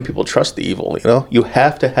people trust the evil, you know? You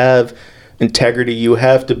have to have integrity. You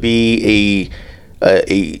have to be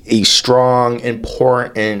a strong,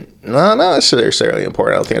 important, not necessarily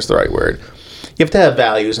important, I don't think it's the right word. You have to have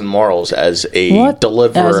values and morals as a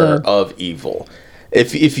deliverer of evil.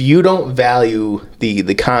 If you don't value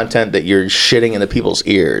the content that you're shitting into people's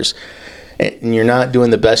ears, and you're not doing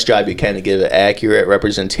the best job you can to give an accurate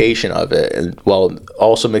representation of it, and while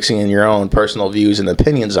also mixing in your own personal views and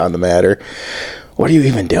opinions on the matter, what are you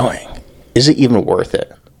even doing? Is it even worth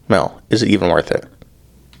it? Mel, is it even worth it?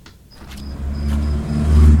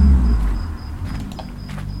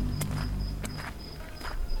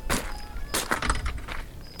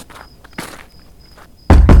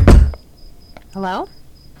 Hello?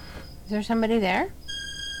 Is there somebody there?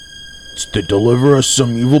 It's the Deliver Us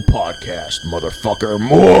Some Evil podcast, motherfucker.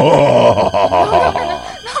 No.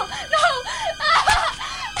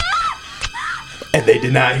 And they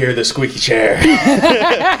did not hear the squeaky chair.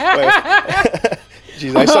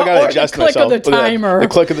 Jeez, I still gotta adjust myself. The click of the timer. The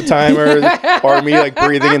click of the timer, or me like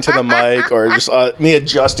breathing into the mic, or just me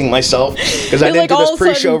adjusting myself because I didn't do this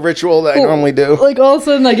pre-show ritual that I normally do. Like all of a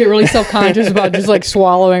sudden, I get really self-conscious about just like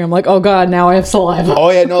swallowing. I'm like, oh god, now I have saliva. Oh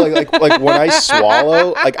yeah, no, like when I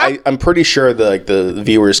swallow, like I'm pretty sure the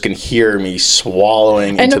viewers can hear me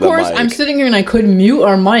swallowing into the mic. And of course, I'm sitting here and I couldn't mute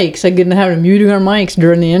our mics. I didn't have to muting our mics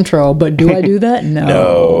during the intro. But do I do that? No.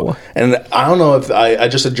 No. And I don't know if I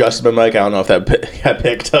just adjusted my mic. I don't know if that got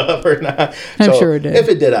picked up or not. I'm sure it did. If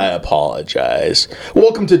it did, I apologize.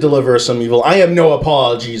 Welcome to Deliver Us Some Evil. I am no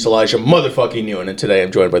apologies, Elijah motherfucking Ewan, and today I'm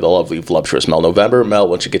joined by the lovely, voluptuous Mel November. Mel,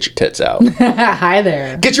 why don't you get your tits out? Hi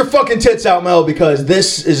there. Get your fucking tits out, Mel, because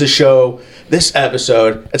this is a show, this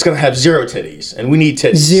episode, it's going to have zero titties, and we need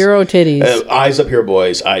titties. Zero titties. Eyes up here,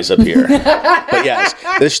 boys. Eyes up here. But yes,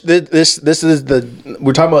 this is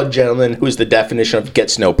we're talking about a gentleman who is the definition of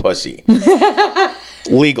gets no pussy.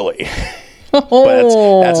 Legally. But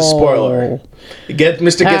that's a spoiler.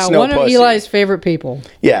 Mr. Gets No Pussy. One of Eli's favorite people.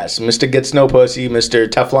 Yes, Mr. Gets No Pussy, Mr.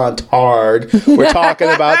 Teflon Tard. We're talking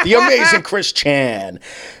about the amazing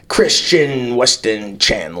Christian Weston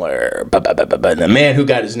Chandler. The man who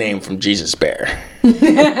got his name from Jesus Bear.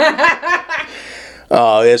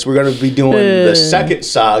 Yes, we're going to be doing the second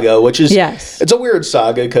saga, which is, it's a weird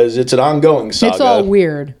saga because it's an ongoing saga. It's all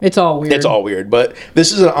weird. It's all weird, but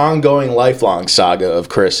this is an ongoing, lifelong saga of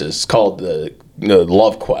Chris's. It's called the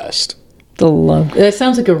Love Quest. It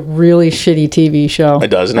sounds like a really shitty TV show. It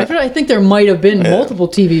doesn't. I think there might have been multiple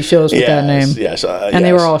TV shows with that name. Yes, and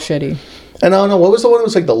they were all shitty. And I don't know, what was the one that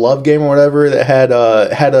was like the Love Game or whatever that had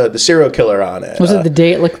the serial killer on it? Was it the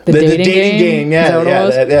dating game? Yeah,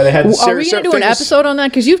 they had. Are we gonna do an episode on that?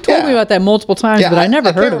 Because you've told me about that multiple times, but I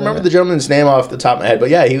never heard of it. I can't remember the gentleman's name off the top of my head, but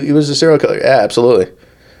yeah, he was a serial killer. Yeah, absolutely.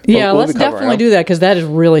 Yeah, let's definitely do that because that is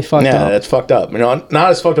really fucked up. Yeah, that's fucked up. You know, not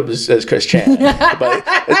as fucked up as Chris Chan, but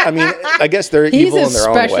I mean, I guess they're evil in their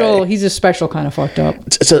own way. He's a special kind of fucked up.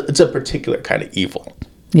 It's a particular kind of evil.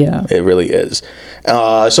 Yeah, it really is.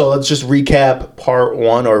 So let's just recap part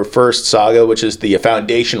one or first saga, which is the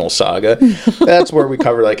foundational saga. That's where we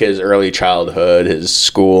cover like his early childhood, his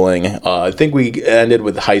schooling. I think we ended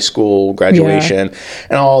with high school graduation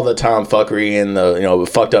and all the tomfuckery and the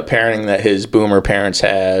fucked up parenting that his boomer parents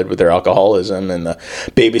had with their alcoholism and the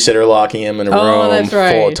babysitter locking him in a room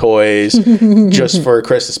full of toys just for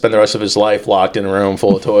Chris to spend the rest of his life locked in a room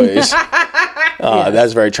full of toys.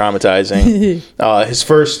 That's very traumatizing. His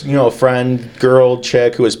first, friend, girl,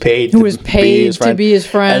 chick who was paid to be his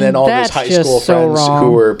friend, and then all his high school friends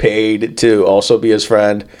who were paid to also be his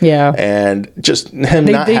friend. Yeah, and just him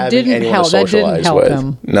not having anyone to socialize with.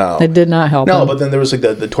 Him. No, it did not help. No, but then there was like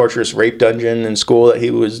the torturous rape dungeon in school that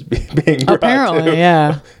he was being brought apparently, to.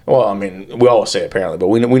 Yeah. Well, I mean, we all say apparently, but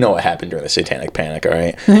we know what happened during the Satanic Panic. All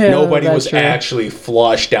right, nobody was actually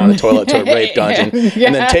flushed down the toilet to a rape dungeon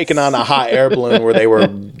and then taken on a hot air balloon where they were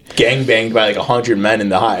gangbanged by like 100 men in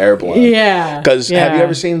the hot air balloon. Yeah. Because have you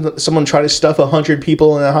ever seen someone try to stuff 100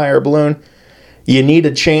 people in a hot air balloon? You need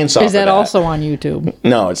a chainsaw. Is that also on YouTube?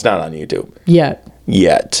 No, it's not on YouTube.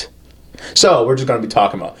 Yet. So we're just going to be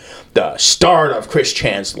talking about the start of Chris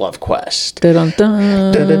Chan's Love Quest.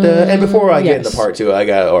 Dun-dun-dun. And before I get into part two,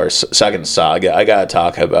 second saga, I got to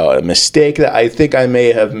talk about a mistake that I think I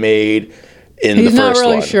may have made in the first one. He's not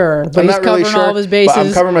really sure, but he's covering all of his bases.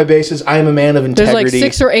 I'm covering my bases. I am a man of integrity. There's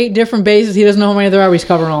like 6 or 8 different bases. He doesn't know how many there are. He's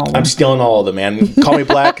covering all of them. I'm stealing all of them, man. Call me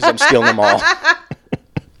black because I'm stealing them all.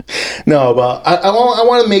 No, but I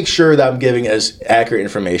want to make sure that I'm giving as accurate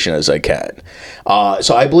information as I can.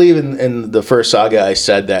 So I believe in the first saga I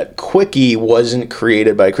said that Quickie wasn't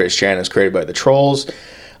created by Chris Chan. It was created by the trolls.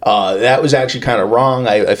 That was actually kind of wrong.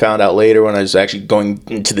 I found out later when I was actually going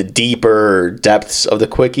into the deeper depths of the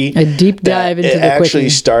quickie. A deep dive into the quickie. It actually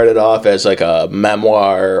started off as like a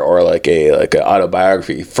memoir or like an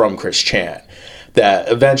autobiography from Chris Chan.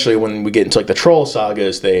 That eventually, when we get into like the troll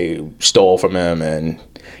sagas, they stole from him and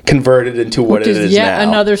converted into what it is now.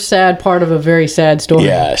 Another sad part of a very sad story.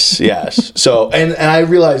 Yes. So, and I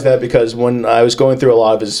realized that because when I was going through a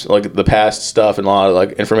lot of his, like, the past stuff and a lot of,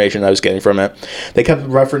 like, information I was getting from it, they kept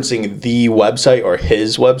referencing the website or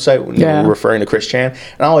his website when they were referring to Chris Chan.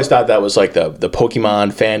 And I always thought that was, like, the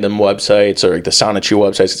Pokemon fandom websites or, like, the Sonichu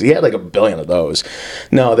websites. 'Cause he had, like, a billion of those.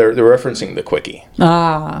 No, they're referencing the quickie.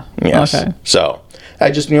 Yes. Okay. So, I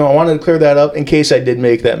just, I wanted to clear that up in case I did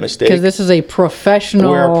make that mistake. Because this is a professional...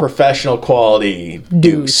 We're a professional quality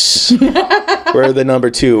deuce. We're the number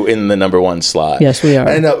 2 in the number 1 slot. Yes, we are.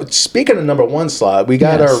 And speaking of number 1 slot, we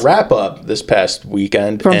got our wrap-up this past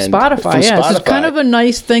weekend. From Spotify, Spotify. It's kind of a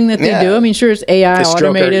nice thing that they do. I mean, sure, it's AI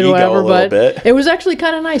automated or whatever, but it was actually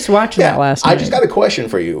kind of nice watching that last night. I just got a question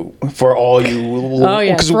for you, for all you... Oh,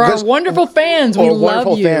 yeah, for our wonderful fans. We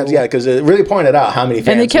love you. Fans, yeah, because it really pointed out how many fans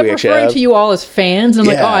we And they kept referring to you all as fans. And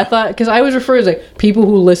I thought, because I was referred as like people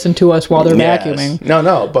who listen to us while they're vacuuming.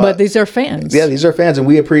 No, but these are fans. Yeah, these are fans, and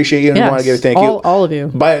we appreciate you, and we want to give a thank you. All of you.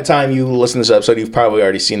 By the time you listen to this episode, you've probably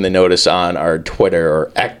already seen the notice on our Twitter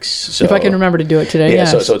or X. So, if I can remember to do it today,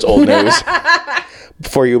 so it's old news.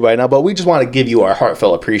 For you by now, but we just want to give you our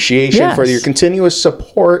heartfelt appreciation for your continuous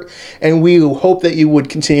support, and we hope that you would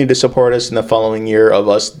continue to support us in the following year of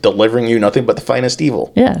us delivering you nothing but the finest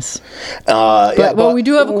evil. Yes. But we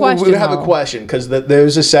do have a question. We have a question because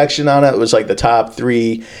there's a section on it. It was like the top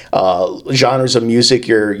 3 genres of music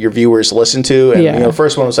your viewers listen to, and the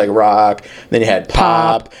first one was like rock, then you had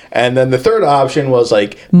pop, and then the third option was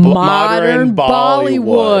like modern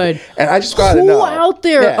Bollywood. And I just got to know who out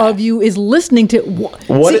there of you is listening to.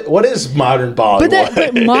 What is modern Bollywood?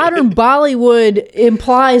 But modern Bollywood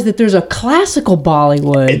implies that there's a classical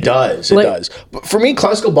Bollywood. It does. But for me,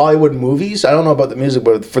 classical Bollywood movies, I don't know about the music,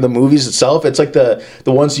 but for the movies itself, it's like the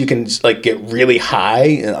ones you can like get really high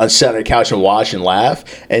and sit on a couch and watch and laugh,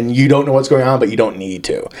 and you don't know what's going on, but you don't need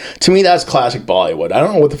to. To me, that's classic Bollywood. I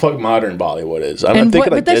don't know what the fuck modern Bollywood is. I'm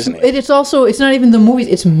thinking like Disney. It's not even the movies,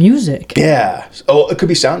 it's music. Yeah. Oh, it could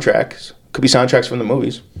be soundtracks. Could be soundtracks from the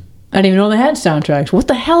movies. I didn't even know they had soundtracks. What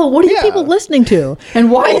the hell? What are you people listening to? And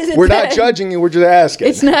why is it? We're not judging you. We're just asking.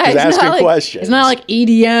 It's not. Just asking questions. It's not like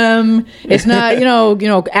EDM. It's not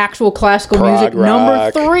actual classical music. Rock.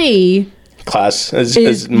 Number 3. Class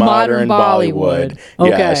is modern Bollywood. Okay.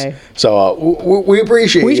 Yes. So we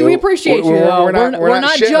appreciate you. We appreciate you. We're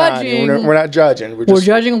not judging. We're not judging. We're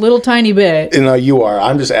judging a little tiny bit. No, you are.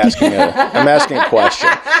 I'm just asking. I'm asking a question.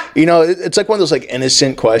 It's like one of those like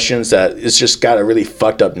innocent questions that it's just got a really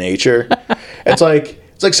fucked up nature. It's like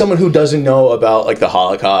someone who doesn't know about like the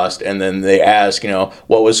Holocaust, and then they ask,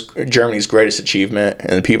 what was Germany's greatest achievement,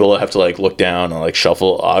 and people have to like look down and like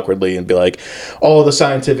shuffle awkwardly and be like, all the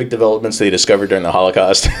scientific developments they discovered during the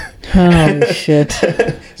Holocaust. Oh shit!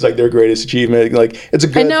 It's like their greatest achievement. Like it's a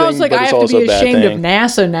good thing, and now it's like but I it's have to also be a bad ashamed thing. of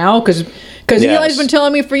NASA now because Eli's been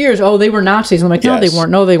telling me for years, they were Nazis. I'm like, no, they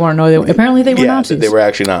weren't. No, they weren't. No, apparently they were Nazis. They were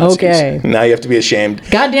actually Nazis. Okay. Now you have to be ashamed.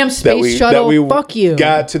 Goddamn space shuttle. Fuck you.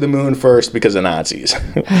 Got to the moon first because of Nazis.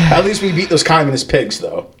 At least we beat those communist pigs,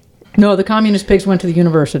 though. No, the communist pigs went to the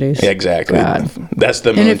universities. Yeah, exactly. God. That's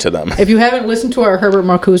the moon to them. If you haven't listened to our Herbert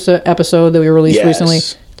Marcuse episode that we released recently,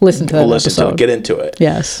 listen to that episode. To it. Get into it.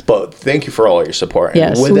 Yes. But thank you for all your support.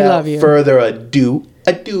 Yes, and we love you. Without further ado,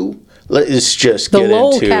 let's just get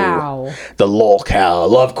into the lolcow,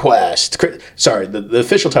 Love Quest. Sorry, the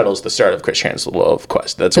official title is the start of Chris Chan's Love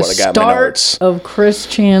Quest. That's what I got in my notes. Start of Chris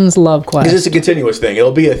Chan's Love Quest. Because it's a continuous thing.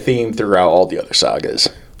 It'll be a theme throughout all the other sagas.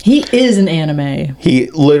 He is an anime. He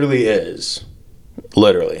literally is.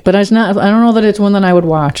 Literally. But it's not. I don't know that it's one that I would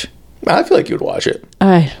watch. I feel like you would watch it.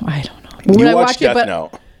 I don't know. Would I watch Death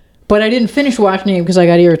Note. But I didn't finish watching it because I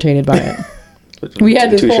got irritated by it. We had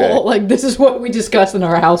this whole, this is what we discussed in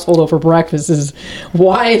our household over breakfast, is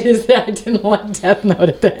why it is that I didn't like Death Note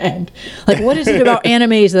at the end. Like, what is it about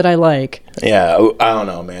animes that I like? Yeah, I don't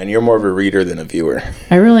know, man. You're more of a reader than a viewer.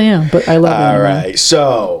 I really am, but I love it. All right,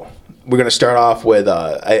 so we're going to start off with,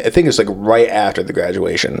 I think it's like right after the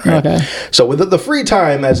graduation, right? Okay. So with the free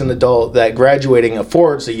time as an adult that graduating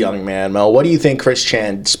affords a young man, Mel, what do you think Chris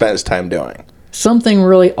Chan spent his time doing? Something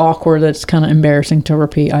really awkward that's kind of embarrassing to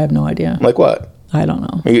repeat. I have no idea. Like what? I don't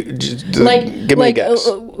know. Give me a guess.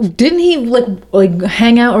 Didn't he like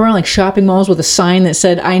hang out around like shopping malls with a sign that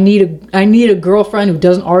said I need a girlfriend who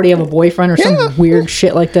doesn't already have a boyfriend or some weird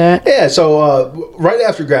shit like that? Yeah. So right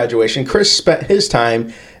after graduation, Chris spent his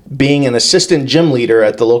time being an assistant gym leader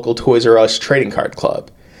at the local Toys R Us trading card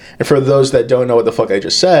club. And for those that don't know what the fuck I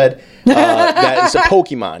just said, that is a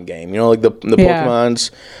Pokemon game. You know, like the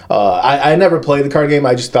Pokemons. I never played the card game.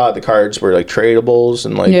 I just thought the cards were like tradables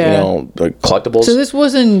and like, you know, like collectibles. So this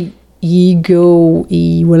wasn't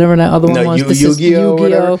whatever that other one was. Yu-Gi-Oh!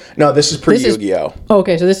 Whatever. No, this is pre-Yu-Gi-Oh!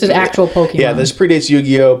 Okay, so this is actual Pokemon. Yeah, this predates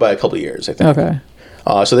Yu-Gi-Oh! By a couple of years, I think. Okay.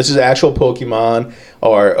 So this is actual Pokemon,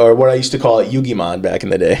 or what I used to call it, Yu-Gi-Mon back in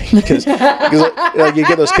the day. Because like you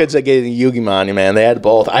get those kids that get Yu-Gi-Mon, man, they had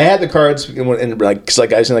both. I had the cards in like, cause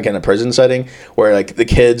like I was in like in a prison setting where like the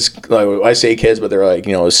kids, like I say kids, but they're like,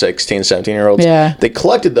 you know, 16, 17-year-olds. Yeah. They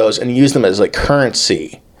collected those and used them as like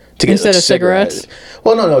currency. To get, instead like, of cigarettes?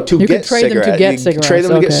 Well, no, you get trade cigarettes. them to get cigarettes. Trade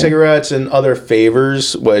them to get cigarettes and other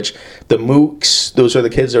favors, which the mooks, those are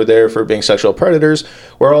the kids that are there for being sexual predators,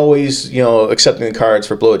 were always, you know, accepting the cards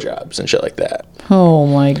for blowjobs and shit like that. Oh,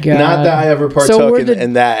 my God. Not that I ever partook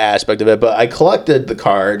in that aspect of it, but I collected the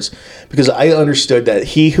cards because I understood that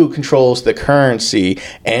he who controls the currency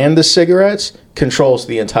and the cigarettes controls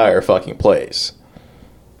the entire fucking place.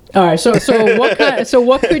 All right, so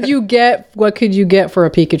what could you get? What could you get for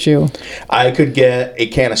a Pikachu? I could get a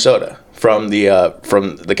can of soda from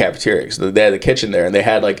the cafeteria. Cause they had the kitchen there, and they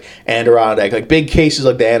had like Adirondack, like big cases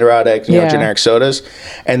like the Adirondack, you know, generic sodas.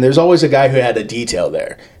 And there's always a guy who had a detail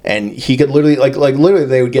there, and he could literally literally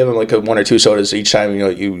they would give him like one or two sodas each time, you know,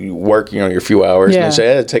 you work, you know, your few hours, and they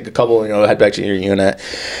say, hey, take a couple, you know, head back to your unit.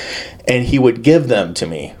 And he would give them to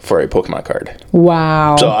me for a Pokemon card.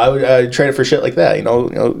 Wow! So I would trade it for shit like that. You know,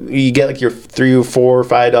 you get like your $3, $4, or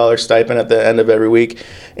 $5 stipend at the end of every week.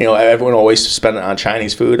 You know, everyone always spend it on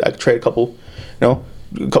Chinese food. I could trade a couple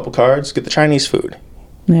cards, get the Chinese food.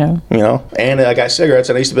 Yeah. You know, and I got cigarettes,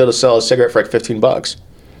 and I used to be able to sell a cigarette for like $15.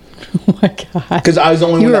 Oh my God! Because I was the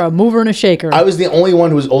only one. You were a mover and a shaker. I was the only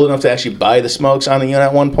one who was old enough to actually buy the smokes on the unit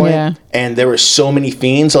at one point. Yeah. And there were so many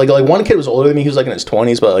fiends. Like one kid was older than me. He was like in his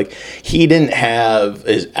 20s, but like he didn't have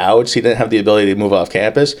his outs. He didn't have the ability to move off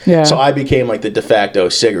campus. Yeah. So I became like the de facto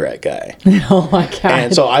cigarette guy. Oh my God!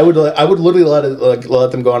 And so I would literally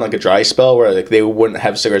let them go on like a dry spell where like they wouldn't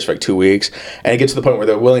have cigarettes for like 2 weeks, and it gets to the point where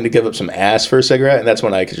they're willing to give up some ass for a cigarette, and that's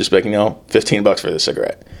when I could just be like, you know, $15 for the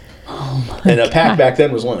cigarette. Oh and a pack back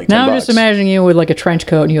then was only like $10. Now I'm just imagining you with like a trench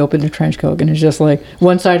coat, and you open the trench coat, and it's just like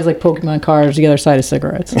one side is like Pokemon cards, the other side is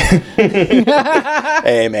cigarettes.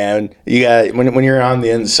 Hey man, you got when you're on the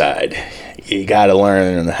inside, you got to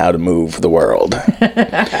learn how to move the world.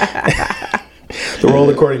 The world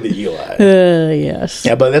according to Eli. Yes.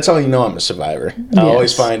 Yeah, but that's how you know I'm a survivor. I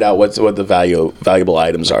always find out what the valuable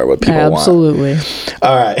items are, what people want. Absolutely.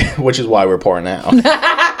 All right, which is why we're poor now.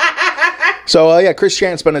 So, Chris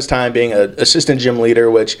Chan spent his time being an assistant gym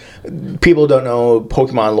leader, which people don't know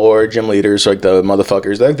Pokemon lore. Gym leaders are like the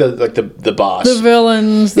motherfuckers. They're like the boss. The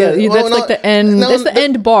villains. That's like the end. That's the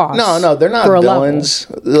end boss. No, they're not villains.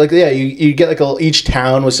 Like, you get like each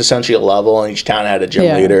town was essentially a level, and each town had a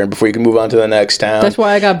gym leader. And before you can move on to the next town, that's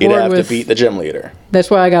why I got bored you'd have to beat the gym leader. That's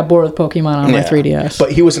why I got bored with Pokemon on my 3DS.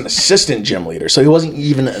 But he was an assistant gym leader, so he wasn't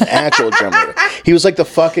even an actual gym leader. He was like the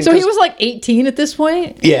fucking... So he was like 18 at this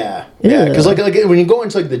point? Yeah. Because like when you go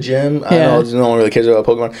into like the gym, I don't know where the kids are about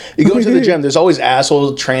Pokemon. You go into the gym, there's always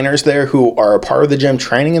asshole trainers there who are a part of the gym,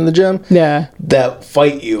 training in the gym. Yeah. That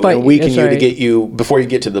fight you and weaken you to get you before you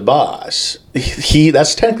get to the boss.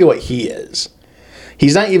 That's technically what he is.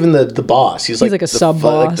 He's not even the boss. He's like a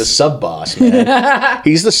sub-boss. Like the sub-boss, man.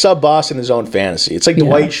 He's the sub-boss in his own fantasy. It's like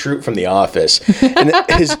Dwight Schrute from The Office. And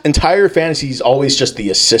his entire fantasy, he's always just the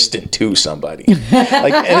assistant to somebody.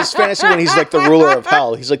 Like in his fantasy, when he's like the ruler of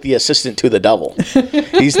hell, he's like the assistant to the devil.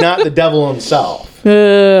 He's not the devil himself.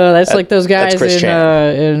 That's like those guys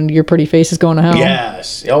in Your Pretty Face is Going to Hell.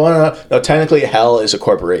 Yes. No, technically hell is a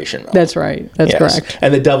corporation. Though. That's right. That's correct.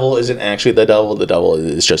 And the devil isn't actually the devil. The devil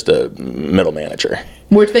is just a middle manager.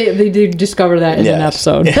 Which they did discover that in an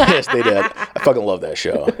episode. Yes, they did. I fucking love that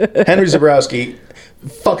show. Henry Zabrowski,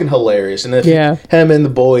 fucking hilarious. And if him and the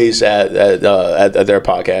boys at their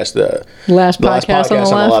podcast, the last podcast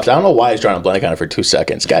on the left. I don't know why he's drawing a blank on it for 2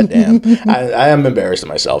 seconds. God damn. I am embarrassed of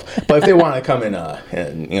myself. But if they want to come in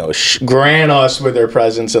and grant us with their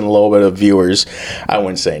presence and a little bit of viewers, I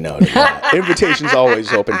wouldn't say no to that. Invitation's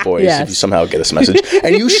always open, boys, if you somehow get this message.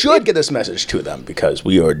 And you should get this message to them because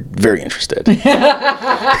we are very interested.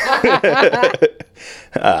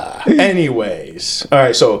 Anyways, all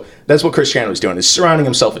right, so that's what Chris Chan was doing, is surrounding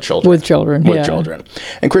himself with children. With children.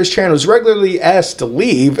 And Chris Chan was regularly asked to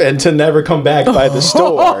leave and to never come back by the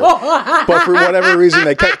store. But for whatever reason,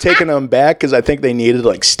 they kept taking him back because I think they needed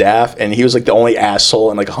like staff, and he was like the only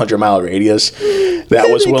asshole in like a 100-mile radius that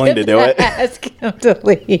was willing to do it. Ask him to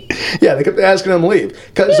leave. Yeah, they kept asking him to leave.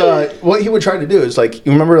 Because what he would try to do is, like,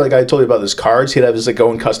 you remember, like, I told you about his cards? He'd have his, like,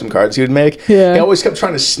 own custom cards he would make. Yeah. He always kept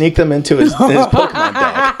trying to sneak them into his Pokemon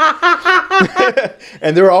deck.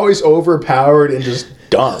 And they were always overpowered and just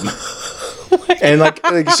dumb. And,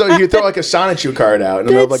 like so he'd throw, like, a Sonichu card out, and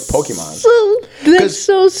they're, like, Pokemon. That's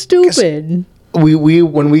so stupid. We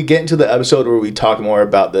when we get into the episode where we talk more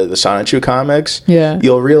about the Sonichu comics,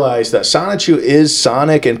 you'll realize that Sonichu is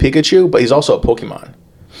Sonic and Pikachu, but he's also a Pokemon.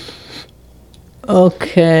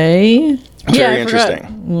 Okay. Very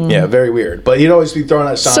interesting. Yeah, very weird. But he'd always be throwing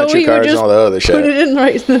out Sonichu cards and all that other shit. Put it in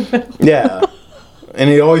right in the middle. Yeah. And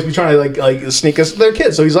he'd always be trying to like sneak us. They're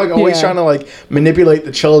kids, so he's like always trying to like manipulate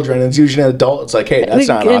the children. And it's usually an adult. It's like, hey, that's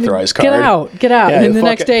not an authorized card. Get out. Yeah, and the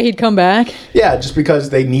next day he'd come back. Yeah, just because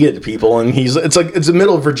they needed people, and it's the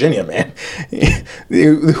middle of Virginia, man.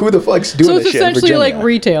 Who the fuck's doing this shit? So it's essentially like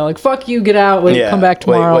retail. Like, fuck you, get out. Come back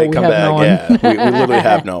tomorrow. Wait, come back. No one. Yeah, we literally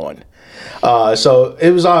have no one. So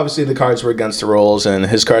it was obviously the cards were against the rules, and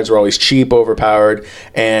his cards were always cheap, overpowered,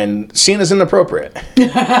 and seen as inappropriate.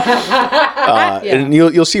 And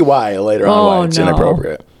you'll see why later on why it's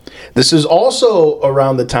inappropriate. This is also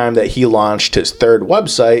around the time that he launched his third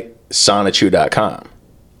website, Sonichu.com.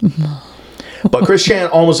 But Chris Chan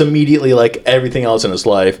almost immediately, like everything else in his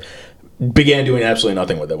life, began doing absolutely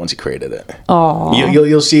nothing with it once he created it.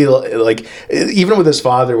 You'll see, like, even with his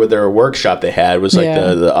father, with their workshop they had was like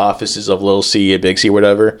the offices of Little C, Big C,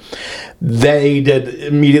 whatever. They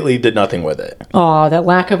immediately did nothing with it. Oh, that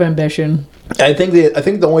lack of ambition. I think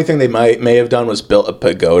the only thing they may have done was built a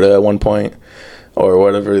pagoda at one point, or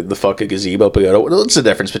whatever the fuck, a gazebo pagoda. What's the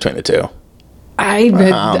difference between the two?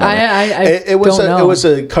 It was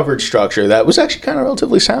a covered structure that was actually kind of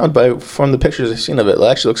relatively sound from the pictures I've seen of it. It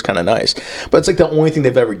actually looks kind of nice, but it's like the only thing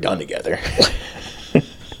they've ever done together.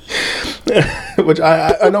 Which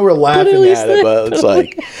I know we're laughing at it, but it's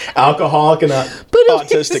like alcoholic and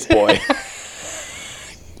autistic boy.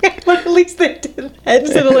 But at least they did that.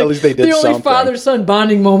 Instead of, like, at least they did the only father-son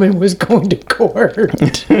bonding moment was going to court.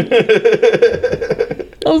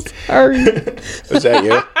 I'm sorry. Was that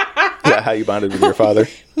you? Is that how you bonded with your father?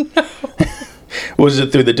 No. Was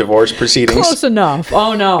it through the divorce proceedings? Close enough.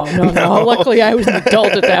 Oh, no. Luckily, I was an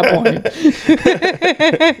adult at that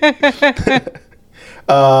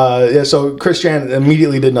point. So Chris Chan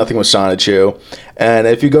immediately did nothing with Sonichu. And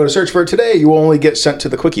if you go to search for it today, you will only get sent to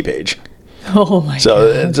the Quickie page. Oh, my God. So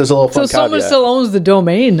it's just a little fun someone caveat. still owns the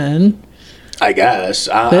domain, then. I guess.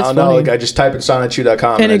 I don't know. Like, I just type in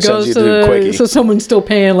Sonichu.com and it sends you to the Quickie. So someone's still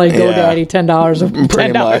paying, like, GoDaddy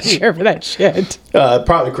 $10 a year for that shit.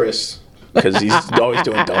 Probably Chris, because he's always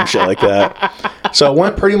doing dumb shit like that. So it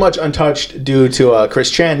went pretty much untouched due to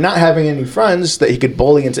Chris Chan not having any friends that he could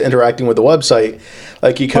bully into interacting with the website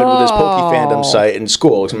like he could with his Poke fandom site in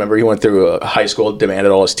school. Because remember, he went through a high school,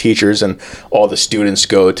 demanded all his teachers and all the students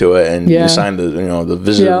go to it, and you signed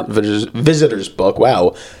the visitor's book.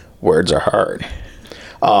 Wow. Words are hard.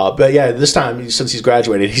 But yeah, this time, since he's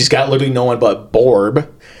graduated, he's got literally no one but Borb.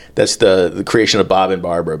 That's the creation of Bob and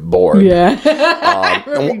Barbara, Borb. Yeah. I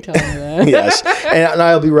remember you telling me that. Yes. And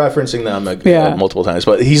I'll be referencing them multiple times.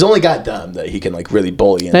 But he's only got them that he can like really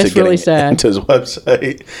bully into getting into his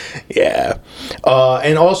website. Yeah.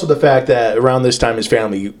 And also the fact that around this time, his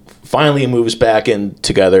family finally moves back in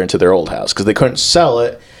together into their old house because they couldn't sell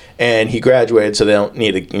it. And he graduated, so they don't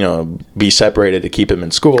need to, be separated to keep him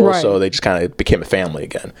in school. Right. So they just kind of became a family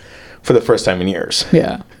again for the first time in years.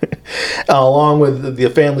 Yeah. Along with the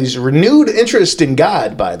family's renewed interest in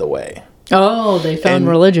God, by the way. Oh, they found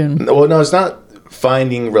religion. Well, no, it's not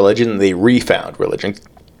finding religion. They refound religion.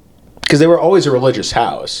 Because they were always a religious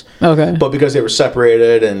house. Okay. But because they were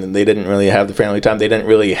separated and they didn't really have the family time, they didn't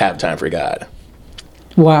really have time for God.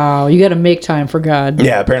 Wow, you got to make time for God.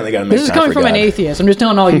 Yeah, apparently got to make time for God. This is coming from an atheist. I'm just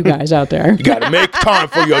telling all you guys out there. You got to make time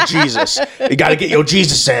for your Jesus. You got to get your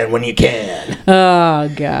Jesus in when you can.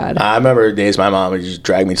 Oh, God. I remember days my mom would just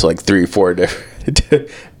drag me to like 3 or 4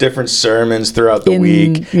 different sermons throughout the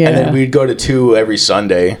week. Yeah. And then we'd go to 2 every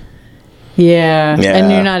Sunday. Yeah.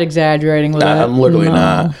 And you're not exaggerating with it. I'm literally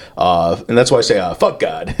not. And that's why I say, fuck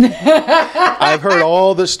God. I've heard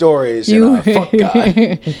all the stories, and fuck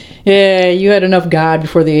God. Yeah, you had enough God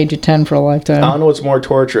before the age of 10 for a lifetime. I don't know what's more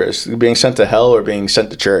torturous, being sent to hell or being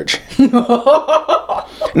sent to church.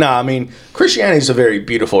 I mean, Christianity is a very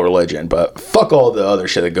beautiful religion, but fuck all the other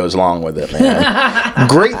shit that goes along with it, man.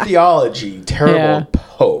 Great theology, terrible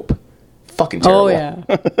pope. Fucking terrible. Oh, yeah.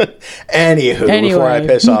 Anyway. Before I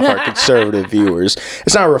piss off our conservative viewers,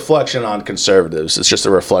 it's not a reflection on conservatives. It's just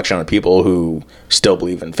a reflection on people who still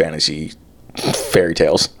believe in fantasy fairy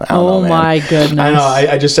tales. I don't know, man. My goodness. I know.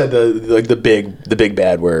 I just said the big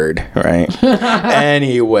bad word, right?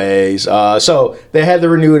 Anyways, so they had the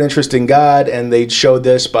renewed interest in God, and they showed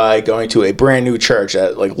this by going to a brand new church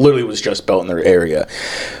that literally was just built in their area,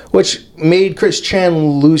 which made Chris Chan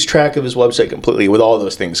lose track of his website completely with all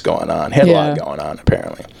those things going on. He had a lot going on,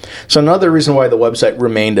 apparently. So another reason why the website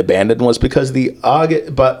remained abandoned was because of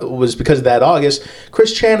that August,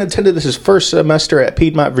 Chris Chan attended his first semester at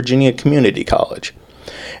Piedmont, Virginia Community College.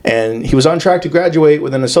 And he was on track to graduate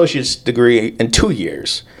with an associate's degree in 2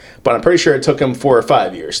 years. But I'm pretty sure it took him 4 or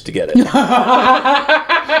 5 years to get it.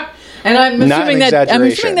 And I'm assuming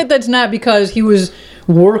that that's not because he was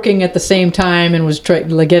working at the same time and was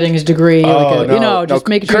getting his degree. Just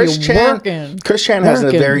making sure you're working. Chris Chan has a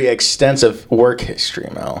very extensive work history,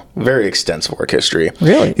 Mel. Very extensive work history.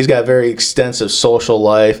 Really? He's got a very extensive social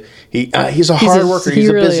life. He's a hard worker. He's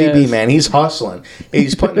a busy bee, man. He's hustling.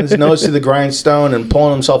 He's putting his nose to the grindstone and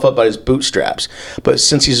pulling himself up by his bootstraps. But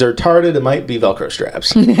since he's retarded, it might be Velcro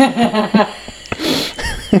straps. the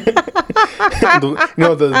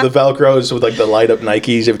Velcros with the light up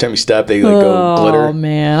Nikes. Every time you step, they go glitter. Oh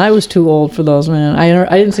man, I was too old for those, man. I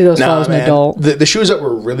didn't see those till I was an adult. The shoes that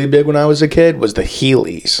were really big when I was a kid was the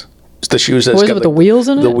Heelys. It's the shoes that with the wheels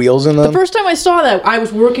in it. The wheels in them. The first time I saw that, I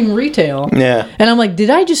was working retail. Yeah, and I'm like, did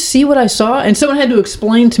I just see what I saw? And someone had to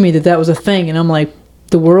explain to me that was a thing, and I'm like,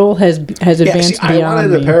 the world has advanced beyond me. I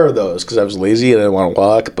wanted a pair of those because I was lazy and I didn't want to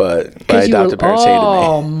walk, but my adopted parents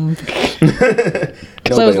hated me.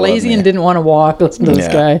 Because I was lazy and didn't want to walk. Listen to this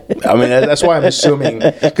guy. I mean, that's why I'm assuming,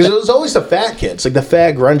 because it was always the fat kids, the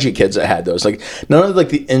fat grungy kids that had those. None of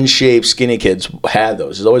the in shape skinny kids had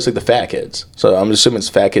those. It's always the fat kids. So I'm assuming it's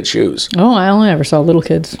fat kid shoes. Oh, I only ever saw little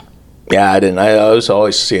kids. Yeah, I didn't. I was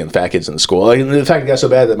always seeing fat kids in school. In fact, it got so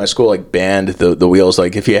bad that my school banned the wheels.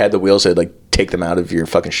 If you had the wheels, they'd take them out of your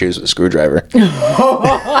fucking shoes with a screwdriver.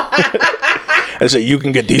 I say you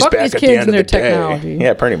can get these back at the end of the day.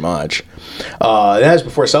 Yeah, pretty much. That was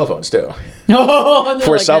before cell phones too.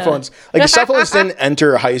 Before cell phones, cell phones didn't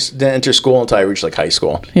enter school until I reached high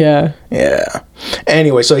school. Yeah. Yeah.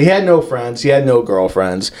 Anyway, so he had no friends, he had no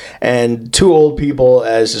girlfriends, and 2 old people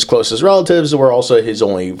as his closest relatives were also his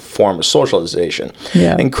only form of socialization.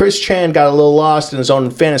 Yeah. And Chris Chan got a little lost in his own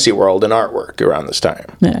fantasy world and artwork around this time.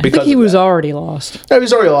 Yeah. I think he was already lost. No, he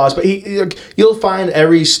was already lost, but you'll find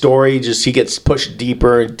every story he gets pushed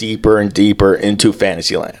deeper and deeper and deeper into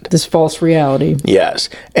Fantasyland. This false reality. Yes.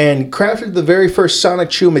 And crafted the very first Sonic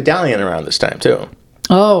Chew medallion around this time, too.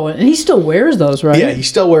 Oh, and he still wears those, right? Yeah, he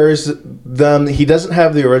still wears them. He doesn't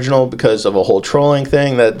have the original because of a whole trolling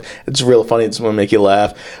thing that it's real funny. It's going to make you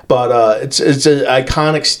laugh. But it's an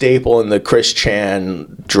iconic staple in the Chris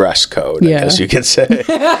Chan dress code, I guess you could say.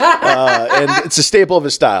 And it's a staple of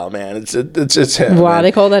his style, man. It's him. Wow, man.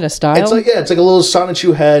 They call that a style? It's a little Sonic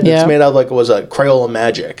Chew head. Yeah. It's made out of Crayola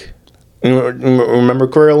Magic. Remember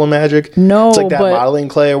Crayola Magic? No, it's that modeling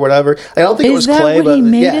clay or whatever. I don't think it was clay, but he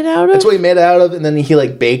made it out of? That's what he made it out of, and then he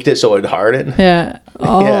baked it so it would harden. Yeah.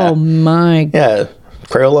 Oh my. Yeah.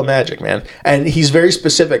 Crayola Magic, man. And he's very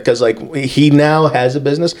specific because he now has a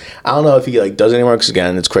business. I don't know if he does it anymore because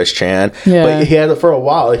again it's Chris Chan. Yeah. But he had it for a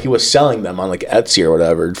while. He was selling them on Etsy or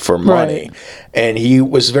whatever for money, and he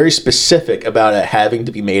was very specific about it having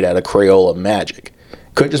to be made out of Crayola Magic.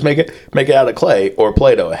 Couldn't just make it out of clay or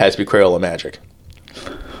Play-Doh. It has to be Crayola Magic.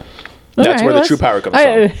 That's where the true power comes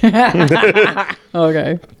from.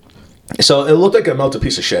 Okay. So it looked like a melted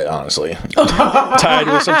piece of shit, honestly. Tied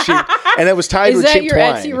with some cheap, and it was tied with cheap twine.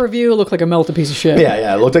 Is that your Etsy review? It looked like a melted piece of shit.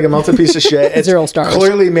 Yeah. It looked like a melted piece of shit. It's 0 stars.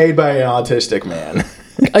 Clearly made by an autistic man.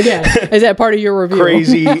 Again, is that part of your review?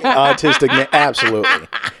 Crazy autistic man. Absolutely.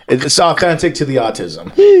 It's authentic to the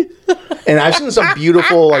autism. And I've seen some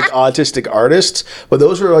beautiful autistic artists, but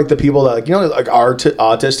those were the people that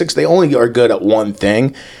autistics, they only are good at one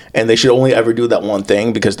thing, and they should only ever do that one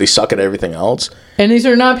thing because they suck at everything else. And these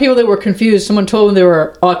are not people that were confused. Someone told them they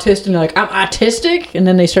were autistic, and they're like, I'm autistic, and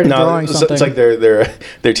then they started drawing something. It's like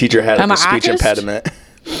their teacher had a speech impediment.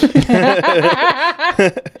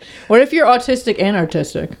 What if you're autistic and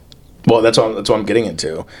artistic? Well, that's what I'm getting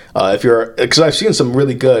into. Because I've seen some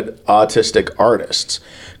really good autistic artists.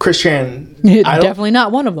 Chris Chan, definitely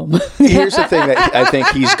not one of them. Here's the thing that I think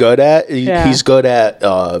he's good at. He's good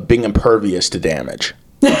at being impervious to damage.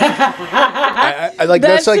 I like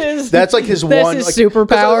that's like his one like,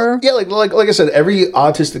 superpower. Yeah, like I said, every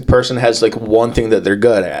autistic person has like one thing that they're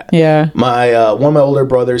good at. Yeah. My one of my older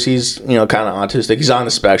brothers, he's kind of autistic. He's on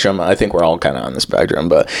the spectrum. I think we're all kind of on the spectrum,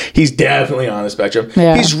 but he's definitely on the spectrum.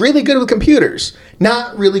 Yeah. He's really good with computers.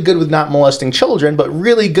 Not really good with not molesting children, but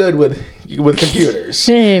really good with computers.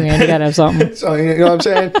 Hey man, you gotta have something. So you know what I'm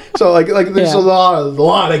saying? So like there's a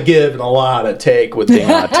lot of give and a lot of take with being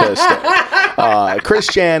autistic. Chris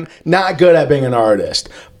Chan, not good at being an artist.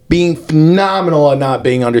 Being phenomenal at not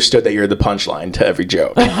being understood that you're the punchline to every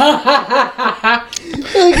joke. I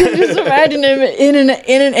can just imagine him in an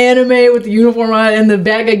anime with the uniform on, and the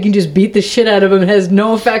bad guy can just beat the shit out of him. It has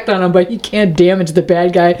no effect on him, but he can't damage the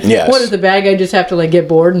bad guy. Yes. What does the bad guy just have to get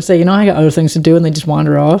bored and say, I got other things to do, and they just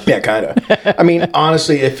wander off? Yeah, kind of. I mean,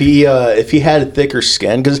 honestly, if he had a thicker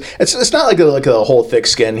skin, because it's not like a whole thick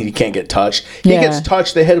skin, he can't get touched. He gets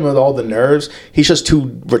touched, they hit him with all the nerves. He's just too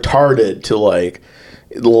retarded to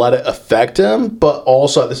let it affect him, but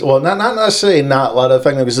also not necessarily not let it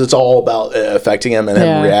affect him, because it's all about affecting him and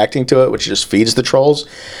him reacting to it, which just feeds the trolls.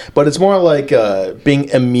 But it's more like being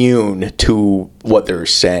immune to what they're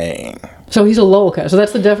saying. So he's a lolcow. So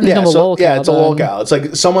that's the definition of a lolcow. Yeah, it's a lolcow. It's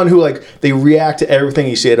like someone who they react to everything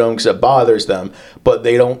you say to them because it bothers them, but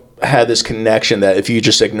they don't have this connection that if you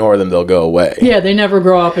just ignore them, they'll go away. Yeah, they never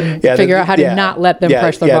grow up and figure out how to not let them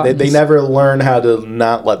press the buttons. They never learn how to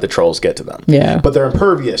not let the trolls get to them. Yeah. But they're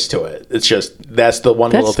impervious to it. It's just, that's the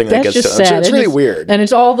one little thing that gets to them. Sad. So it's really weird. And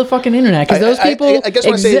it's all the fucking internet. Because those people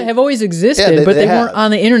have always existed, but they weren't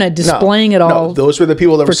on the internet displaying it all. No, those were the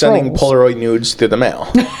people that were sending Polaroid nudes through the mail.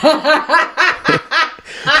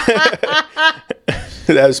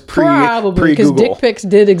 That was probably because Google. Dick pics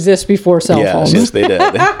did exist before cell phones. Yes, they did.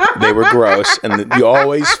 They were gross, and you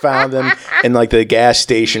always found them in the gas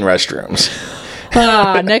station restrooms.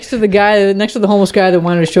 Next to the homeless guy that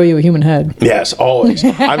wanted to show you a human head. Yes, always.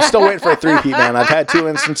 I'm still waiting for a three-peat, man. I've had 2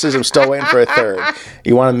 instances. I'm still waiting for a third.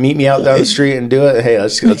 You want to meet me out down the street and do it? Hey,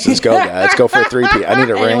 let's go, guy. Let's go for a three-peat. I need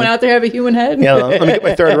a ring. Anyone out there have a human head? Yeah, let me get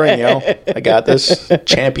my third ring, I got this.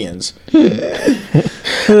 Champions.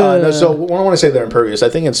 So when I want to say they're impervious, I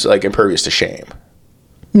think it's impervious to shame.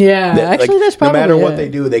 Yeah, actually, that's probably no matter what they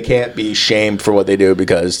do, they can't be shamed for what they do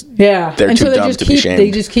because they're too dumb to be shamed. They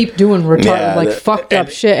just keep doing retarded, fucked up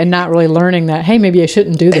shit and not really learning that, hey, maybe I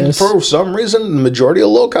shouldn't do this. And for some reason, the majority of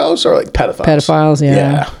locals are pedophiles. Pedophiles,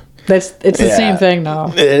 yeah. It's the same thing,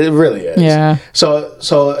 though. It really is. Yeah. So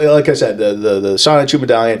like I said, the Sonnet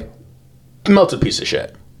medallion, melted piece of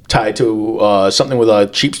shit. Tied to something with a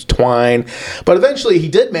cheap twine. But eventually he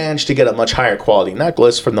did manage to get a much higher quality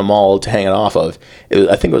necklace from the mall to hang it off of.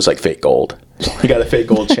 I think it was fake gold. He got a fake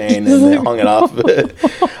gold chain and they hung it off of it.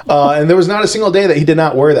 And there was not a single day that he did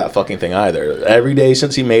not wear that fucking thing either. Every day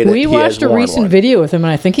since he made it, we watched a recent video with him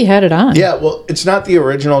and I think he had it on. Yeah, well, it's not the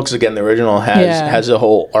original because, again, the original has a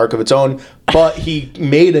whole arc of its own. But he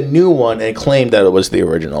made a new one and claimed that it was the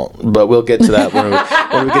original. But we'll get to that when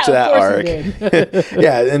we get to that arc.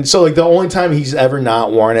 Yeah, and so the only time he's ever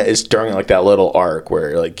not worn it is during that little arc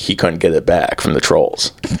where he couldn't get it back from the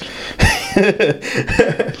trolls.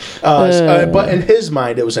 But in his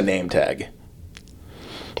mind, it was a name tag.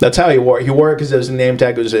 That's how he wore it. He wore it because it was a name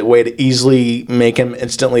tag. It was a way to easily make him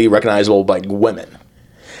instantly recognizable by women.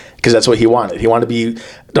 Because that's what he wanted. He wanted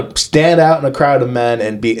to stand out in a crowd of men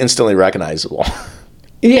and be instantly recognizable.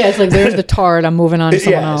 Yeah, it's there's the tard. I'm moving on to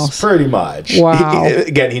someone else. Pretty much. Wow.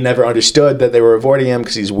 He never understood that they were avoiding him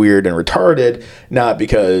because he's weird and retarded, not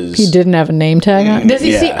because he didn't have a name tag on. Does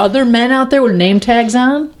he see other men out there with name tags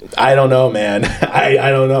on? I don't know, man.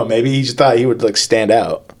 I don't know. Maybe he just thought he would stand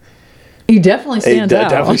out. He definitely stands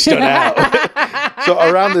out. Definitely stood out. So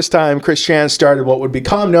around this time, Chris Chan started what would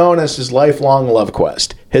become known as his lifelong love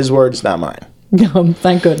quest. His words, not mine.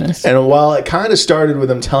 Thank goodness. And while it kind of started with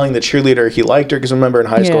him telling the cheerleader he liked her, because remember in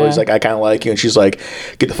high school he's like, I kind of like you, and she's like,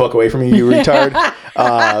 get the fuck away from me, you retard.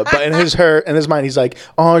 But in his mind, he's like,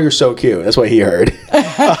 oh, you're so cute. That's what he heard.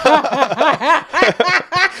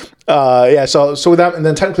 So with that, and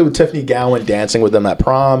then technically with Tiffany Gowan dancing with him at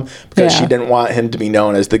prom because she didn't want him to be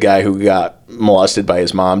known as the guy who got molested by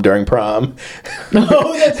his mom during prom.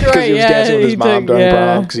 Oh, that's right. Because he was dancing with his mom during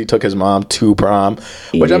prom because he took his mom to prom.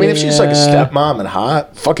 Which I mean, if she's a stepmom and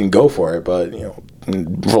hot, fucking go for it. But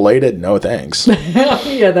related, no thanks.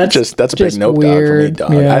 That's a big nope dog for me,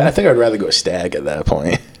 dog. Yeah. I think I'd rather go stag at that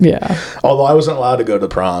point. Yeah. Although I wasn't allowed to go to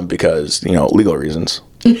prom because legal reasons.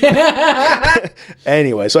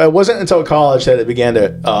 Anyway, so it wasn't until college that it began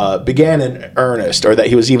in earnest, or that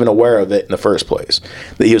he was even aware of it in the first place.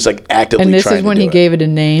 That he was like actively. And this trying is when to do he it. gave it a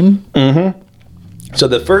name. So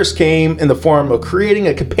the first came in the form of creating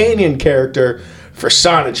a companion character for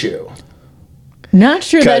Sonichu. Not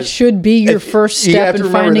sure that should be your first step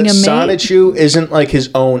in finding a mate. Sonichu isn't like his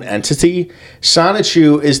own entity.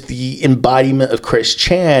 Sonichu is the embodiment of Chris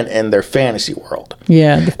Chan and their fantasy world.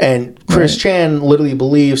 Yeah. And Chris Chan literally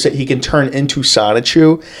believes that he can turn into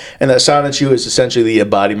Sonichu, and that Sonichu is essentially the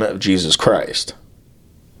embodiment of Jesus Christ.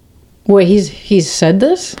 Wait, he's said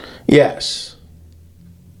this? Yes.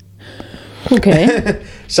 Okay.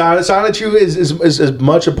 Sonichu is as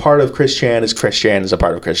much a part of Chris Chan as Chris Chan is a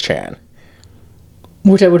part of Chris Chan.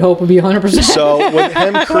 Which I would hope would be 100%. So with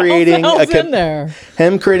him creating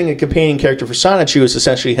him creating a companion character for Sonichu is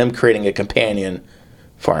essentially him creating a companion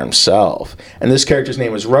for himself. And this character's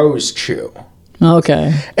name is Rose Chu.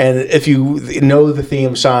 Okay. And if you know the theme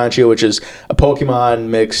of Sonichu, which is a Pokemon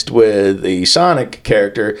mixed with a Sonic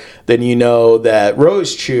character, then you know that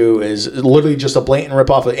Rose Chu is literally just a blatant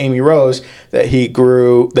ripoff of Amy Rose that he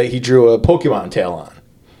drew a Pokemon tail on.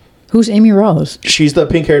 Who's Amy Rose? She's the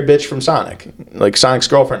pink-haired bitch from Sonic, like Sonic's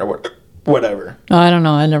girlfriend or whatever. Oh, I don't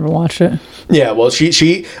know. I never watched it. Yeah, well,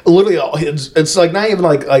 she literally, it's like not even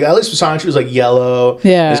like at least with Sonic, she was like yellow.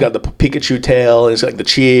 Yeah. He's got the Pikachu tail, and it's like the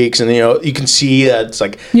cheeks, and you can see that it's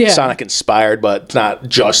like Sonic inspired, but it's not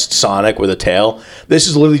just Sonic with a tail. This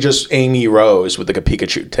is literally just Amy Rose with like a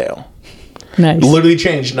Pikachu tail. Nice. Literally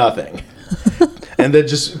changed nothing. And then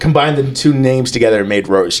just combined the two names together and made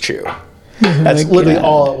Rose Chu. That's literally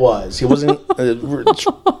all it was. He wasn't. It's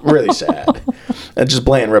really sad. It's just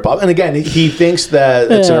blatant ripoff. And again, he thinks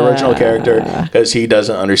that it's an original character because he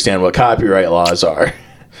doesn't understand what copyright laws are.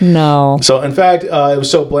 No. So in fact, it was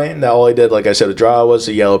so blatant that all he did, like I said, to draw was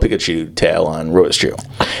a yellow Pikachu tail on Rose Chu.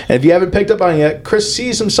 And if you haven't picked up on it yet, Chris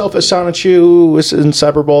sees himself as Sonichu. It's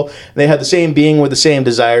inseparable. They have the same being with the same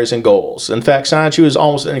desires and goals. In fact, Sonichu is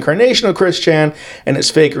almost an incarnation of Chris Chan and his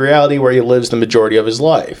fake reality where he lives the majority of his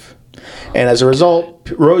life. And as a result,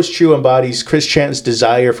 Rose Chu embodies Chris Chan's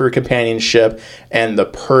desire for companionship and the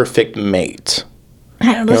perfect mate.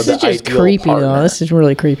 I don't know, this is just creepy, though. This is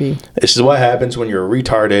really creepy. This is what happens when you're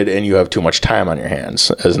retarded and you have too much time on your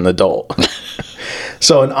hands as an adult.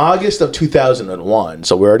 So in August of 2001,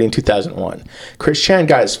 so we're already in 2001, Chris Chan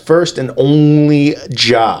got his first and only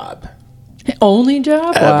job. Only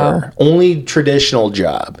job? Ever. Wow. Only traditional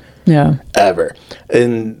job. Yeah. Ever.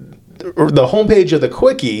 And the homepage of the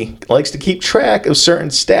Quickie likes to keep track of certain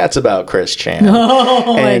stats about Chris Chan.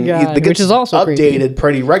 Oh my God, which is also updated creepy.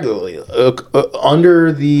 Pretty regularly.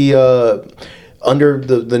 Under the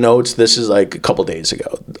notes, this is like a couple days ago.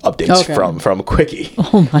 Updates from Quickie.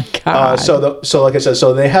 Oh my God. So like I said,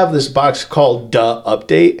 so they have this box called Duh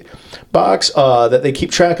Update box that they keep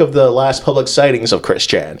track of the last public sightings of Chris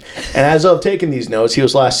Chan. And as of taking these notes, he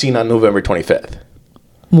was last seen on November 25th.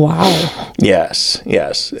 Wow. Yes,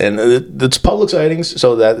 and it's public sightings,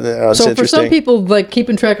 so that it's so interesting. For some people, like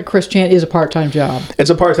keeping track of Chris Chan is a part-time job. It's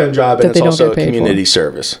a part-time job, and it's also a community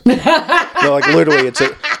service. Like literally,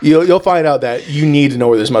 you'll find out that you need to know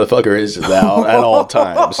where this motherfucker is at all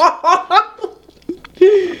times.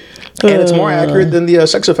 And it's more accurate than the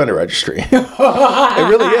sex offender registry. It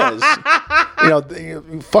really is. You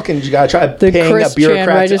gotta try paying a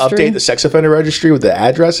bureaucrat to update the sex offender registry with the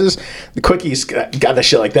addresses. The Quickies got that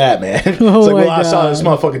shit like that, man. It's like, I saw this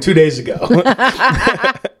motherfucker 2 days ago.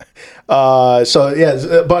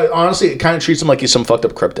 But honestly, it kind of treats him like he's some fucked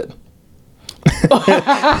up cryptid.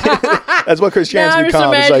 That's what Chris Chan's become.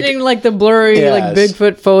 I'm just imagining like the blurry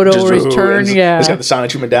Bigfoot photo where he's turned. Yeah, he's got the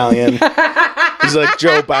Sonichu medallion. He's like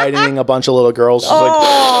Joe Bidening a bunch of little girls. He's like,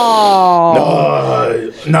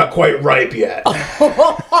 no, not quite ripe yet.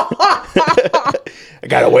 I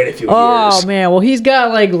gotta wait a few years. Oh man, well he's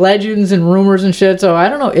got like legends and rumors and shit. So I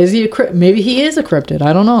don't know. Is he maybe he is a cryptid?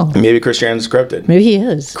 I don't know. Maybe Chris Chan's cryptid. Maybe he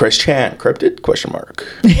is. Chris Chan cryptid? ?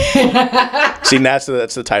 See, that's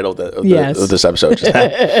the title of this episode.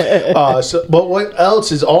 But what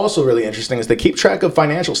else is also really interesting is they keep track of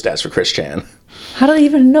financial stats for Chris Chan. How do they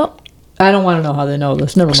even know? I don't want to know how they know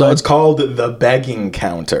this. Never mind. So it's called the begging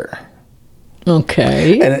counter.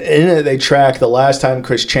 Okay. And in it, they track the last time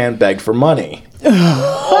Chris Chan begged for money.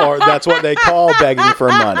 Or that's what they call begging for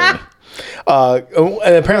money.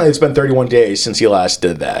 And apparently it's been 31 days since he last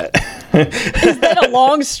did that. Is that a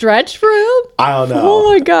long stretch for him? I don't know.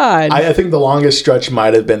 Oh my God. I think the longest stretch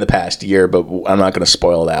might have been the past year, but I'm not going to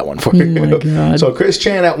spoil that one for you. Oh my God. So Chris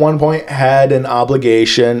Chan at one point had an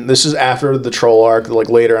obligation. This is after the troll arc, like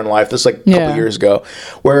later in life. This is like a couple years ago,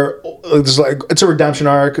 where it's a redemption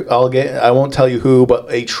arc. I won't tell you who,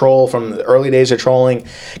 but a troll from the early days of trolling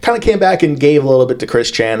kind of came back and gave a little bit to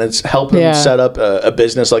Chris Chan. It's helped him set up a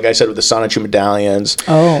business, like I said, with the Sonichu medallions.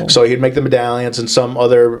 Oh. So he'd make the medallions and some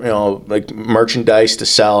other, like merchandise to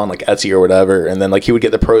sell on like Etsy or whatever, and then like he would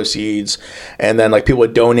get the proceeds, and then like people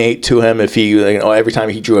would donate to him if he, every time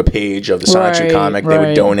he drew a page of the Sonichu comic, they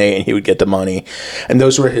would donate and he would get the money, and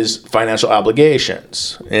those were his financial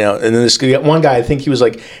obligations. And then this one guy, I think he was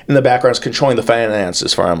like in the background controlling the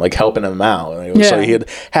finances for him, like helping him out, so he'd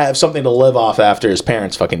have something to live off after his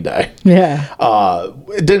parents fucking died.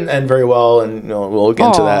 It didn't end very well, and we'll get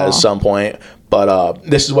into that at some point. But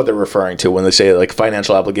this is what they're referring to when they say like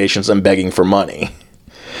financial obligations and begging for money.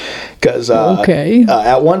 Because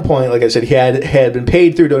at one point, like I said, he had been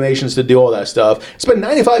paid through donations to do all that stuff. It's been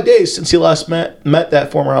 95 days since he last met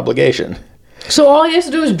that former obligation. So all he has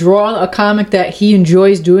to do is draw a comic that he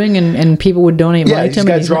enjoys doing, and people would donate money to him.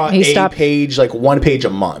 Yeah, he's got to draw page, like one page a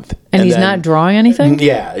month. And he's not drawing anything?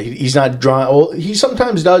 Yeah, he's not drawing. Well, he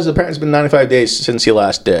sometimes does. Apparently, it's been 95 days since he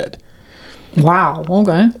last did. Wow,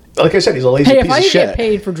 okay. Like I said, he's a lazy piece of shit. Hey, if I get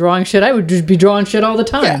paid for drawing shit, I would just be drawing shit all the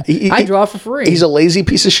time. Yeah, I draw for free. He's a lazy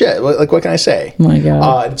piece of shit. Like, what can I say? Oh my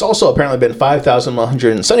God. It's also apparently been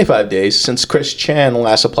 5,175 days since Chris Chan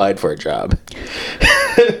last applied for a job.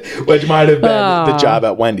 Which might have been the job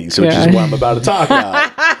at Wendy's, which is what I'm about to talk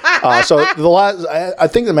about. So I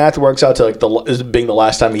think the math works out to like being the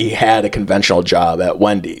last time he had a conventional job at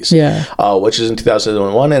Wendy's. Which is in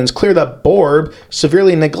 2001, and it's clear that Borb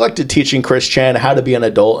severely neglected teaching Chris Chan how to be an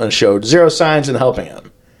adult and showed zero signs in helping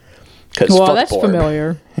him. Well, that's Borb.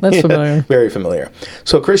 Familiar. That's familiar. Very familiar.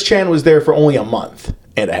 So Chris Chan was there for only a month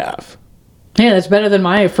and a half. Yeah, that's better than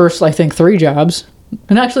my first, I think, 3 jobs.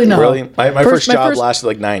 And actually, no. Really? My first job lasted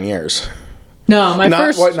like 9 years. No,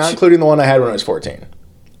 not including the one I had when I was 14.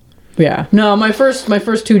 Yeah. No, my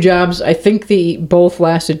first 2 jobs, I think they both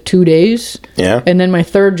lasted 2 days. Yeah. And then my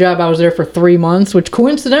third job, I was there for 3 months, which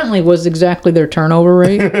coincidentally was exactly their turnover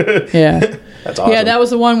rate. Yeah. That's awesome. Yeah, that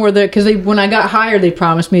was the one where because when I got hired, they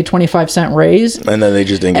promised me a 25-cent raise. And then they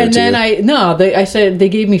just didn't give it to you. I said, they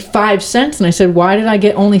gave me 5 cents, and I said, why did I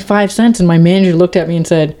get only 5 cents? And my manager looked at me and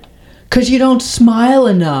said, because you don't smile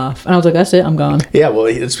enough. And I was like, that's it, I'm gone. Yeah, well,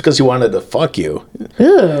 it's because he wanted to fuck you.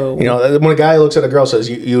 Ew. When a guy looks at a girl and says,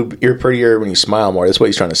 you're prettier when you smile more, that's what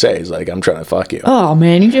he's trying to say. He's like, I'm trying to fuck you. Oh,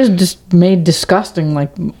 man, you just made disgusting,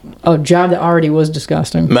 like, a job that already was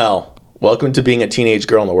disgusting. Mel, welcome to being a teenage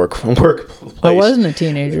girl in the workplace. I wasn't a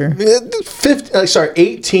teenager.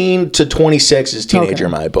 18 to 26 is teenager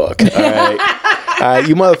in my book. All right?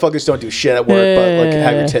 You motherfuckers don't do shit at work, but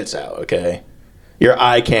have your tits out, okay? You're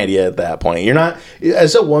eye candy at that point. You're not,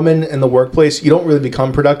 as a woman in the workplace, you don't really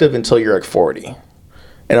become productive until you're like 40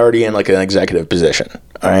 and already in like an executive position.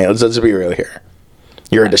 All right, let's be real here.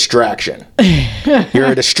 You're a distraction.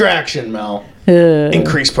 You're a distraction, Mel.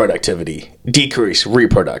 Increase productivity, decrease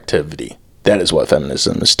reproductivity. That is what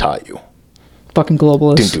feminism has taught you. Fucking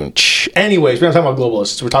globalists. Anyways, we're not talking about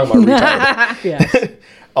globalists. We're talking about retarded. Yes.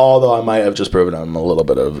 Although I might have just proven I'm a little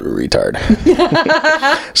bit of a retard.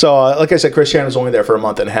 So, like I said, Chris Chan was only there for a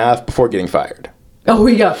month and a half before getting fired. Oh,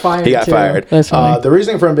 he got fired. He got fired. That's funny. The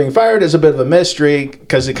reasoning for him being fired is a bit of a mystery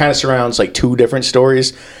because it kind of surrounds like 2 different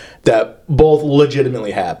stories that both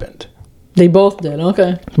legitimately happened. They both did.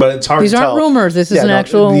 Okay. But it's hard to tell. These aren't rumors. This is an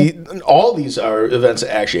actual... all these are events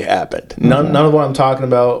that actually happened. None of what I'm talking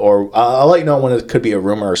about, or I'll let you know when it could be a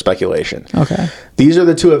rumor or speculation. Okay. These are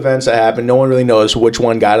the 2 events that happened. No one really knows which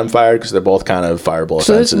one got him fired because they're both kind of fireable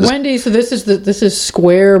offenses. This is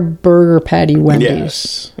Square Burger Patty Wendy's.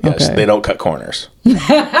 Yes. Okay. They don't cut corners.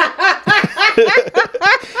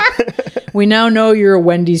 We now know you're a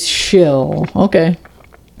Wendy's shill. Okay.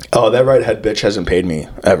 Oh, that redhead bitch hasn't paid me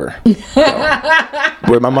ever.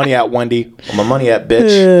 Where my money at, Wendy? Where my money at,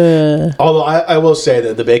 bitch? Although I will say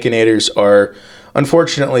that the Baconators are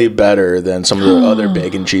unfortunately better than some of the other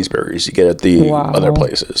bacon cheeseburgers you get at the other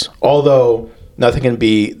places. Although nothing can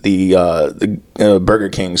beat the Burger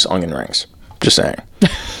King's onion rings. Just saying.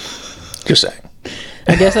 Just saying.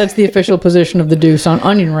 I guess that's the official position of the deuce on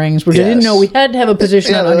onion rings, which I didn't know we had to have a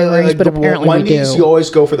position on onion rings, but apparently Wendy's, we do. You always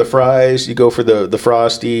go for the fries, you go for the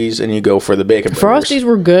Frosties, and you go for the bacon burgers. Frosties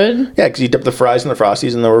were good? Yeah, because you dip the fries in the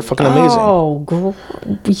Frosties, and they were fucking amazing. Oh,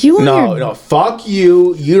 no, fuck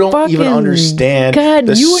you. You don't even understand. God,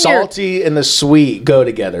 the salty and the sweet go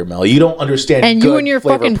together, Mel. You don't understand. And you and your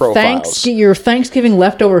fucking profiles. your Thanksgiving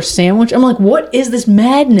leftover sandwich. I'm like, what is this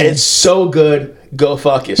madness? It's so good. Go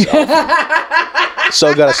fuck yourself.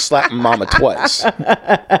 So gotta slap mama twice.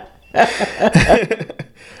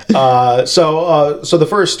 So the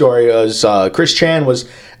first story was Chris Chan was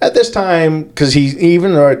at this time, because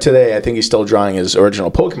even today I think he's still drawing his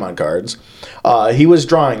original Pokemon cards. He was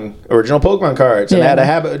drawing original Pokemon cards and had a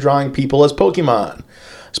habit of drawing people as Pokemon.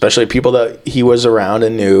 Especially people that he was around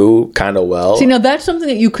and knew kind of well. See, now that's something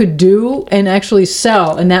that you could do and actually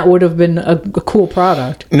sell, and that would have been a cool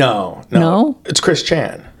product. No? It's Chris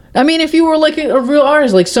Chan. I mean, if you were like a real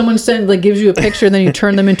artist, like someone gives you a picture and then you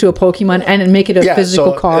turn them into a Pokemon and make it a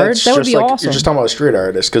physical card, that would be awesome. You're just talking about a street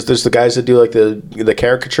artist, because there's the guys that do like the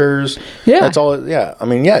caricatures. Yeah. That's all. Yeah. I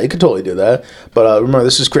mean, you could totally do that. But remember,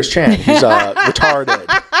 this is Chris Chan. He's retarded.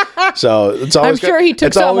 So it's always. I'm sure he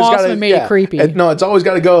took something awesome and made it creepy. It's always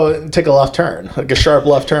got to go and take a left turn, like a sharp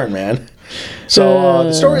left turn, man. So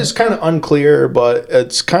the story is kind of unclear, but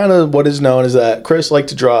it's kind of what is known is that Chris liked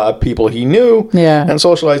to draw people he knew and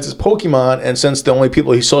socialized as Pokemon. And since the only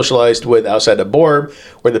people he socialized with outside the board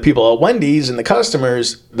were the people at Wendy's and the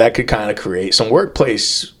customers, that could kind of create some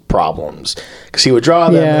workplace problems, because he would draw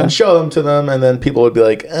them and show them to them, and then people would be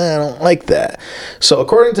like, I don't like that. So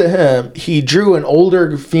according to him, he drew an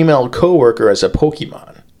older female coworker as a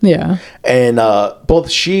Pokemon. Yeah. And both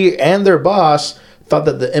she and their boss thought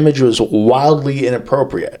that the image was wildly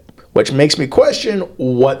inappropriate, which makes me question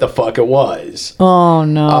what the fuck it was. Oh,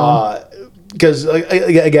 no. Because,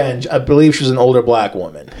 again, I believe she was an older black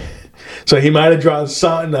woman. So he might have drawn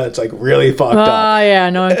something that's like really fucked up. Oh,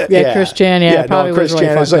 yeah. Chris Chan, probably Chris was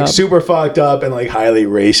really Chan is like super fucked up and like highly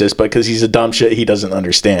racist, but because he's a dumb shit, he doesn't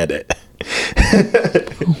understand it.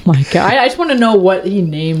 Oh my God. I just want to know what he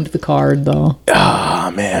named the card, though.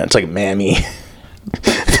 Oh, man. It's like Mammy.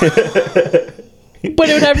 But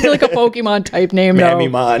it would have to be like a Pokemon type name,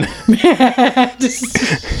 Mammy-mon.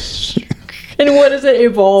 And what does it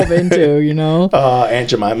evolve into, you know? Aunt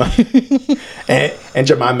Jemima. Aunt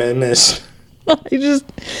Jemima miss. But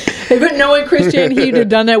knowing Chris Chan, he'd have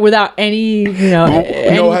done that without any,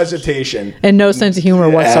 no hesitation. And no sense of humor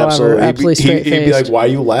whatsoever. Absolutely straight-faced. He'd be like, why are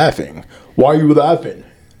you laughing? Why are you laughing?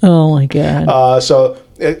 Oh, my God. So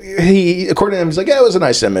he, according to him, he's like, it was a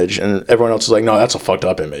nice image. And everyone else is like, no, that's a fucked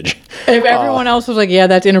up image. If everyone else was like, yeah,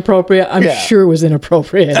 that's inappropriate, I'm sure it was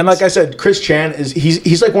inappropriate. And like I said, Chris Chan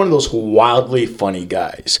he's like one of those wildly funny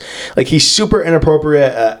guys. Like, he's super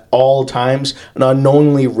inappropriate at all times and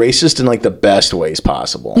unknowingly racist in like the best ways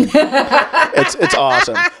possible. It's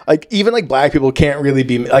awesome. Like, even like black people can't really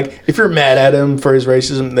be like, if you're mad at him for his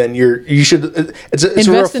racism, then you should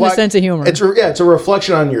invest in a sense of humor. It's a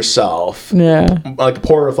reflection on yourself. Yeah, like a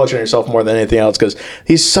poor reflection on yourself more than anything else, because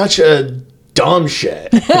he's such a dumb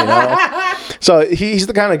shit, you know. So he's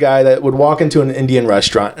the kind of guy that would walk into an Indian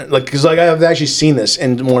restaurant, like, because like I've actually seen this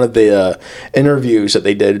in one of the interviews that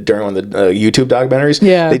they did during one of the YouTube documentaries.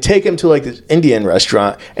 Yeah, they take him to like this Indian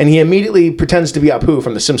restaurant, and he immediately pretends to be Apu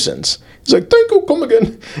from The Simpsons. He's like, "Thank you, come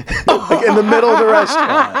again," like in the middle of the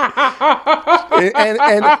restaurant.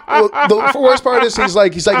 and the worst part is he's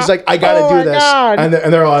like, I gotta do this,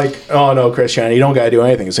 and they're like, "Oh no, Chris Chan, you don't gotta do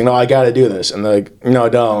anything." He's like, "No, I gotta do this," and they're like, "No,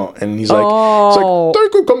 don't," and he's like,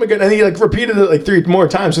 "Thank you, come again," and he like repeated it like 3 more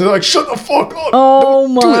times, and they're like, "Shut the fuck up!" Oh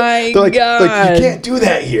my God! God! You can't do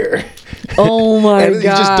that here. Oh my and God! He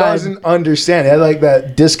just doesn't understand. He had like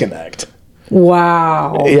that disconnect.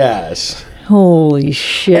 Wow. Yes. Holy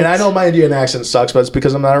shit. And I know my Indian accent sucks, but it's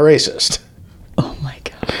because I'm not a racist. Oh my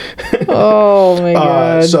God. Oh my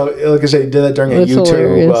God. So, like I said, he did that during a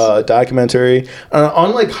YouTube documentary.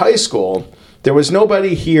 Unlike high school, there was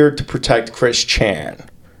nobody here to protect Chris Chan.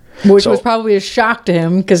 Which was probably a shock to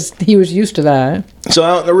him, because he was used to that. So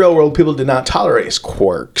out in the real world, people did not tolerate his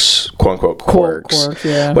quirks, quote-unquote quirks,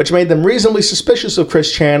 yeah. Which made them reasonably suspicious of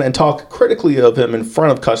Chris Chan and talk critically of him in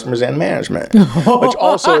front of customers and management, which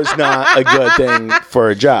also is not a good thing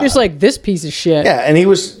for a job. Just like this piece of shit. Yeah, and he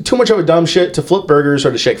was too much of a dumb shit to flip burgers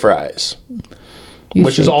or to shake fries.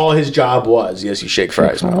 Which is all his job was. Yes, you shake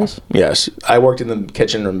fries now. Yes, I worked in the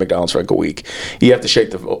kitchen of McDonald's for like a week. You have to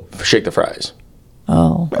shake the fries.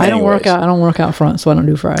 Oh, I don't work out front, so I don't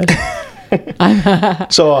do fries.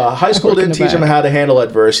 So high school didn't teach him how to handle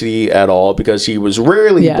adversity at all, because he was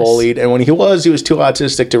rarely bullied, and when he was too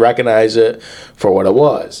autistic to recognize it for what it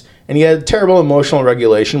was. and he had terrible emotional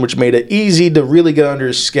regulation, which made it easy to really get under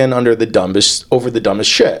his skin over the dumbest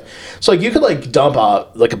shit. So like you could like dump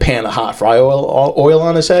out like a pan of hot fry oil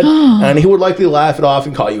on his head, and he would likely laugh it off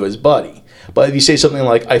and call you his buddy. But if you say something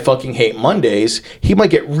like, I fucking hate Mondays, he might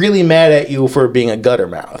get really mad at you for being a gutter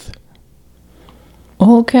mouth.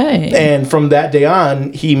 Okay. And from that day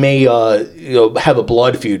on, he may have a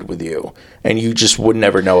blood feud with you, and you just would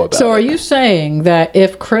never know about it. So are you saying that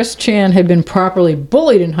if Chris Chan had been properly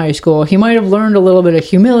bullied in high school, he might have learned a little bit of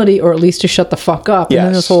humility, or at least to shut the fuck up, and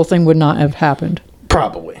then this whole thing would not have happened?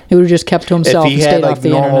 Probably. He would have just kept to himself and stayed off the internet. If he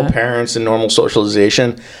had normal parents and normal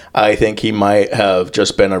socialization, I think he might have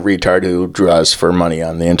just been a retard who draws for money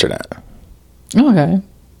on the internet. Okay.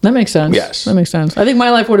 That makes sense. Yes. That makes sense. I think my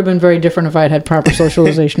life would have been very different if I had had proper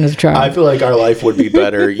socialization as a child. I feel like our life would be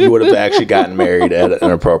better. You would have actually gotten married at an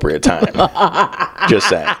appropriate time. Just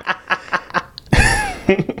saying.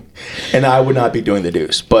 And I would not be doing the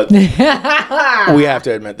deuce. But we have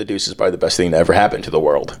to admit the deuce is probably the best thing to ever happen to the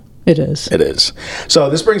world. It is. It is. So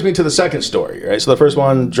this brings me to the second story, right? So the first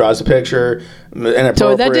one draws a picture.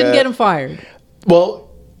 So that didn't get him fired? Well,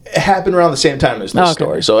 it happened around the same time as this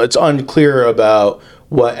story. So it's unclear about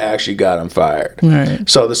what actually got him fired. Right.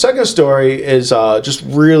 So the second story is just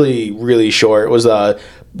really, really short. It was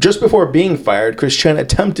just before being fired, Chris Chan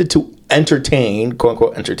attempted to entertain, quote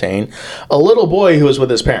unquote, entertain a little boy who was with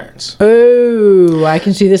his parents. Oh, I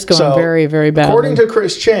can see this going very, very badly. According to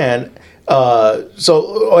Chris Chan, let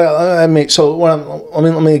me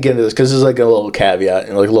get into this because this is like a little caveat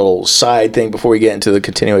and like a little side thing before we get into the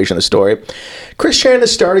continuation of the story. Chris Chan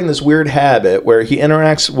is starting this weird habit where he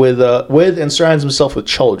interacts with and surrounds himself with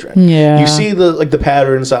children. Yeah, you see the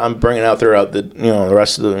patterns that I'm bringing out throughout the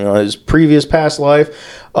rest of his previous past life,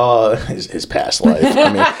 his past life.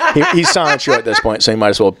 I mean, he's silent at this point, so he might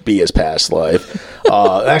as well be his past life.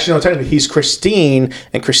 Actually, no, technically he's Christine,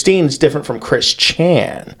 and Christine is different from Chris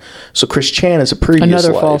Chan. So Chris Chan is a previous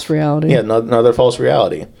life. False reality. Yeah, another false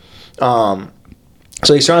reality.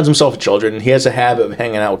 So he surrounds himself with children, and he has a habit of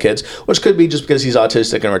hanging out with kids, which could be just because he's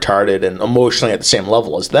autistic and retarded and emotionally at the same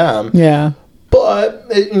level as them. Yeah. But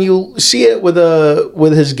you see it with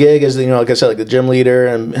his gig as like I said, like the gym leader,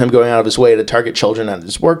 and him going out of his way to target children at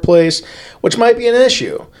his workplace, which might be an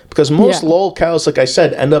issue because most lolcows, like I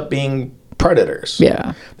said, end up being predators.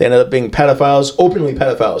 Yeah. They ended up being pedophiles, openly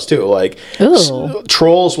pedophiles too. Like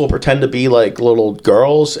trolls will pretend to be like little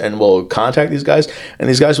girls and will contact these guys, and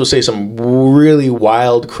these guys will say some really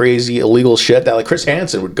wild, crazy, illegal shit that like Chris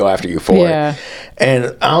Hansen would go after you for. Yeah.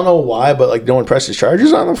 And I don't know why, but like no one presses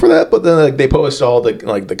charges on them for that. But then like they post all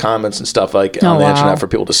the comments and stuff like on the internet for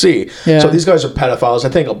people to see. Yeah. So these guys are pedophiles. I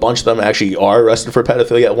think a bunch of them actually are arrested for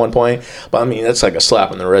pedophilia at one point. But I mean, that's like a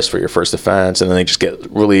slap on the wrist for your first offense, and then they just get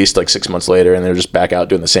released like 6 months later, and they're just back out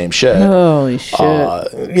doing the same shit. Holy shit!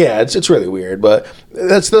 Yeah, it's really weird, but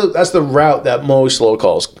that's the route that most low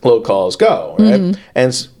calls go, right? Mm-hmm.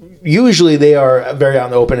 And usually they are very out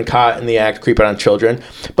in the open and caught in the act of creeping on children.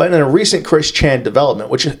 But in a recent Chris Chan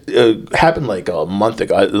development, which happened like a month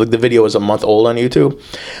ago, the video was a month old on YouTube,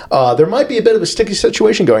 there might be a bit of a sticky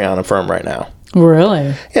situation going on in firm right now.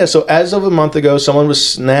 Really? Yeah, so as of a month ago, someone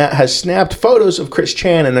has snapped photos of Chris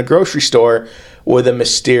Chan in a grocery store with a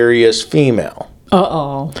mysterious female.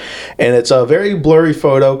 Uh-oh. And it's a very blurry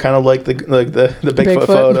photo, kind of like the Bigfoot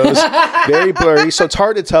photos. Very blurry, so it's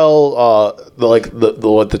hard to tell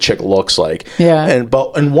what the chick looks like. Yeah.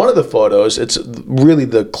 But in one of the photos, it's really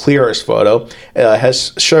the clearest photo.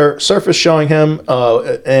 Has surface showing him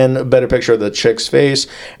and a better picture of the chick's face,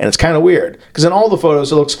 and it's kind of weird because in all the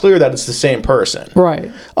photos it looks clear that it's the same person.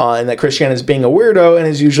 Right. And that Chris Chan is being a weirdo and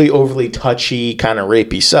is usually overly touchy, kind of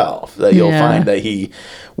rapey self that you'll find that he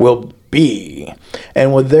will be.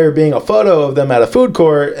 And with there being a photo of them at a food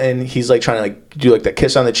court, and he's like trying to like do like that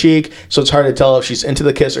kiss on the cheek, so it's hard to tell if she's into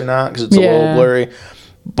the kiss or not because it's a little blurry.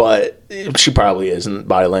 But she probably isn't.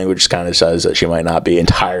 Body language kind of says that she might not be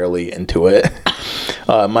entirely into it.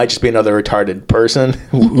 It might just be another retarded person.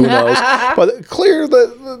 Who knows? But clear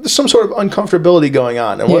that there's some sort of uncomfortability going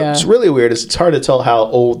on. And what's really weird is it's hard to tell how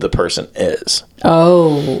old the person is.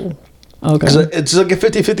 Oh. Okay. Because it's like a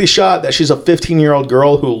 50-50 shot that she's a 15-year-old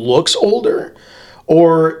girl who looks older,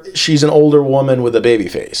 or she's an older woman with a baby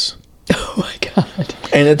face. Oh my god!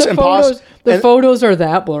 And it's impossible. The photos are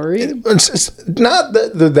that blurry. It's not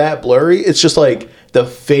that they're that blurry. It's just like the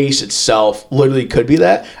face itself literally could be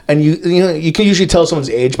that. And you can usually tell someone's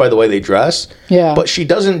age by the way they dress. Yeah. But she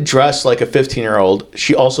doesn't dress like a 15-year-old.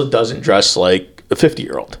 She also doesn't dress like a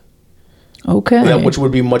 50-year-old. Okay. Which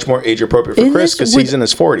would be much more age appropriate for Chris because he's in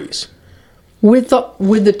his 40s. With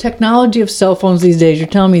the technology of cell phones these days, you're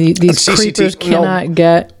telling me these creepers cannot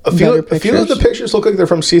get better pictures? A few of the pictures look like they're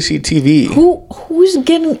from CCTV.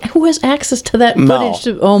 Who has access to that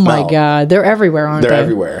footage? Oh my God, they're everywhere, aren't they? They're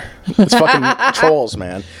everywhere. It's fucking trolls,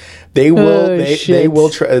 man. They will. They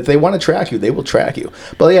will. If they want to track you, they will track you.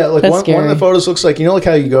 But yeah, like one of the photos looks like, like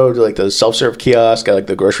how you go to like the self-serve kiosk at like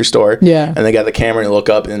the grocery store. Yeah. And they got the camera and you look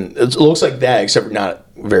up and it looks like that, except for not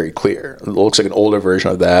very clear. It looks like an older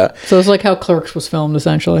version of that. So it's like how Clerks was filmed,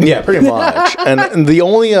 essentially. Yeah, pretty much. and the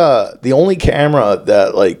only camera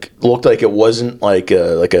that like looked like it wasn't like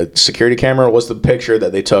a security camera was the picture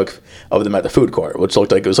that they took of them at the food court, which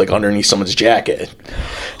looked like it was like underneath someone's jacket,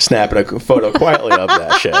 snapping a photo quietly of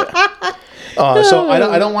that shit. So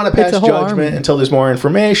I don't want to pass judgment until there's more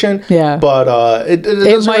information. Yeah, but it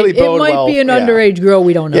doesn't really bode well. It might be an underage girl.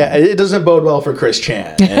 We don't know. Yeah, it doesn't bode well for Chris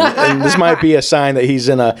Chan, and this might be a sign that he's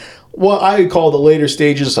in what I call the later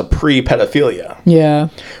stages of pre-pedophilia. Yeah,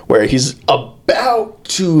 where he's about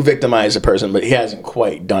to victimize a person, but he hasn't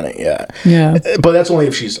quite done it yet. Yeah, but that's only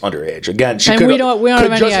if she's underage. Again, she we don't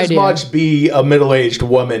have just any as much be a middle-aged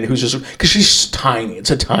woman who's just because she's tiny.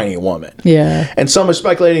 It's a tiny woman. Yeah, and some are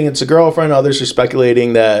speculating it's a girlfriend. Others are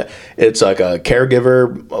speculating that it's like a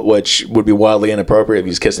caregiver, which would be wildly inappropriate if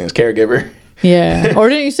he's kissing his caregiver. Yeah, or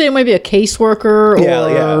didn't you say it might be a caseworker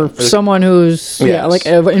or someone who's like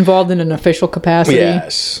involved in an official capacity?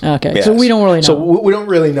 Yes. Okay, so we don't really know. So we don't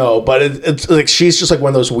really know, but it's like she's just like one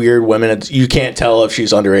of those weird women. You can't tell if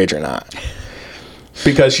she's underage or not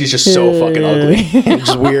because she's just so fucking ugly.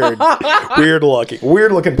 Just weird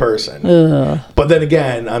looking person. But then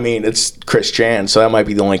again, I mean, it's Chris Chan, so that might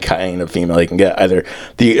be the only kind of female he can get. Either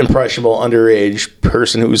the impressionable underage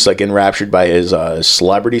person who's like enraptured by his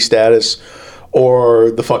celebrity status,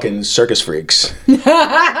 or the fucking circus freaks. Not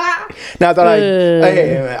that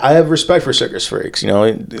I have respect for circus freaks.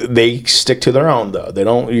 They stick to their own though. They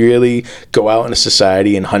don't really go out into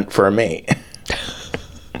society and hunt for a mate.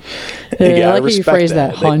 I like how you phrase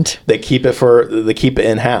that, hunt. They keep it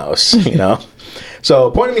in house. So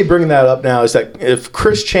the point of me bringing that up now is that if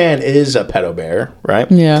Chris Chan is a pedo bear, right?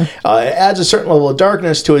 Yeah. It adds a certain level of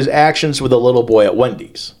darkness to his actions with a little boy at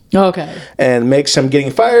Wendy's. Okay. And makes him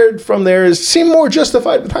getting fired from there seem more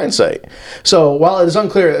justified with hindsight. So while it is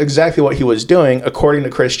unclear exactly what he was doing, according to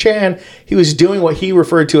Chris Chan, he was doing what he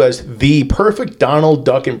referred to as the perfect Donald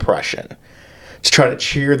Duck impression to try to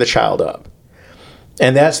cheer the child up.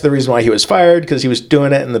 And that's the reason why he was fired, because he was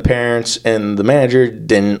doing it and the parents and the manager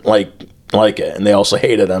didn't like it. And they also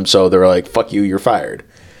hated him, so they were like, fuck you, you're fired.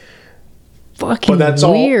 Fucking weird. But that's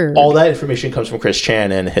all that information comes from Chris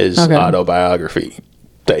Chan and his autobiography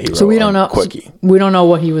that he wrote. So we don't know. Quickie. We don't know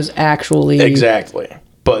what he was actually exactly.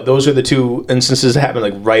 But those are the two instances that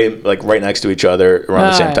happened right next to each other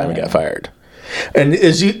around the same time he got fired. And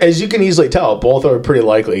as you can easily tell, both are pretty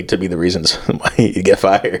likely to be the reasons why you get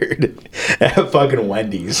fired at fucking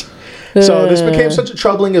Wendy's. So this became such a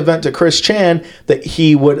troubling event to Chris Chan that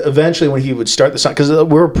he would eventually, when he would start the Sonic, because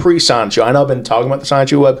we're pre-Sonichu. I know I've been talking about the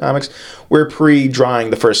Sonichu webcomics. We're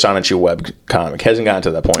pre-drawing the first Sonichu webcomic. Hasn't gotten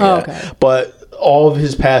to that point yet. Okay. But all of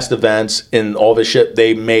his past events and all of his shit,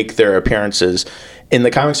 they make their appearances in the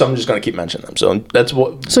comics, so I'm just going to keep mentioning them. So that's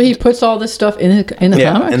what. So he puts all this stuff in the comics.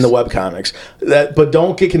 Yeah, in the webcomics. But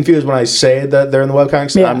don't get confused when I say that they're in the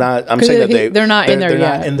webcomics. Yeah. I'm saying that they're not in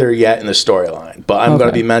there yet in the storyline. But I'm going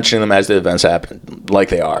to be mentioning them as the events happen, like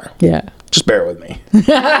they are. Yeah. Just bear with me.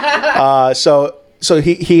 So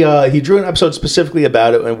he drew an episode specifically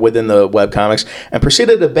about it within the webcomics and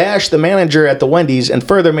proceeded to bash the manager at the Wendy's and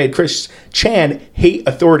further made Chris Chan hate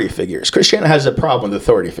authority figures. Chris Chan has a problem with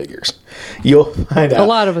authority figures. You'll find out. A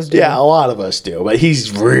lot of us do. Yeah, a lot of us do. But he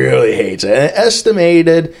really hates it. And it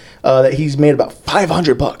estimated that he's made about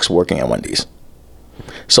 $500 working at Wendy's.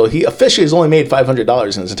 So he officially has only made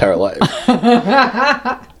 $500 in his entire life.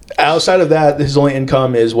 Outside of that, his only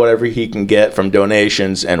income is whatever he can get from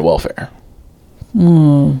donations and welfare.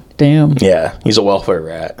 Damn. Yeah, he's a welfare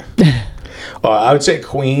rat. I would say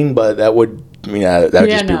queen, but that would just be. I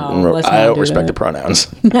don't respect the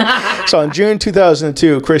pronouns. So in June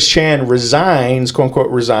 2002, Chris Chan resigns, quote unquote,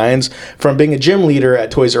 resigns from being a gym leader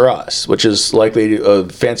at Toys R Us, which is likely a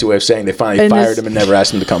fancy way of saying they finally fired him and never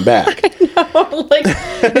asked him to come back.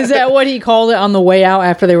 Is that what he called it on the way out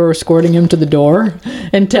after they were escorting him to the door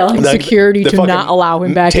and telling security to not allow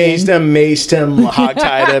him back in? Tased him, maced him,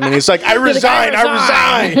 hogtied him, and he's like, I resign.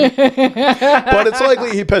 But it's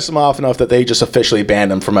likely he pissed him off enough that they just officially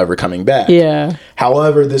banned him from ever coming back. Yeah.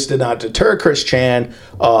 However, this did not deter Chris Chan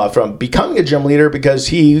from becoming a gym leader, because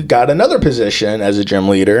he got another position as a gym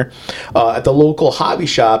leader at the local hobby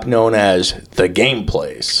shop known as The Game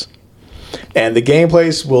Place. And the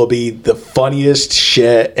gameplays will be the funniest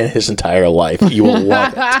shit in his entire life. You will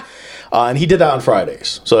love it. And he did that on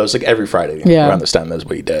Fridays. So it was like every Friday around this time. That's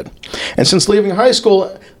what he did. And since leaving high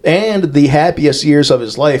school and the happiest years of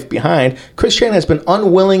his life behind, Chris Chan has been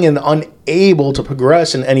unwilling and unable to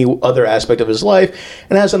progress in any other aspect of his life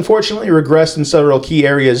and has unfortunately regressed in several key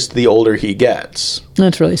areas the older he gets.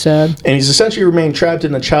 That's really sad. And he's essentially remained trapped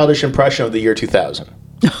in a childish impression of the year 2000.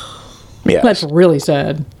 Yeah, that's really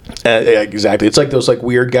sad. Exactly. It's like those like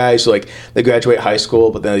weird guys who like they graduate high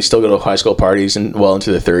school, but then they still go to high school parties and well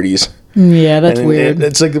into their 30s. Yeah, that's weird.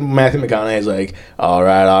 It's like Matthew McConaughey's like, all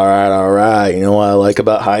right. You know what I like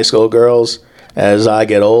about high school girls? As I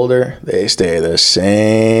get older, they stay the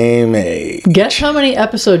same age. Guess how many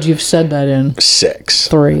episodes you've said that in? 6.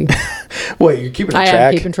 3. Wait, you're keeping track? I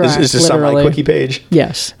am keeping track. Is this on my quickie page?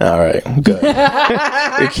 Yes. All right,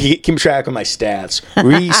 good. Keep track of my stats.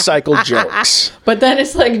 Recycled jokes. But then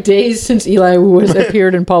it's like days since Eli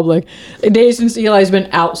appeared in public. Days since Eli's been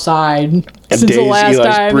outside. And since days the last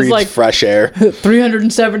Eli's time. breathed It's like fresh air.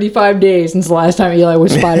 375 days since the last time Eli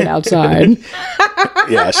was spotted outside.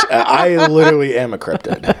 Yes, I literally am a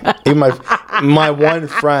cryptid. Even my one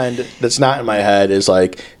friend that's not in my head is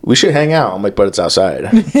like, we should hang out. I'm like, but it's outside.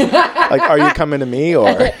 Like, are you coming to me or?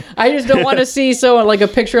 I just don't want to see someone like a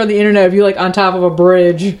picture on the internet of you like on top of a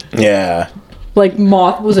bridge. Yeah. Like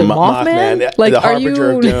Mothman? Like, the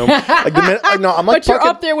harbinger of doom. Like I'm like, but you're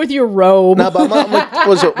up there with your robe. No, but I'm like,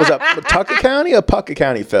 was that Tucka County or Pucka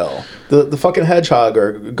County, Phil? The fucking hedgehog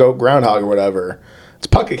or groundhog or whatever. It's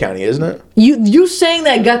Pucka County, isn't it? You saying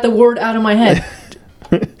that got the word out of my head.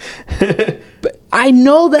 But I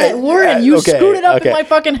know that word, and you screwed it up in my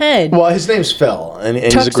fucking head. Well, his name's Phil, and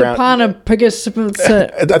he's a ground. I think it's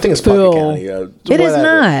Pucka County. It is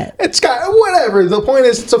not. It's got whatever. The point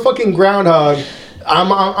is, it's a fucking groundhog.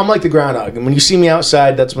 I'm like the groundhog, and when you see me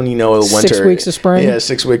outside, that's when you know the winter. 6 weeks of spring. Yeah,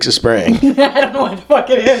 6 weeks of spring. I don't know what the fuck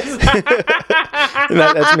it is.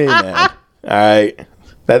 That's me, man. All right.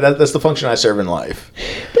 That's the function I serve in life.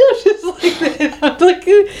 It's just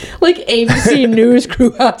like ABC News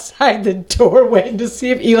crew outside the door waiting to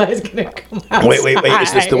see if Eli's gonna come out. Wait.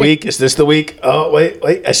 Is this the week? Oh, wait.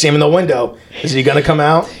 I see him in the window. Is he gonna come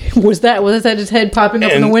out? Was that his head popping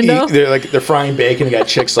up in the window? They're frying bacon. They got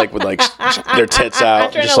chicks like with like their tits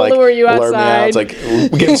out, trying just to like lure you lure me out. outside. It's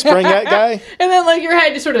like we getting spring yet, guy? And then like your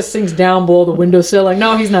head just sort of sinks down below the windowsill. Like,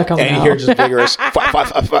 no, he's not coming out. And you hear just vigorous.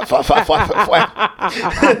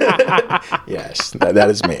 Yes, that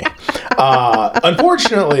is me.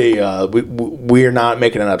 Unfortunately, we're not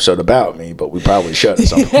making an episode about me, but we probably should at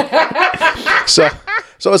some point.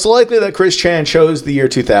 So it's likely that Chris Chan chose the year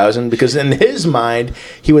 2000 because in his mind,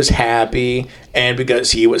 he was happy and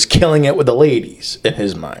because he was killing it with the ladies in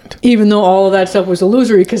his mind. Even though all of that stuff was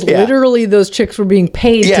illusory because literally those chicks were being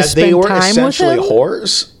paid to spend they were time essentially with him.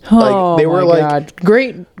 whores. Oh, they were God.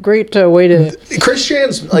 Great way to Chris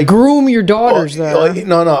Chan's like groom your daughters there.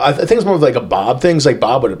 No. I think it's more of like a Bob thing. It's like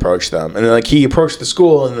Bob would approach them. And then like he approached the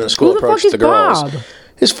school and then the school approached the girls. Bob?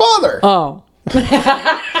 His father. Oh.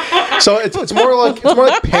 So it's more like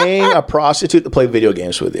paying a prostitute to play video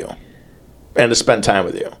games with you and to spend time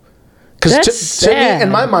with you. Because to me, in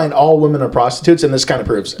my mind, all women are prostitutes, and this kind of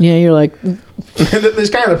proves it. Yeah, you're like...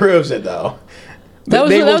 This kind of proves it, though. That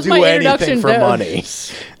was my introduction for money.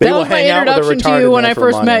 That was my introduction to you when I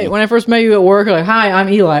first met you at work. Like, hi, I'm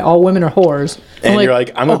Eli. All women are whores. And you're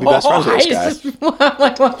like, I'm going to be best friends with this guy. I'm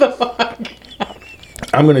like, what the fuck?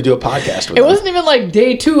 I'm going to do a podcast with him. It wasn't even like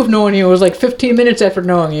day 2 of knowing you. It was like 15 minutes after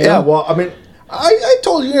knowing you. Yeah, well, I mean... I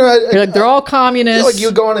told you, you're like, they're all communists. Like, you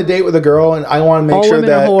go on a date with a girl, and I want to make sure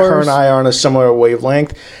that her and I are on a similar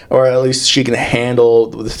wavelength, or at least she can handle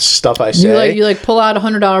the stuff I say. You pull out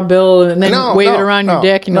 $100 bill and then wave it around your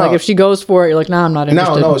dick, and like, if she goes for it, you're like, nah, I'm not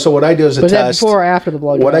interested. No. So what I do is a test. Was that before or after the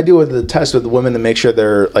blowjob? What I do with the test with the women to make sure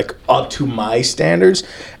they're like up to my standards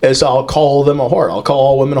is I'll call them a whore. I'll call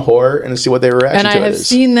all women a whore and see what their reaction to it is. And I have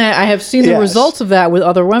seen that. I have seen the results of that with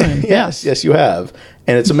other women. Yes, you have.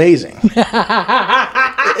 And it's amazing.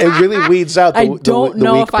 It really weeds out the weak blood. I don't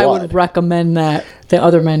know if I would recommend that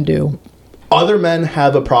other men do. Other men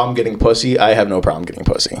have a problem getting pussy. I have no problem getting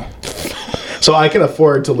pussy. So I can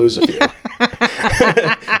afford to lose a few.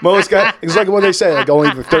 Most guys, it's like what they say, like only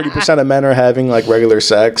 30% of men are having like regular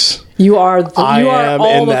sex. You are all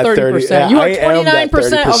the 30%. You are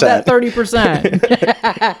 29% of that 30%.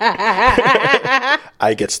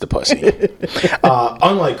 I gets the pussy.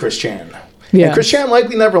 Unlike Chris Chan. Yeah. And Chris Chan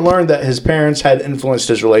likely never learned that his parents had influenced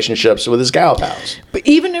his relationships with his gal pals. But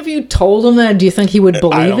even if you told him that, do you think he would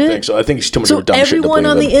believe it? I don't think so. I think he's too much of a dumb shit to believe everyone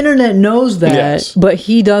on the internet knows that, but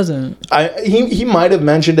he doesn't. He might have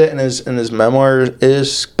mentioned it in his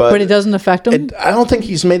memoirs, but it doesn't affect him? I don't think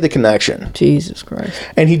he's made the connection. Jesus Christ.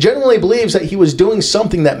 And he genuinely believes that he was doing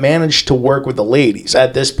something that managed to work with the ladies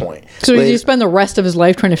at this point. So did he spend the rest of his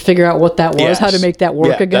life trying to figure out what that was, Yes. how to make that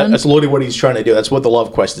work again? That's literally what he's trying to do. That's what the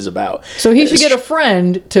Love Quest is about. So he should get a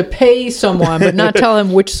friend to pay someone, but not tell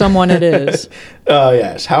him which someone it is.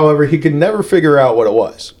 Yes. However, he could never figure out what it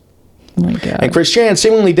was. Oh my God. And Chris Chan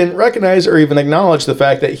seemingly didn't recognize or even acknowledge the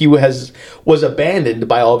fact that he was abandoned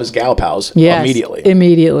by all of his gal pals immediately.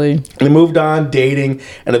 Immediately. And he moved on, dating,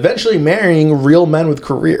 and eventually marrying real men with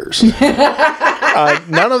careers.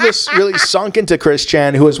 None of this really sunk into Chris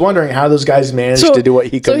Chan, who was wondering how those guys managed to do what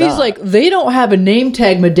he could not. So he's like, they don't have a name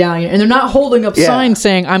tag medallion, and they're not holding up signs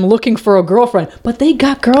saying, I'm looking for a girlfriend. But they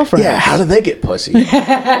got girlfriends. Yeah, how did they get pussy?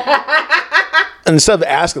 Instead of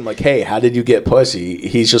asking, like, hey, how did you get pussy?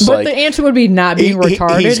 He's just but the answer would be not being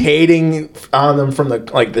retarded. He's hating on them from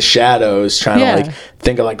the shadows, trying to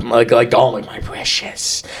think of like oh my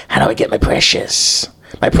precious. How do I get my precious?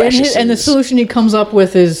 My precious. And the solution he comes up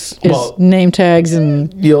with is name tags,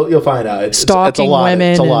 and you'll find out. It's stalking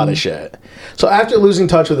women. It's a lot of shit. So after losing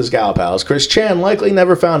touch with his gal pals, Chris Chan likely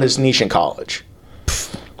never found his niche in college.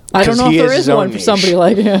 I don't know if there is one for somebody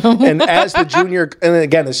like him. And as the junior, and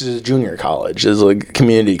again, this is a junior college. This is like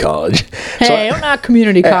community college. Hey, I'm not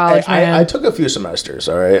community college, man. I took a few semesters,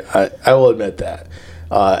 all right? I will admit that.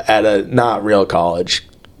 At a not real college,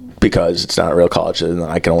 because it's not a real college, and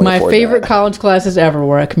I can only afford my favorite college classes ever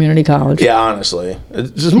were at community college. Yeah, honestly.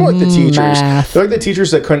 It's just more like the teachers. Math. They're like the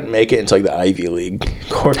teachers that couldn't make it into like the Ivy League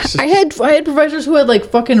courses. I had professors who had like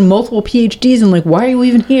fucking multiple PhDs, and like, why are you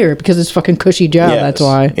even here? Because it's fucking cushy job. Yes, that's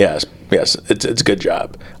why. Yes, it's a good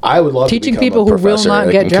job. I would love teaching to become people a who will professor not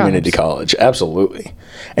at get community jobs. college. Absolutely,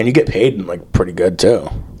 and you get paid like pretty good too.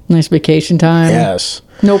 Nice vacation time. Yes.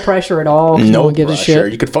 No pressure at all. No one gives a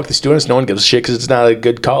shit. You could fuck the students. No one gives a shit because it's not a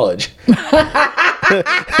good college.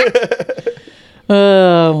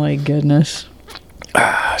 Oh my goodness.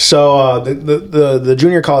 So the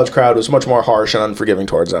junior college crowd was much more harsh and unforgiving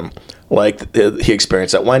towards him, like he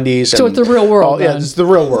experienced at Wendy's. So it's the real world. Yeah, it's the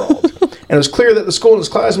real world. And it was clear that the school and his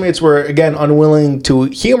classmates were, again, unwilling to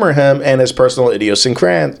humor him and his personal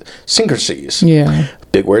idiosyncrasies. Yeah.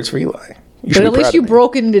 Big words for Eli. But at least you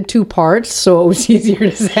broke it into two parts, so it was easier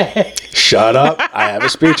to say. Shut up. I have a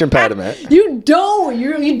speech impediment. You don't.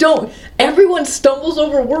 You don't. Everyone stumbles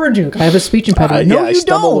over words. You're like, I have a speech impediment. No, I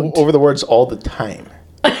stumble over the words all the time.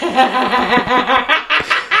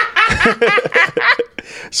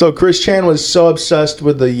 So Chris Chan was so obsessed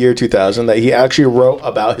with the year 2000 that he actually wrote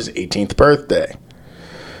about his 18th birthday,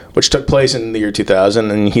 which took place in the year 2000,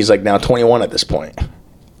 and he's like now 21 at this point.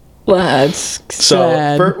 That's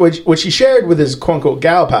sad. So, which he shared with his quote-unquote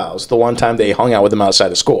gal pals the one time they hung out with him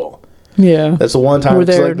outside of school. Yeah. That's the one time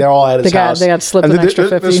they're all at his house. They got slipped an extra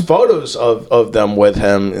 50. There's photos of them with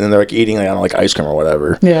him, and they're like eating like, I don't know, like ice cream or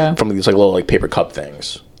whatever. Yeah. From these like little like paper cup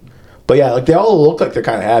things. But yeah, like they all look like they're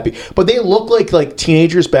kind of happy. But they look like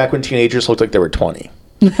teenagers back when teenagers looked like they were 20.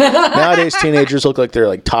 Nowadays, teenagers look like they're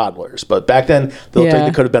like toddlers. But back then, they looked like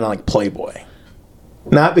they could have been on like Playboy.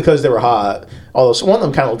 Not because they were hot, although one of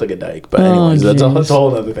them kind of looked like a dyke. But anyways, that's a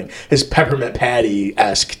whole other thing. His Peppermint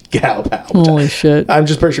Patty-esque gal pal. Holy shit! I'm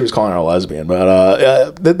just pretty sure he was calling her a lesbian,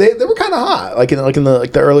 but they were kind of hot, like in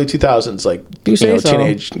the early 2000s, like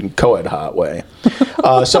teenage co-ed hot way.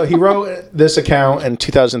 So he wrote this account in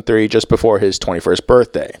 2003, just before his 21st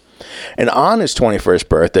birthday, and on his 21st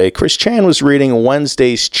birthday, Chris Chan was reading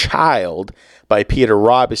Wednesday's Child by Peter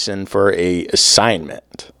Robinson for a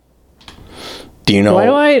assignment. Do you know?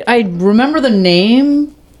 Why do I remember the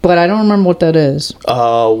name, but I don't remember what that is.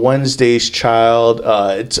 Wednesday's Child.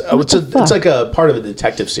 It's like a part of a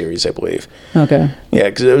detective series, I believe. Okay. Yeah,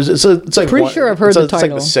 because it's like pretty sure I've heard the title. It's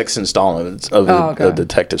like the sixth installment of the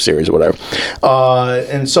detective series or whatever.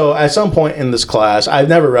 And so at some point in this class, I've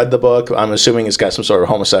never read the book. I'm assuming it's got some sort of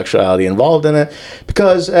homosexuality involved in it,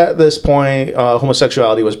 because at this point,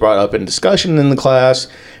 homosexuality was brought up in discussion in the class,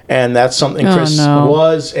 and that's something Chris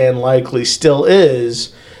was and likely still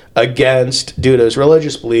is against due to his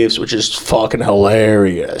religious beliefs, which is fucking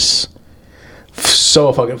hilarious.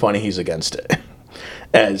 So fucking funny he's against it,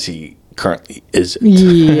 as he currently isn't.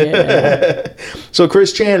 Yeah. So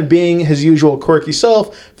Chris Chan, being his usual quirky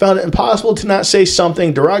self, found it impossible to not say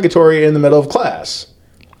something derogatory in the middle of class.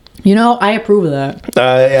 You know, I approve of that.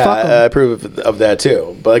 I approve of that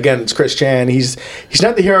too. But again, it's Chris Chan. He's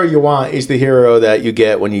not the hero you want. He's the hero that you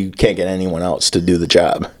get when you can't get anyone else to do the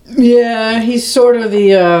job. Yeah, he's sort of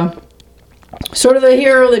the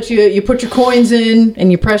hero that you put your coins in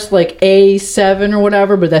and you press like A7 or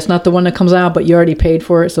whatever, but that's not the one that comes out, but you already paid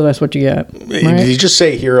for it, so that's what you get. Right? Did you just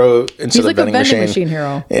say hero instead he's like of vending machine? He's like a vending machine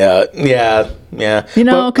hero. Yeah. You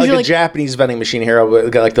know, because like a Japanese vending machine hero,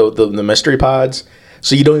 like the mystery pods.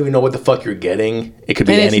 So you don't even know what the fuck you're getting. It could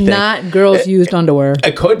be anything. It's not girls' used underwear.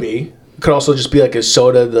 It could be. It could also just be like a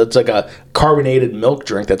soda that's like a carbonated milk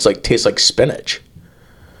drink that's like tastes like spinach.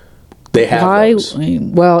 They have those.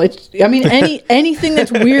 Well, anything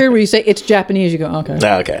that's weird where you say it's Japanese, you go, okay.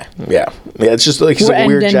 Okay. Yeah. It's just like a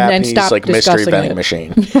weird Japanese like mystery vending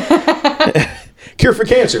machine. Cure for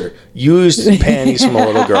cancer. Used panties from a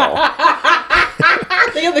little girl.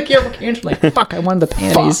 They have the cure for cancer. Like, fuck, I wanted the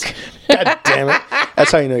panties. Fuck. God damn it.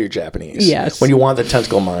 That's how you know you're Japanese. Yes. When you want the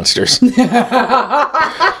tentacle monsters.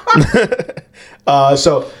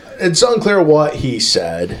 So it's unclear what he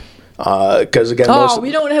said. Because again,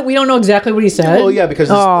 we don't know exactly what he said. Well, yeah, because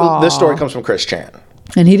this story comes from Chris Chan,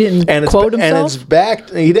 and he didn't quote himself. And it's backed.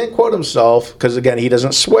 He didn't quote himself because again, he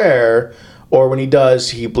doesn't swear, or when he does,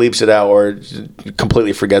 he bleeps it out or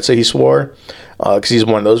completely forgets that he swore, because he's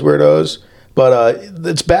one of those weirdos. But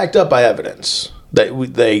it's backed up by evidence that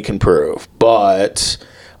they can prove. But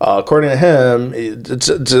according to him, it's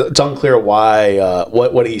unclear why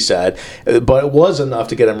what he said, but it was enough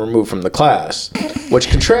to get him removed from the class, which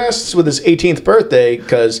contrasts with his 18th birthday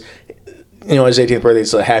because his 18th birthday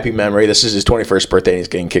is a happy memory. This is his 21st birthday, and he's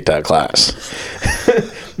getting kicked out of class,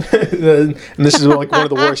 and this is like one of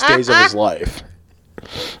the worst days of his life.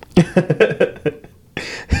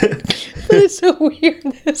 It's so weird.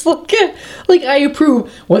 It's like I approve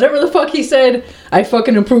whatever the fuck he said. I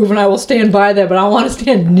fucking approve, and I will stand by that. But I don't want to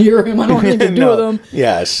stand near him. I don't want anything to do with him.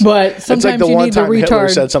 Yes, but sometimes it's like you need the retard. Hitler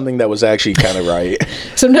said something that was actually kind of right.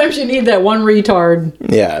 Sometimes you need that one retard.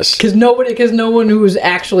 Yes, because no one who is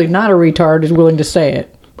actually not a retard is willing to say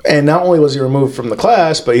it. And not only was he removed from the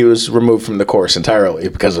class, but he was removed from the course entirely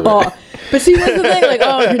because of it. But see, that's the thing.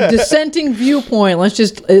 Like, dissenting viewpoint. Let's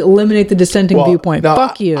just eliminate the dissenting viewpoint. No,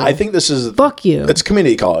 fuck you. I think this is... Fuck you. It's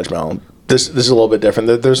community college, Mel. This is a little bit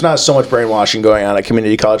different. There's not so much brainwashing going on at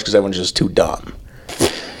community college because everyone's just too dumb.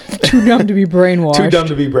 Too dumb to be brainwashed. Too dumb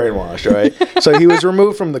to be brainwashed, right? So he was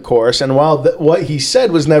removed from the course, and while what he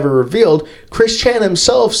said was never revealed, Chris Chan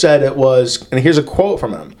himself said it was, and here's a quote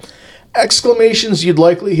from him, exclamations you'd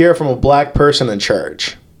likely hear from a black person in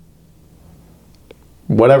church.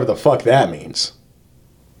 Whatever the fuck that means.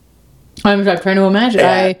 I'm trying to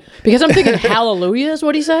imagine. Because I'm thinking hallelujah is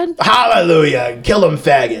what he said. Hallelujah, kill them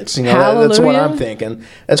faggots. That's what I'm thinking.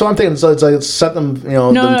 So it's like set them,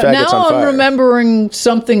 them faggots on fire. Now I'm remembering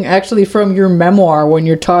something actually from your memoir when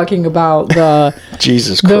you're talking about the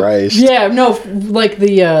Jesus Christ. Like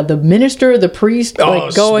the minister, the priest,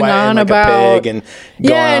 going on like about a pig and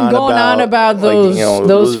going on about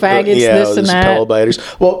those faggots, this and that. Pillow biters.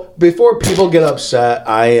 Well, before people get upset,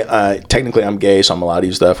 technically I'm gay, so I'm allowed to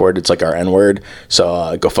use that word. It's like our N-word.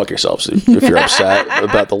 So go fuck yourselves if you're upset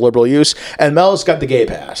about the liberal use. And Mel's got the gay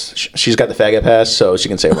pass. She's got the faggot pass, so she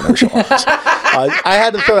can say whatever she wants. I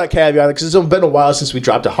had to throw that caveat because it's been a while since we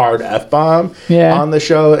dropped a hard F-bomb on the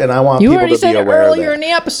show, and I want people to be aware of that. You already said it earlier in the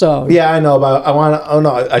episode. Yeah, I know, but I want to... Oh,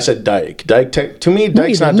 no, I said dyke. Dyke, to me,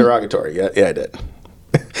 dyke's not derogatory. Yeah, I did.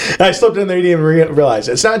 I slipped in there, you didn't even realize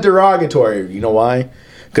it. It's not derogatory. You know why?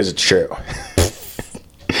 Because it's true.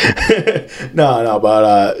 But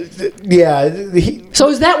so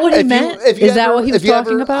is that what he meant? Is that what he was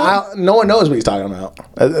talking about? No one knows what he's talking about.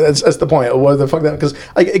 That's the point. What the fuck? Because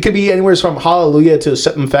it could be anywhere from hallelujah to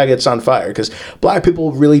set them faggots on fire. Because black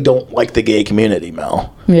people really don't like the gay community,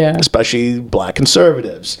 Mel. Yeah. Especially black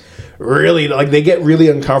conservatives. Really, they get really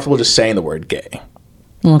uncomfortable just saying the word gay.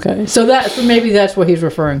 Okay, so maybe that's what he's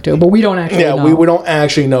referring to, but we don't actually know. We don't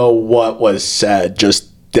actually know what was said. Just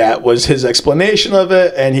that was his explanation of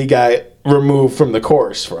it, and he got removed from the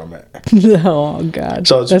course from it. Oh, God.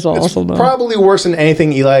 So that's awesome. It's probably worse than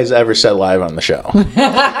anything Eli has ever said live on the show.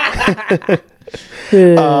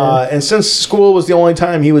 And since school was the only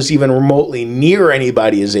time he was even remotely near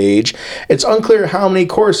anybody his age, it's unclear how many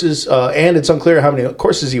courses,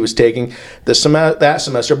 he was taking that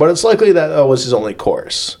semester, but it's likely that was his only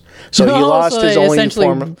course. So he lost his only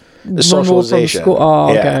form of socialization.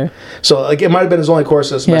 Oh, okay. Yeah. So it might have been his only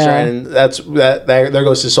course this semester, and there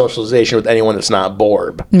goes his socialization with anyone that's not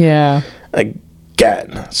Borb. Yeah.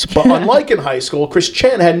 Again. But unlike in high school, Chris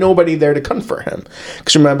Chan had nobody there to comfort him.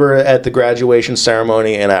 Because remember, at the graduation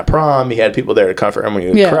ceremony and at prom, he had people there to comfort him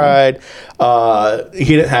when he cried. He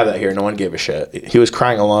didn't have that here. No one gave a shit. He was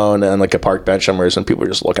crying alone on a park bench somewhere, and people were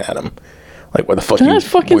just looking at him. Like, what the fuck, That's you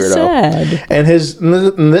fucking weirdo? sad. And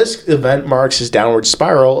this event marks his downward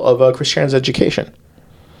spiral of Chris Chan's education.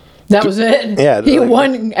 That was it? Yeah. He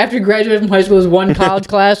won, after he graduated from high school, his one college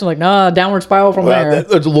class, and like, nah, downward spiral from there.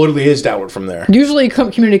 It literally is downward from there. Usually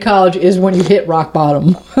community college is when you hit rock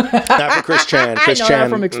bottom. Not for Chris Chan. Chris Chan,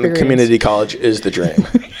 from experience. community college is the dream.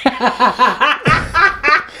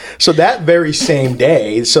 So that very same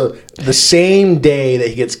day, the same day that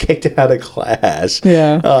he gets kicked out of class,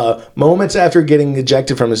 moments after getting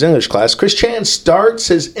ejected from his English class, Chris Chan starts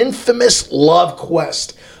his infamous love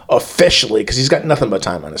quest officially, because he's got nothing but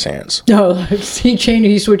time on his hands. No,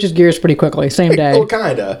 he switches gears pretty quickly, same day. Well,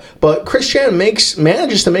 kinda. But Chris Chan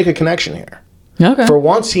manages to make a connection here. Okay. For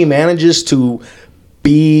once, he manages to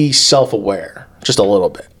be self-aware, just a little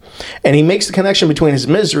bit. And he makes the connection between his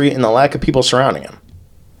misery and the lack of people surrounding him.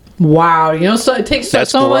 Wow, so it takes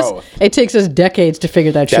That's some growth. of us. It takes us decades to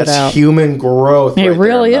figure that shit out. That's human growth. It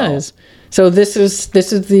really is. So this is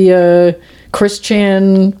the Chris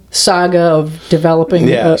Chan saga of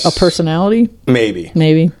developing a personality.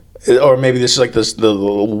 Maybe. Or maybe this is like the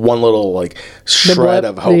one little like shred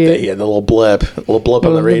of hope that he had, the little blip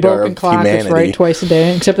on the radar broken of clock humanity. Is right twice a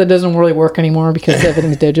day, except that doesn't really work anymore because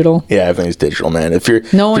everything's digital. Yeah, everything's digital, man.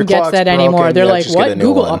 No one gets that anymore. They're like, "What?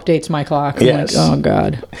 Google one. updates my clock." I'm Yes. like, oh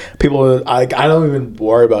god. People, I don't even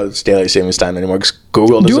worry about its daylight savings time anymore because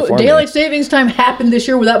Google does it for me. Daylight savings time happened this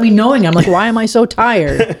year without me knowing. I'm like, why am I so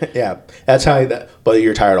tired? Yeah, that's how. But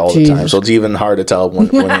you're tired all the time, so it's even hard to tell when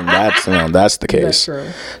that's the case. That's true.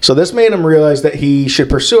 So this made him realize that he should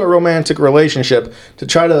pursue a romantic relationship to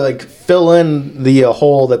try to like fill in the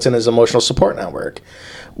hole that's in his emotional support network,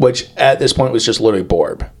 which at this point was just literally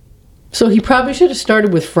Borb. So he probably should have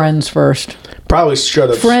started with friends first. Probably should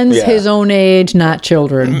have. Friends his own age, not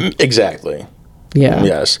children. Exactly. Yeah.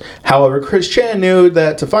 Yes. However, Chris Chan knew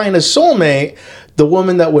that to find his soulmate, the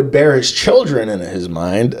woman that would bear his children in his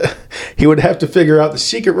mind, he would have to figure out the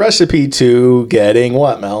secret recipe to getting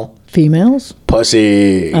what, Mel? Females?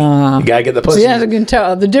 Pussy. You gotta get the pussy. So yeah, I can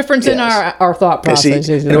tell the difference in our thought process.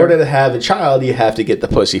 In order to have a child, you have to get the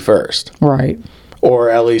pussy first. Right. Or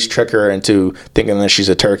at least trick her into thinking that she's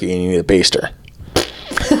a turkey and you need to baste her.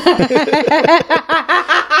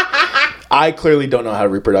 I clearly don't know how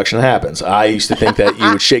reproduction happens. I used to think that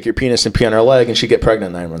you would shake your penis and pee on her leg and she'd get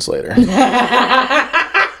pregnant 9 months later.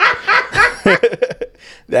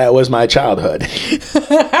 That was my childhood.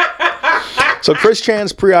 So Chris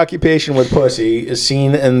Chan's preoccupation with pussy is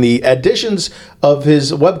seen in the editions of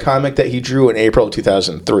his webcomic that he drew in April of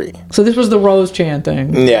 2003. So this was the Rose Chan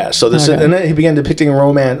thing. Yeah, so and then he began depicting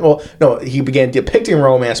romance. Well, no, he began depicting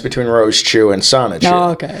romance between Rose Chu and Sana Chu.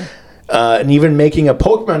 Oh, okay. And even making a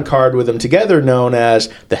Pokemon card with them together known as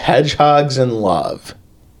the Hedgehogs in Love.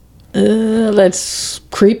 That's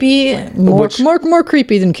creepy. More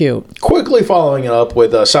creepy than cute. Quickly following it up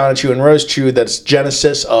with Sana Chu and Rose Chu, that's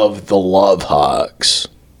genesis of the Love Hugs.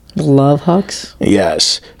 Love Hugs?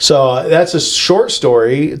 Yes. So that's a short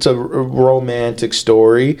story. It's a romantic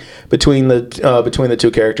story between the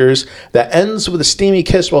two characters that ends with a steamy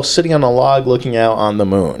kiss while sitting on a log looking out on the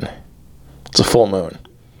moon. It's a full moon.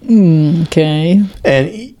 Okay. And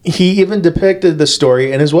he even depicted the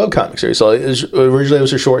story in his webcomic series. So originally it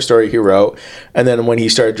was a short story he wrote, and then when he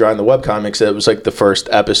started drawing the webcomics, it was like the first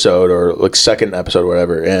episode or like second episode or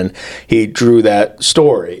whatever, and he drew that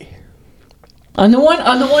story. On the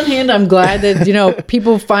one hand, I'm glad that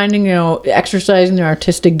people finding exercising their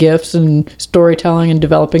artistic gifts and storytelling and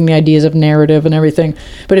developing the ideas of narrative and everything.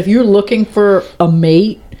 But if you're looking for a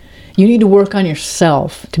mate, you need to work on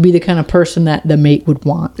yourself to be the kind of person that the mate would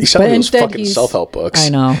want. He sounds like those fucking self-help books. I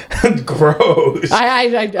know. Gross. I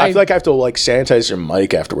feel like I have to like sanitize your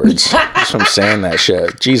mic afterwards just from saying that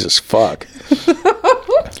shit. Jesus fuck.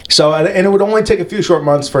 So, and it would only take a few short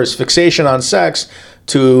months for his fixation on sex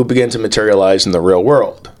to begin to materialize in the real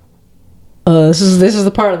world. This is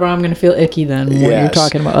the part where I'm going to feel icky then when you're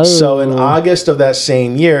talking about. Oh. So in August of that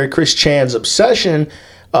same year, Chris Chan's obsession,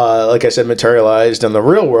 like I said, materialized in the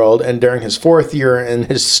real world, and during his 4th year in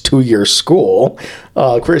his 2-year school,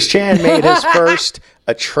 Chris Chan made his first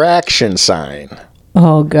attraction sign.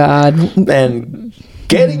 Oh, God. And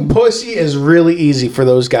getting pussy is really easy for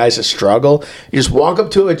those guys to struggle. You just walk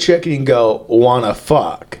up to a chick and you go, wanna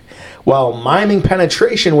fuck, while miming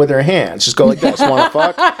penetration with her hands. Just go like this, wanna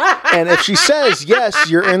fuck? And if she says yes,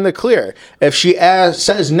 you're in the clear. If she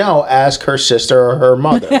says no, ask her sister or her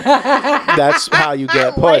mother. That's how you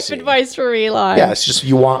get pussy. Life advice for Eli. Yes, just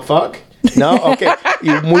you want fuck? No? Okay.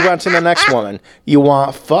 You move on to the next woman. You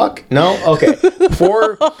want fuck? No? Okay.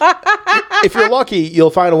 If you're lucky,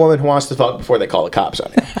 you'll find a woman who wants to fuck before they call the cops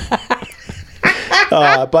on you.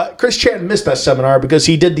 But Chris Chan missed that seminar because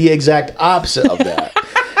he did the exact opposite of that.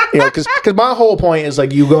 Because my whole point is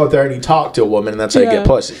like you go out there and you talk to a woman and that's how you get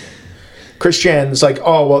pussy. Chris Chan's like,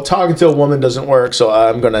 oh, well, talking to a woman doesn't work, so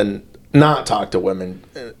I'm going to not talk to women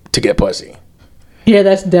to get pussy. Yeah,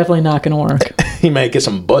 that's definitely not going to work. He might get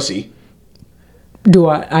some bussy. Do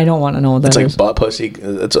I? I don't want to know what that is. It's like butt pussy.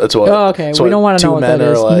 That's what. Oh, okay. We don't want to know what that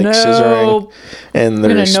is. Two men are like scissoring, and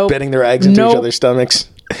they're spitting their eggs into each other's stomachs.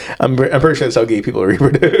 I'm pretty sure that's how gay people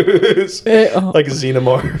reproduce. Like a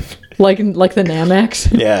xenomorph. Like the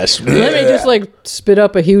Namex? Yes. Let me just like spit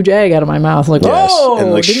up a huge egg out of my mouth. Like, oh,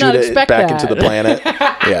 and like did not expect back that. into the planet.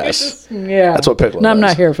 Yes. Yeah. That's what Piccolo No, I'm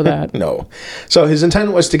does. not here for that. No. So his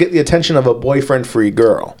intent was to get the attention of a boyfriend-free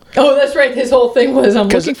girl. Oh, that's right. His whole thing was, I'm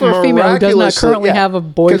looking for a female who does not currently have a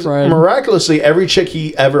boyfriend. Miraculously, every chick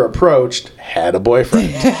he ever approached had a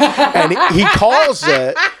boyfriend. And he calls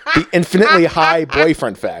it the infinitely high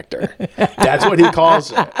boyfriend factor. That's what he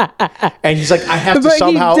calls it. And he's like, I have to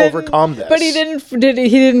somehow overcome this. But he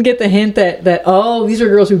didn't get the hint that oh, these are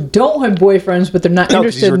girls who don't have boyfriends, but they're not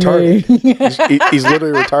interested in me. He's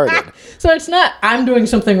literally retarded. So it's not I'm doing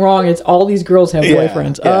something wrong. It's all these girls have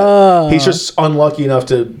boyfriends. Oh. He's just unlucky enough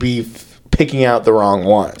to be picking out the wrong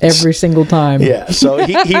ones every single time. Yeah. So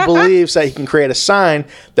he believes that he can create a sign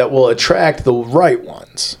that will attract the right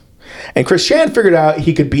ones. And Chris Chan figured out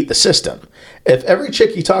he could beat the system. If every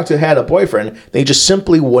chick he talked to had a boyfriend, they just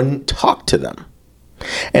simply wouldn't talk to them.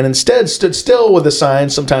 And instead stood still with a sign,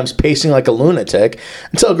 sometimes pacing like a lunatic,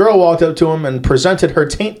 until a girl walked up to him and presented her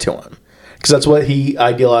taint to him. Because that's what he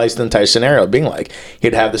idealized the entire scenario being like.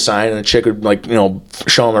 He'd have the sign and a chick would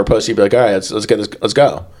show him her pussy, be like, all right, let's get this, let's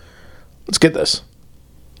go. Let's get this.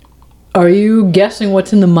 Are you guessing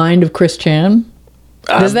what's in the mind of Chris Chan?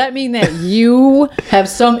 Does that mean that you have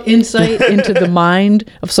some insight into the mind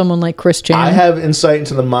of someone like Chris Chan? I have insight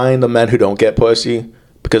into the mind of men who don't get pussy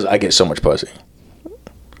because I get so much pussy.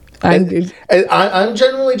 I'm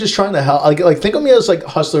genuinely just trying to help. Like think of me as like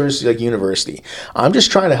Hustlers, like University. I'm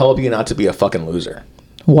just trying to help you not to be a fucking loser.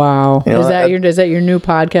 Wow, is that your new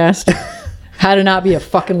podcast? How to Not Be a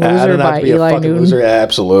Fucking Loser by Eli Newton. Loser?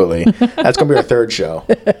 Absolutely. That's going to be our third show.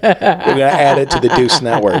 We're going to add it to the Deuce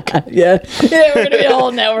Network. Yeah, we're going to be a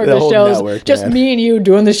whole network of shows. Network, just me and you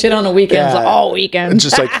doing this shit on the weekends, all weekend. It's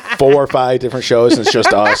just like 4 or 5 different shows, and it's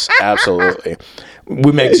just us. Absolutely.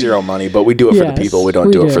 We make zero money, but we do it for the people. We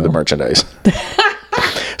don't do it for the merchandise.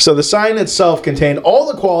 So the sign itself contained all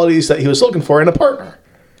the qualities that he was looking for in a partner.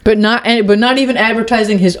 But not even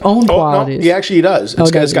advertising his own qualities. No, he does. It's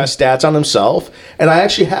got stats on himself, and I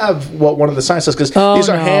actually have what one of the signs says because these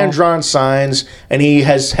are hand-drawn signs, and he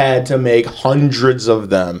has had to make hundreds of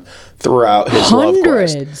them throughout his Love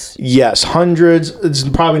Quest. Yes, hundreds. It's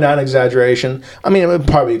probably not an exaggeration. I mean, it would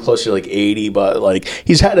probably be closer to like 80, but like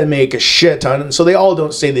he's had to make a shit ton, so they all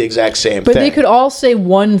don't say the exact same thing. But they could all say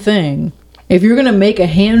one thing. If you're gonna make a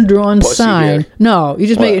hand-drawn sign, you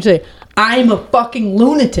just make it say, I'm a fucking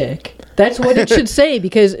lunatic. That's what it should say,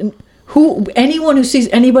 because anyone who sees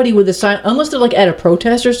anybody with a sign, unless they're like at a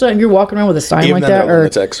protest or something, you're walking around with a sign like that, or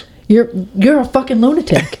lunatics. You're a fucking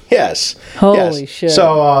lunatic. Yes. Holy shit.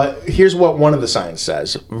 So here's what one of the signs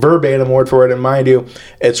says. Verbatim, word for word, and mind you,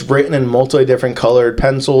 it's written in multi different colored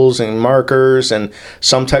pencils and markers, and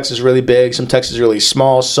some text is really big, some text is really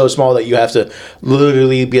small, so small that you have to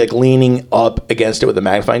literally be like leaning up against it with a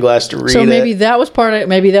magnifying glass to read it. So maybe that was part of it.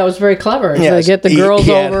 Maybe that was very clever. Yes. To get the girls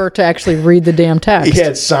over to actually read the damn text. He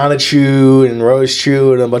had Sonichu and Rose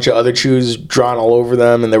Chew and a bunch of other chews drawn all over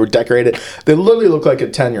them, and they were decorated. They literally look like a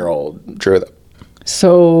 10-year-old. Drew them.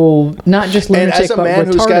 So not just lunatic, and as a man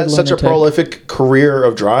who's got such a prolific career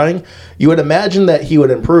of drawing, you would imagine that he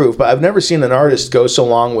would improve. But I've never seen an artist go so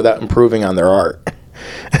long without improving on their art.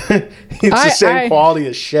 It's the same quality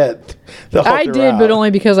as shit. I did, but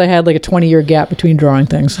only because I had like a 20-year gap between drawing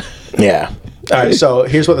things. Yeah. All right. So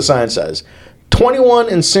here's what the sign says: 21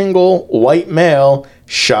 and single, white male,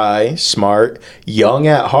 shy, smart, young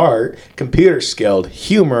at heart, computer skilled,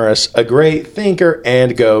 humorous, a great thinker,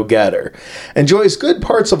 and go-getter. Enjoys good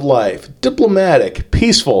parts of life, diplomatic,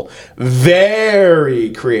 peaceful,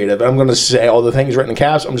 very creative. I'm going to say all the things written in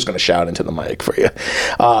caps. I'm just going to shout into the mic for you.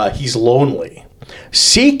 He's lonely.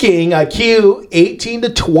 Seeking a cute 18 to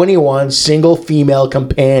 21 single female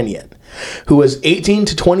companion who is 18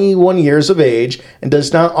 to 21 years of age and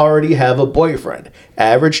does not already have a boyfriend.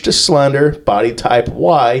 Average to slender, body type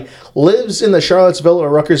Y, lives in the Charlottesville or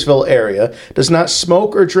Ruckersville area, does not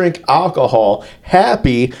smoke or drink alcohol,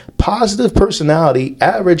 happy, positive personality,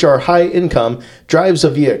 average or high income, drives a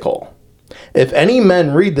vehicle. If any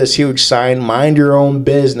men read this huge sign, mind your own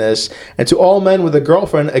business. And to all men with a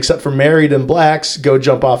girlfriend, except for married and blacks, go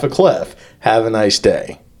jump off a cliff. Have a nice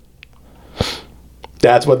day.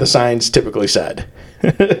 That's what the signs typically said.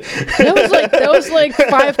 That was like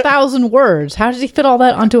 5,000 words. How does he fit all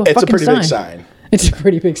that onto a fucking sign? It's a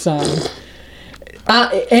pretty big sign. It's a pretty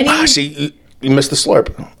big sign. See, you missed the slurp.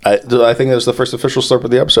 I think that was the first official slurp of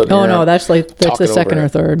the episode. Oh no, that's the second or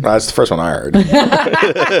third. No, that's the first one I heard.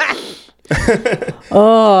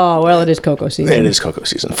 Oh, well, it is cocoa season. It is cocoa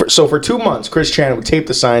season. So for 2 months, Chris Chan would tape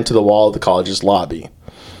the sign to the wall of the college's lobby,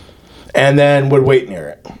 and then would wait near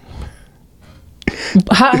it.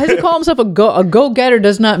 How does he call himself a go-getter?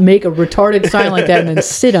 Does not make a retarded sign like that and then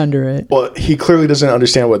sit under it. Well, he clearly doesn't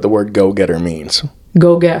understand what the word go-getter means.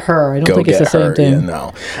 Go get her. I don't think it's the same thing.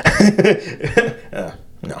 Yeah,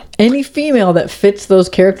 no. Any female that fits those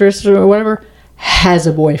characteristics or whatever has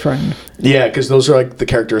a boyfriend. Yeah, because those are like the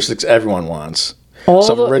characteristics everyone wants.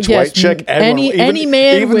 Some rich white chick. Any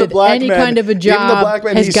man with any kind of a job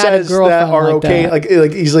has got a girlfriend like that.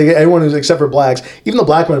 Like he's like everyone who's except for blacks. Even the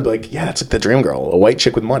black one would be like, yeah, that's like the dream girl, a white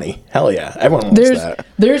chick with money. Hell yeah, everyone wants that.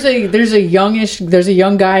 There's a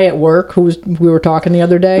young guy at work we were talking the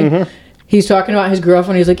other day. Mm-hmm. He's talking about his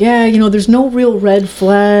girlfriend. He's like, yeah, there's no real red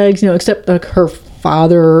flags, except like her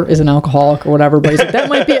father is an alcoholic or whatever. But he's like, that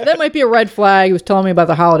might be a red flag. He was telling me about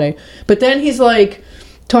the holiday, but then he's like,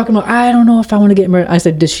 talking about, I don't know if I want to get married. I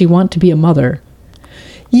said, does she want to be a mother?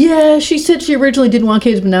 Yeah, she said she originally didn't want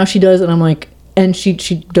kids, but now she does. And I'm like, and she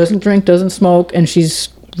doesn't drink, doesn't smoke, and she's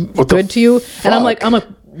good to you. Fuck? And I'm like,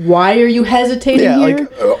 why are you hesitating here?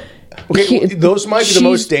 Okay, those might be the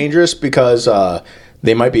most dangerous because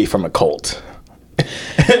they might be from a cult.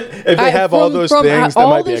 If they have all those things, that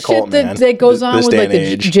might be a cult, man. That goes on with like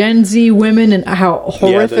the Gen Z women and how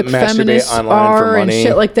horrific feminists are and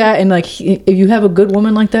shit like that. And like, if you have a good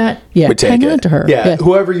woman like that, hang on to her. Yeah,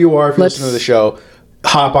 whoever you are, if you listen to the show,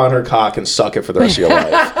 hop on her cock and suck it for the rest of your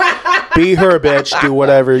life. Be her bitch. Do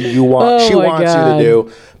whatever you want. She wants you to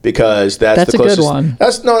do. Because that's the closest, a good one.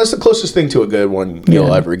 That's the closest thing to a good one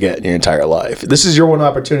you'll ever get in your entire life. This is your one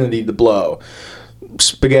opportunity to blow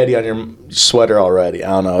spaghetti on your sweater already. I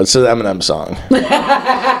don't know. It's an Eminem song.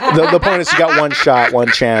 the point is, you got one shot, one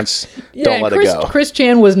chance. Don't let it go. Chris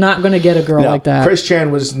Chan was not going to get a girl like that. Chris Chan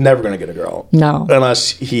was never going to get a girl. No.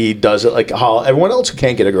 Unless he does it like how everyone else who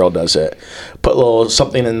can't get a girl does it. Put a little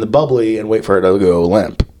something in the bubbly and wait for her to go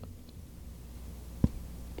limp.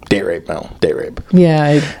 Date rape, Mel. Date rape.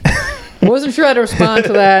 Yeah. I wasn't sure how to respond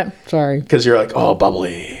to that. Sorry. Because you're like, oh,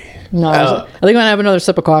 bubbly. No, I think I'm gonna have another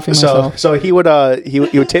sip of coffee myself. So he would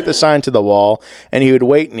tape the sign to the wall and he would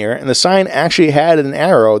wait near it, and the sign actually had an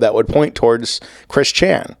arrow that would point towards Chris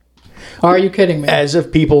Chan. Are you kidding me? As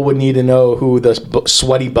if people would need to know who the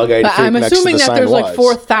sweaty bug-eyed freak next to the sign was. I'm assuming that there's like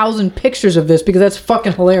 4,000 pictures of this because that's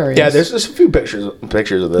fucking hilarious. Yeah, there's just a few pictures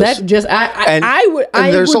of this. That's just I would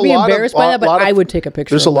be embarrassed by that, but I would take a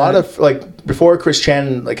picture. There's a lot of like before Chris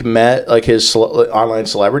Chan like met like his online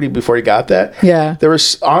celebrity before he got that. Yeah, there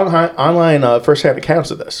was online first-hand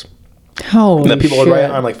accounts of this. Holy that people would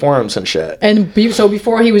write on like forums and shit. And so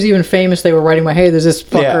before he was even famous, they were writing about, hey, there's this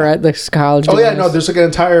fucker at this college. Oh yeah, no, there's like an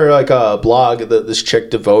entire like blog that this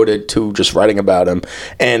chick devoted to just writing about him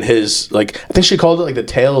and his like I think she called it like the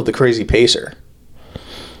tale of the crazy pacer.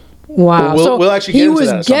 Wow. We'll actually get into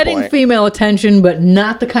that at some point. He was getting female attention, but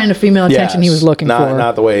not the kind of female attention he was looking for.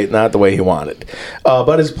 Not the way he wanted.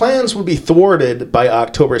 But his plans would be thwarted by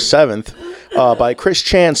October 7th by Chris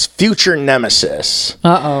Chan's future nemesis.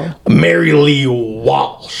 Mary Lee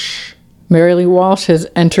Walsh. Mary Lee Walsh has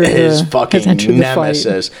entered his fucking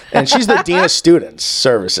nemesis. And she's the Dean of Students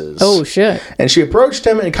Services. Oh, shit. And she approached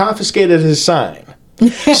him and confiscated his sign.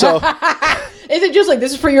 So... Is it just like,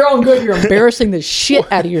 this is for your own good, you're embarrassing the shit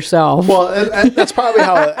out of yourself? Well, that's probably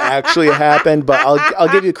how it actually happened, but I'll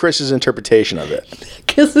give you Chris's interpretation of it.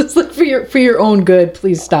 Because it's like for your own good,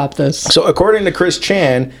 please stop this. So according to Chris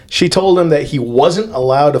Chan, she told him that he wasn't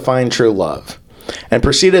allowed to find true love and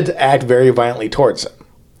proceeded to act very violently towards him.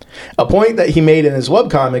 A point that he made in his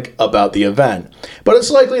webcomic about the event. But it's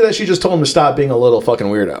likely that she just told him to stop being a little fucking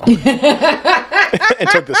weirdo. And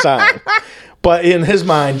took the sign. But in his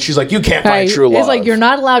mind, she's like, you can't find true love. It's like, you're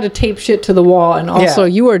not allowed to tape shit to the wall, and also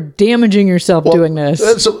you are damaging yourself doing this.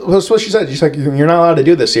 That's what she said. She's like, you're not allowed to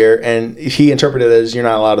do this here. And he interpreted it as, you're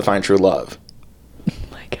not allowed to find true love. Oh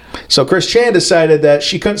my God. So Chris Chan decided that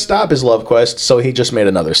she couldn't stop his love quest, so he just made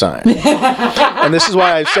another sign. And this is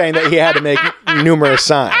why I'm saying that he had to make numerous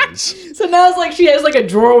signs. So now it's like she has like a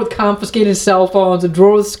drawer with confiscated cell phones, a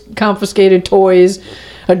drawer with confiscated toys,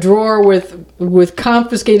 a drawer with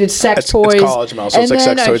confiscated sex toys. It's college, Mel, so it's like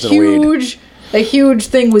sex toys and weed. A huge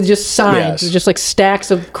thing with just signs. Yes. Just like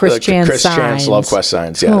stacks of Chris Chan signs. Chris Chan's Love Quest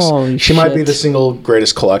signs, yes. Holy she might be the single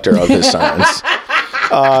greatest collector of his signs.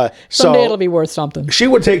 Someday it'll be worth something. She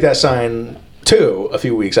would take that sign too a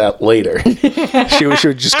few weeks out later. she would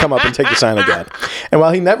just come up and take the sign again. And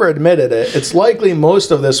while he never admitted it, it's likely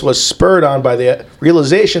most of this was spurred on by the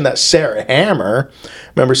realization that Sarah Hammer,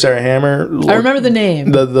 remember Sarah Hammer? I remember the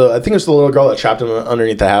name. I think it was the little girl that trapped him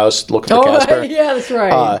underneath the house looking for Casper. Yeah, that's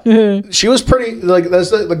right. She was pretty, like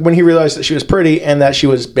when he realized that she was pretty and that she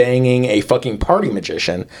was banging a fucking party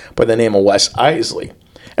magician by the name of Wes Isley.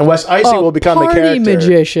 And Wes Isley will become the character. Party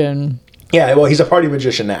magician. Yeah, well, he's a party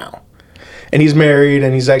magician now. And he's married,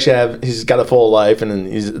 and he's got a full life, and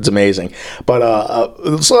it's amazing. But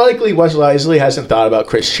it's likely Wes Isley hasn't thought about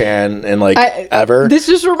Chris Chan in ever. This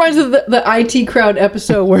just reminds me of the IT Crowd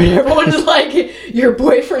episode where everyone's like, "Your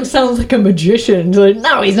boyfriend sounds like a magician." He's like,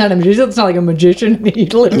 "No, he's not a magician. It's not like a magician.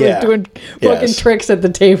 He's literally doing fucking tricks at the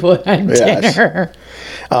table at dinner."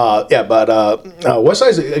 But Wes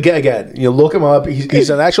Isley again, you look him up. He's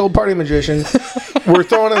an actual party magician. We're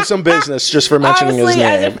throwing in some business just for mentioning his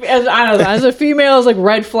name. As a female, it's like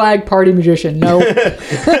red flag party magician. No.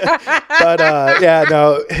 But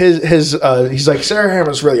he's like, Sarah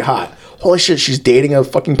Hammer's really hot. Holy shit, she's dating a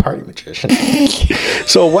fucking party magician.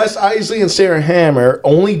 So Wes Isley and Sarah Hammer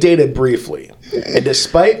only dated briefly. And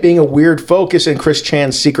despite being a weird focus in Chris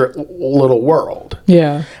Chan's secret little world.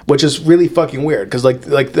 Yeah. Which is really fucking weird. Because,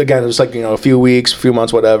 again, it was a few weeks, a few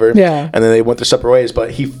months, whatever. Yeah. And then they went their separate ways.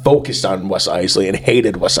 But he focused on Wes Isley and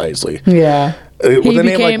hated Wes Isley. Yeah. With a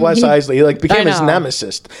name like Wes Isley, he became his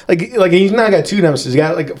nemesis. He's not got two nemesis. He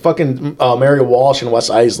got fucking Mary Walsh and Wes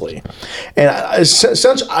Isley, and I don't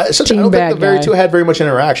think the two had very much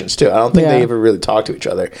interactions too. I don't think they ever really talked to each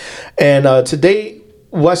other. And to date,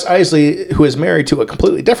 Wes Isley, who is married to a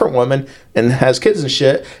completely different woman and has kids and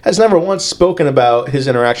shit, has never once spoken about his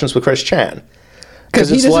interactions with Chris Chan. Because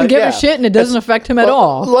he doesn't give a shit and it doesn't affect him at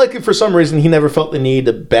all. Like, for some reason, he never felt the need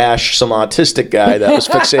to bash some autistic guy that was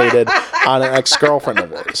fixated on an ex-girlfriend of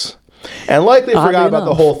his. And likely forgot about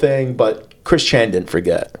the whole thing, but Chris Chan didn't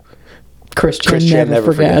forget. Chris Chan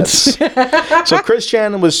never forgets. So Chris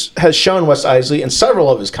Chan has shown Wes Isley in several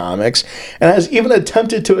of his comics and has even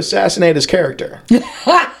attempted to assassinate his character.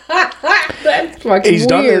 That's fucking He's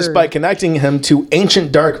done this by connecting him to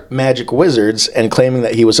ancient dark magic wizards and claiming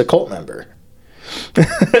that he was a cult member.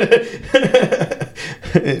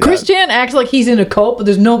 Chris Chan acts like he's in a cult, but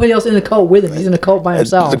there's nobody else in the cult with him. He's in a cult by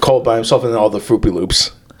himself. The cult by himself and all the Fruity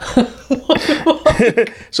Loops.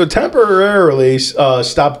 So temporarily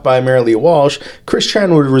stopped by Mary Lee Walsh, Chris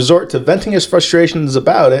Chan would resort to venting his frustrations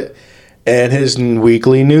about it and his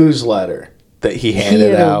weekly newsletter that he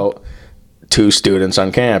handed out to students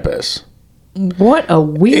on campus. What a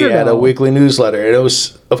weirdo. He had a weekly newsletter, and it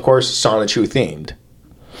was, of course, Sonichu themed.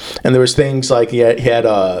 And there was things like he had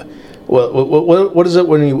what is it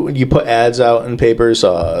when you put ads out in papers?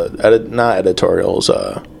 Not editorials.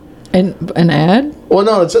 An ad? Well,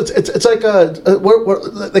 no, it's like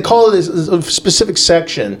what they call it is a specific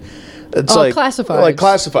section. It's like classifieds. Like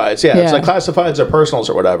classifieds, yeah. It's like classifieds or personals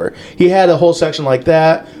or whatever. He had a whole section like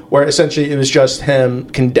that where essentially it was just him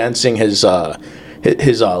condensing his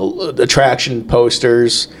attraction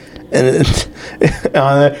posters. And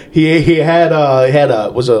he had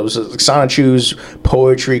was a Sonichu's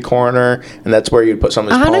poetry corner, and that's where you'd put some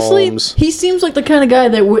of his poems. He seems like the kind of guy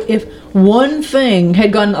that if one thing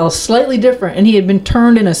had gone a slightly different and he had been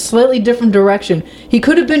turned in a slightly different direction, he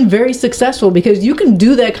could have been very successful, because you can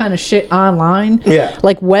do that kind of shit online,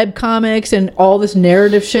 like web comics and all this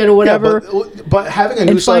narrative shit or whatever. Yeah, but having a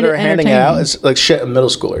newsletter and handing it out is like shit a middle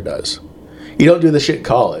schooler does. You don't do the shit in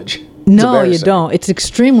college. No, you don't. It's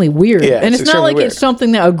extremely weird. Yeah, and it's not like it's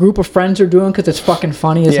something that a group of friends are doing because it's fucking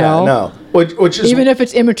funny as hell. Yeah, no. Which is, even if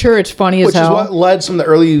it's immature, it's funny as hell. Which is what led some of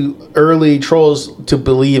the early trolls to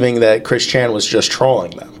believing that Chris Chan was just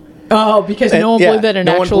trolling them. Oh, because no one believed that an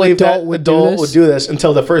actual adult would do this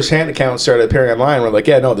until the first hand accounts started appearing online. We're like,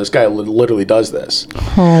 yeah, no, this guy literally does this.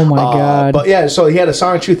 Oh my god! But yeah, so he had a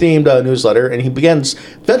Sonichu themed newsletter, and he begins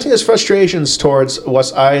venting his frustrations towards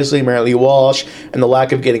Wes Isley, Mary Lee Walsh, and the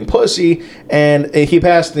lack of getting pussy. And he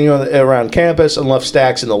passed around campus and left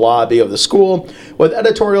stacks in the lobby of the school with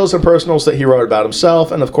editorials and personals that he wrote about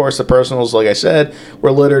himself. And of course, the personals, like I said,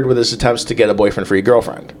 were littered with his attempts to get a boyfriend-free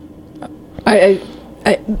girlfriend.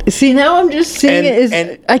 I see, now I'm just seeing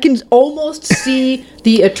it. I can almost see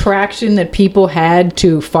the attraction that people had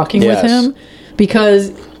to fucking with him,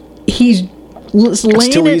 because he's It's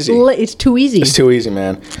too easy. It's too easy. It's too easy,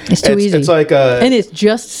 man. It's too easy. It's like and it's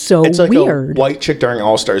just so it's like weird. a white chick during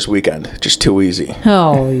All-Stars weekend. Just too easy.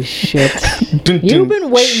 Holy shit. You've been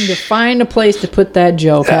waiting to find a place to put that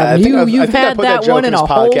joke. You've had that one in a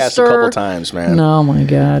holster a couple times, man. Oh my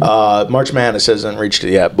god. March Madness hasn't reached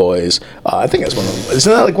it yet, boys. I think that's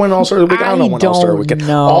isn't that like when All-Star Weekend? I don't know when All-Star Weekend.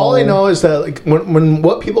 All I know is that like when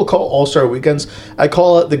what people call All-Star Weekends, I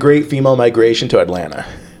call it the Great Female Migration to Atlanta.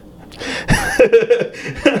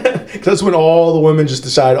 That's when all the women just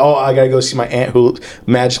decide, oh, I gotta go see my aunt who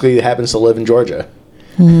magically happens to live in Georgia.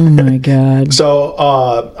 Oh my god. So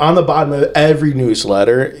on the bottom of every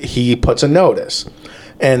newsletter, he puts a notice.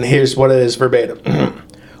 And here's what it is verbatim.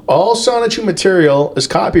 All sonetry material is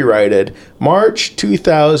copyrighted March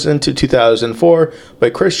 2000 to 2004 by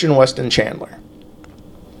Christian Weston Chandler.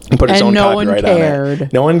 He put his own copyright on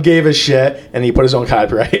it. No one gave a shit, and he put his own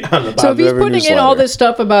copyright on the bottom of every newsletter. So if he's putting in all this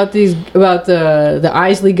stuff about the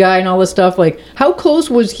Isley guy and all this stuff, like how close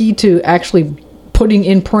was he to actually putting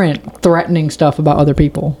in print threatening stuff about other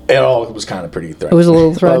people? It all was kind of pretty threatening. It was a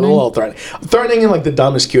little threatening? A little threatening. Threatening in like the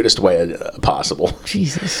dumbest, cutest way possible.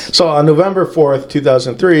 Jesus. So on November 4th,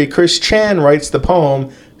 2003, Chris Chan writes the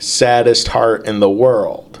poem, Saddest Heart in the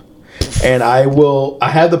World. And I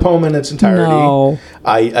have the poem in its entirety. No.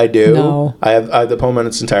 I do. No. I have the poem in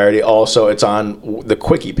its entirety. Also, it's on the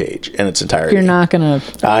Quickie page in its entirety. You're not going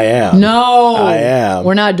to... I am. No. I am.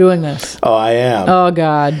 We're not doing this. Oh, I am. Oh,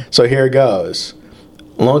 God. So here it goes.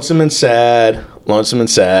 Lonesome and sad,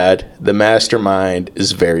 the mastermind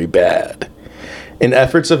is very bad. In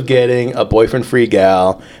efforts of getting a boyfriend-free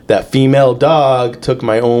gal, that female dog took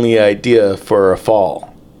my only idea for a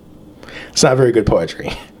fall. It's not very good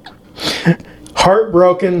poetry.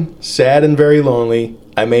 Heartbroken, sad and very lonely,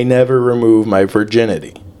 I may never remove my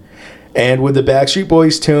virginity. And with the Backstreet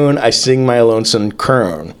Boys tune, I sing my lonesome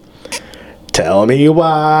croon. Tell me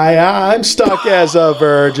why I'm stuck as a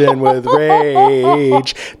virgin with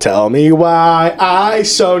rage. Tell me why I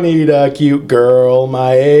so need a cute girl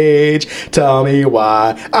my age. Tell me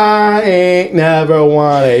why I ain't never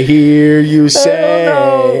wanna hear you say,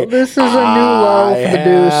 no, this is a new low for the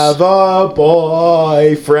deuce. I have a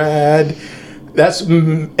boyfriend. That's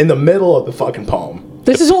in the middle of the fucking poem.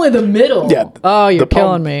 This is only the middle? Yeah. Oh, you're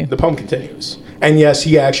killing me. The poem continues. And yes,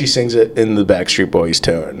 he actually sings it in the Backstreet Boys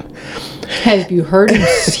tune. Have you heard him?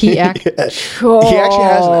 He actually has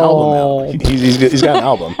an album out. He's got an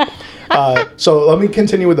album. So let me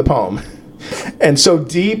continue with the poem. And so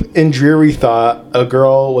deep in dreary thought, a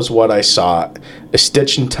girl was what I sought. A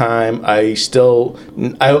stitch in time, I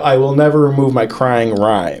will never remove my crying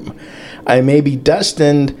rhyme. I may be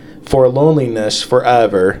destined for loneliness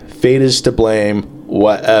forever. Fate is to blame,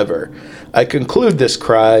 whatever. I conclude this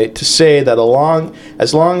cry to say that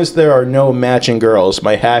as long as there are no matching girls,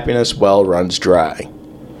 my happiness well runs dry.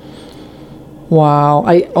 Wow,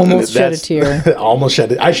 I almost shed a tear.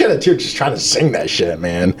 I shed a tear just trying to sing that shit,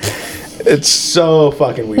 man. It's so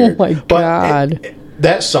fucking weird. Oh my God.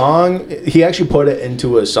 That song, he actually put it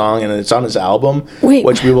into a song, and it's on his album, Wait,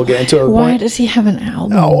 which we will get into. Why does he have an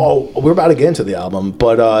album? Oh, we're about to get into the album,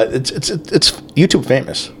 but it's YouTube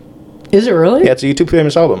famous. Is it really? Yeah, it's a YouTube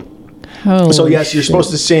famous album. Holy so yes, you're shit.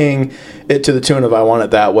 supposed to sing it to the tune of "I Want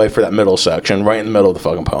It That Way" for that middle section, right in the middle of the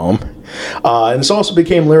fucking poem. And this also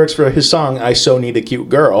became lyrics for his song "I So Need a Cute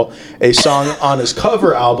Girl," a song on his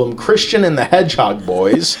cover album "Christian and the Hedgehog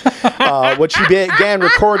Boys," which he began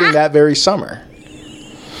recording that very summer.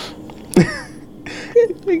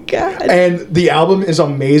 Oh my God. And the album is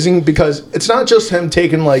amazing because it's not just him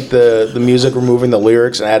taking like the music, removing the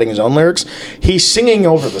lyrics, and adding his own lyrics. He's singing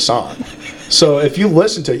over the song. So if you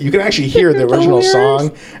listen to it, you can actually hear the original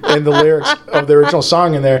song and the lyrics of the original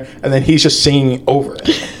song in there, and then he's just singing over it.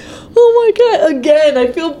 Oh my God, again, I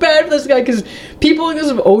feel bad for this guy because people like this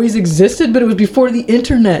have always existed, but it was before the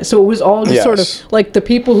internet. So it was all just sort of like the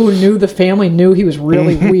people who knew the family knew he was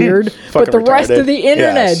really weird, but the rest of the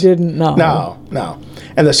internet didn't know. No.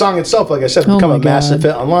 And the song itself, like I said, become a massive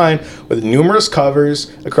hit online with numerous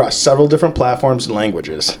covers across several different platforms and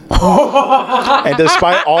languages. And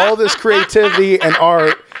despite all this creativity and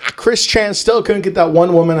art, Chris Chan still couldn't get that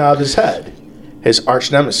one woman out of his head. His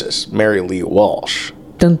arch nemesis, Mary Lee Walsh.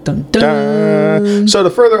 Dun, dun, dun. So to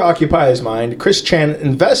further occupy his mind, Chris Chan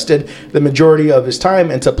invested the majority of his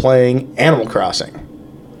time into playing Animal Crossing.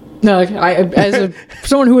 No, as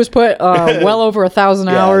someone who has put well over 1,000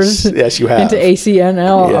 hours yes, you have. into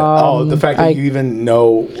ACNL. Yeah. The fact that you even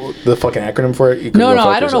know the fucking acronym for it. No,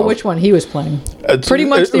 I don't know which one he was playing. Pretty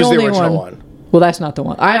much the only original one. Well, that's not the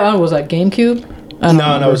one. I was like GameCube.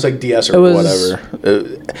 No, it was like DS or whatever.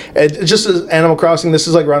 It just as Animal Crossing. This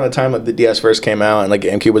is like around the time that the DS first came out and like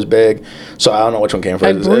GameCube was big. So I don't know which one came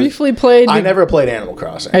first. I never played Animal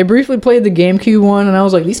Crossing. I briefly played the GameCube one, and I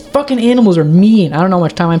was like, these fucking animals are mean. I don't know how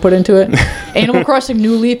much time I put into it. Animal Crossing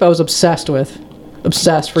New Leaf, I was obsessed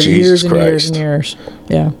for years and years and years.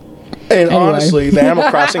 Yeah. And honestly, the Animal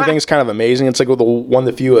Crossing thing is kind of amazing. It's like one of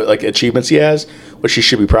the few like achievements he has, which he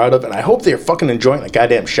should be proud of. And I hope they're fucking enjoying the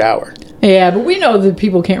goddamn shower. Yeah, but we know that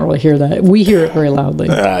people can't really hear that. We hear it very loudly.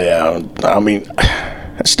 Yeah, I mean,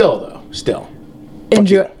 still.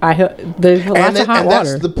 Enjoy. There's lots of hot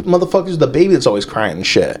water. That's the motherfuckers, the baby that's always crying and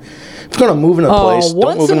shit. If you're gonna move into a place,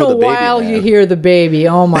 don't move into the baby. Once in a while, you hear the baby.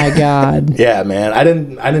 Oh my god. Yeah, man. I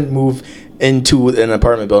didn't move into an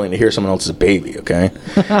apartment building to hear someone else's baby. Okay.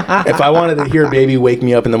 If I wanted to hear a baby wake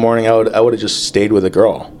me up in the morning, I would have just stayed with a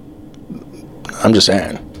girl. I'm just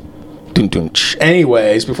saying.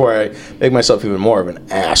 Anyways, before I make myself even more of an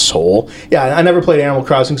asshole, yeah, I never played Animal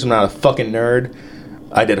Crossing, so I'm not a fucking nerd.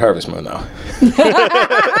 I did Harvest Moon though.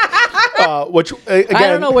 Which again, I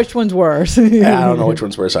don't know which one's worse. Yeah, I don't know which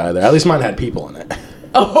one's worse either. At least mine had people in it.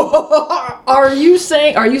 Oh, are you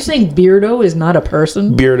saying Beardo is not a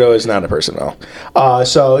person? Beardo is not a person, no.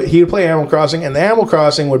 So he would play Animal Crossing, and the Animal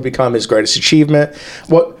Crossing would become his greatest achievement.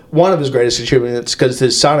 One of his greatest achievements, because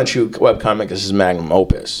his Sonichu webcomic is his magnum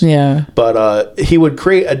opus. Yeah. But he would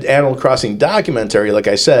create an Animal Crossing documentary, like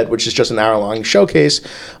I said, which is just an hour-long showcase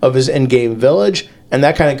of his in-game village, and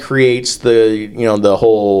that kind of creates the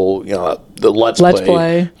whole, the Let's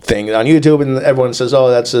Play thing on YouTube, and everyone says, oh,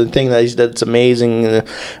 that's a thing that's amazing,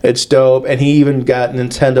 it's dope, and he even got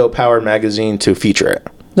Nintendo Power Magazine to feature it.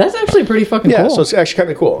 That's actually pretty fucking cool. Yeah, so it's actually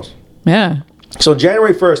kind of cool. Yeah. So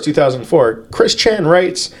January 1st, 2004, Chris Chan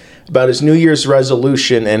writes about his New Year's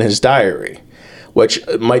resolution in his diary, which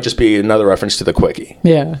might just be another reference to the Quickie.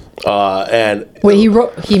 Yeah. And wait,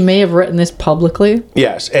 he may have written this publicly?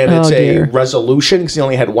 Yes, and it's a resolution because he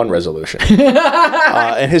only had one resolution.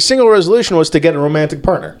 And his single resolution was to get a romantic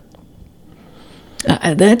partner.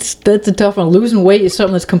 That's a tough one. Losing weight is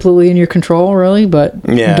something that's completely in your control, really. But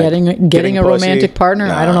yeah, getting a romantic partner,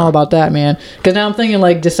 I don't know about that, man. Because now I'm thinking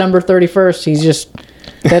like December 31st. He's just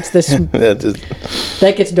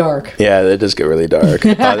that gets dark. Yeah, that does get really dark.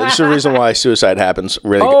 There's a reason why suicide happens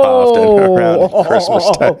really often around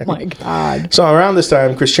Christmas time. Oh my god! So around this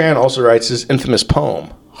time, Chris Chan also writes his infamous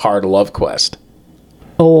poem, "Hard Love Quest."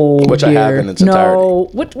 Oh, which I have in its entirety. No,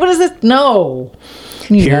 what is this? No.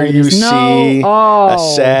 Here you see a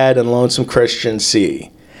sad and lonesome Christian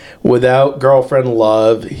see. Without girlfriend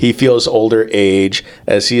love, he feels older age,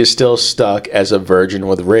 as he is still stuck as a virgin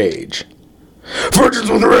with rage.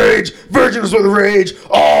 Virgins with rage! Virgins with rage!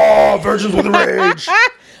 Oh, virgins with rage!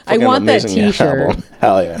 I want that t-shirt. Album.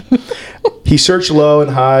 Hell yeah. He searched low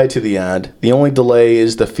and high to the end. The only delay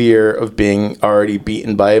is the fear of being already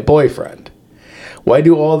beaten by a boyfriend. Why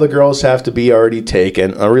do all the girls have to be already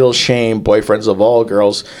taken? A real shame. Boyfriends of all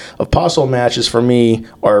girls of possible matches for me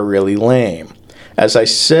are really lame. As I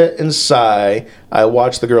sit and sigh, I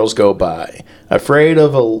watch the girls go by. Afraid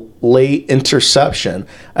of a late interception,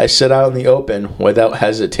 I sit out in the open without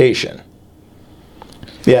hesitation.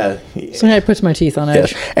 Yeah. So I puts my teeth on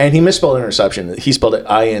edge. Yes. And he misspelled interception. He spelled it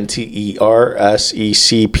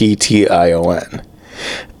INTERSECPTION.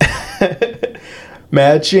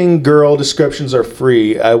 Matching girl descriptions are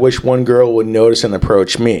free. I wish one girl would notice and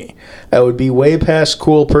approach me. I would be way past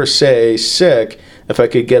cool per se, sick, if I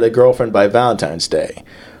could get a girlfriend by Valentine's Day.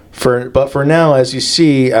 But for now, as you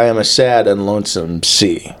see, I am a sad and lonesome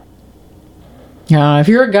sea. If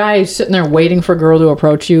you're a guy sitting there waiting for a girl to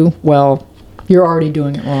approach you, well, you're already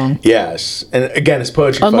doing it wrong. Yes. And again, his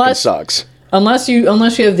poetry fucking sucks. Unless you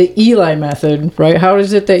have the Eli method, right? How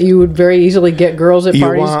is it that you would very easily get girls at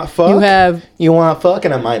parties? You want fuck? You want fuck,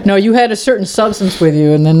 and I might. No, you had a certain substance with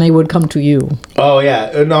you, and then they would come to you. Oh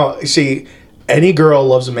yeah, no. See, any girl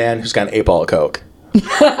loves a man who's got an 8-ball of coke.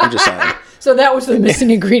 I'm just saying. So that was the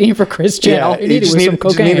missing ingredient for Chris Chan. Yeah, all you needed was some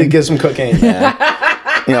cocaine. You need to get some cocaine, man.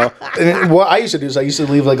 And what I used to do is I used to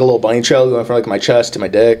leave like a little bunny trail going from like my chest to my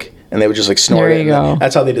dick, and they would just like snort there you it. Go.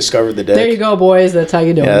 That's how they discovered the dick. There you go, boys. That's how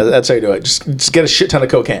you do it. Yeah, that's how you do it. Just get a shit ton of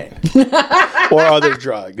cocaine or other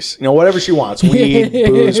drugs. Whatever she wants, weed,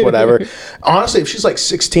 booze, whatever. Honestly, if she's like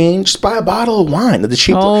 16, just buy a bottle of wine, the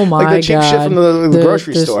cheap, like the cheap shit from the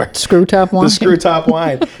grocery store, screw top wine, the screw top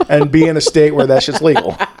wine, and be in a state where that shit's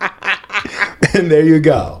legal. And there you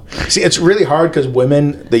go. See, it's really hard because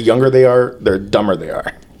women, the younger they are, the dumber they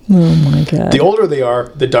are. Oh my god. The older they are,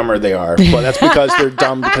 the dumber they are. But that's because they're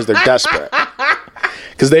dumb because they're desperate.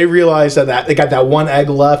 because they realize that they got that one egg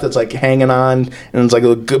left that's like hanging on, and it's like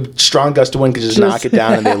a good strong gust of wind could just knock it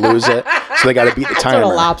down and they lose it. So they got to beat the timer.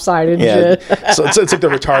 Sort of lopsided shit. shit. So it's like the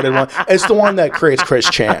retarded one. It's the one that creates Chris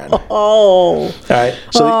Chan. Oh. All right.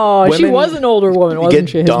 So she was an older woman, wasn't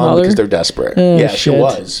she? His mother? Because they're desperate. Shit. She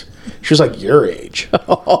was. She was like your age.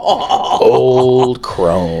 Old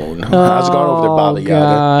crone. How's it going over there, Baba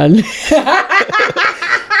Yaga?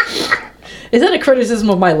 Is that a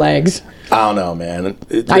criticism of my legs? I don't know, man.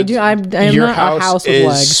 I do. I'm not a house of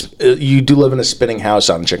legs. You do live in a spinning house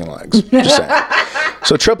on chicken legs. Just saying.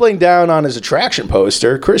 So tripling down on his attraction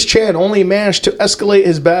poster, Chris Chan only managed to escalate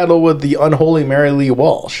his battle with the unholy Mary Lee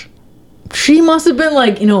Walsh. She must have been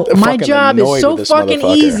like, my job is so fucking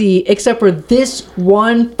easy, except for this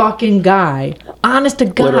one fucking guy. Honest to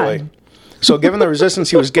God. Literally. So given the resistance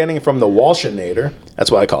he was getting from the Walshinator, that's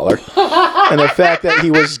what I call her, and the fact that he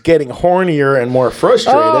was getting hornier and more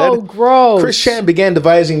frustrated, gross. Chris Chan began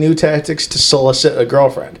devising new tactics to solicit a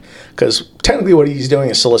girlfriend. Because technically what he's doing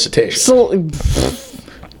is solicitation.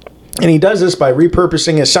 And he does this by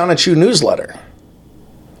repurposing his Sonichu newsletter.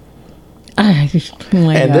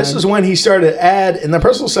 This is when he started to add in the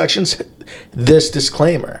personal sections this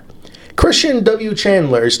disclaimer. Christian W.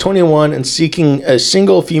 Chandler is 21 and seeking a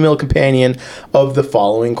single female companion of the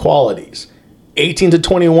following qualities. 18 to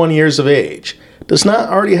 21 years of age. Does not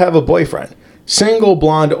already have a boyfriend. Single,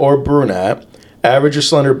 blonde, or brunette. Average or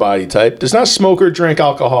slender body type. Does not smoke or drink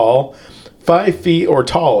alcohol. 5 feet or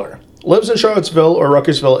taller. Lives in Charlottesville or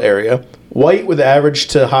Ruckersville area. White with average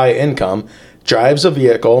to high income. Drives a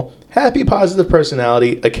vehicle. Happy, positive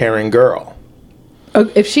personality. A caring girl.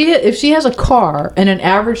 If she has a car and an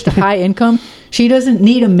average to high income, she doesn't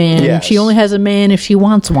need a man. Yes. She only has a man if she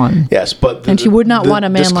wants one. Yes, but she would not want a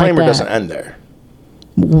man like that. Disclaimer doesn't end there.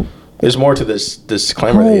 There's more to this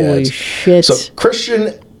disclaimer. Holy shit! So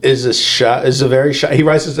Christian is a very shy. He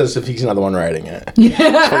writes this as if he's not the one writing it. It's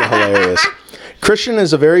fucking hilarious. Christian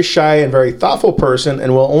is a very shy and very thoughtful person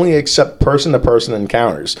and will only accept person-to-person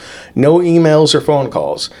encounters. No emails or phone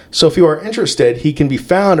calls. So if you are interested, he can be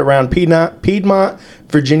found around Piedmont,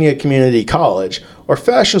 Virginia Community College, or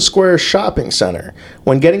Fashion Square Shopping Center.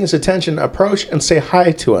 When getting his attention, approach and say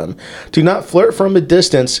hi to him. Do not flirt from a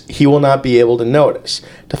distance. He will not be able to notice.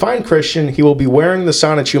 To find Christian, he will be wearing the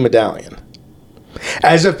Sonichu medallion.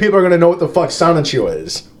 As if people are going to know what the fuck Sonichu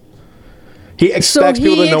is. He expects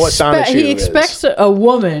people to know what Sonichu is. He expects a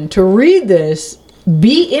woman to read this,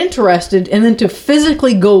 be interested, and then to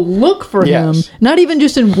physically go look for him. Not even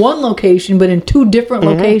just in one location, but in 2 different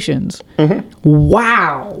locations.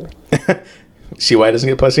 Wow. See why he doesn't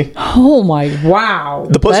get pussy? Oh my, wow.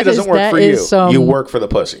 The pussy doesn't work for you. You work for the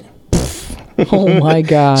pussy. Oh my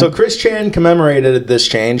God. So Chris Chan commemorated this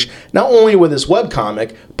change not only with his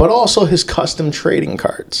webcomic, but also his custom trading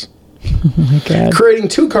cards. Oh my God. Creating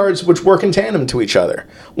 2 cards which work in tandem to each other.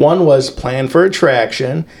 One was Plan for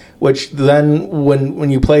Attraction, which then when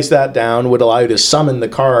you place that down would allow you to summon the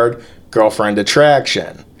card Girlfriend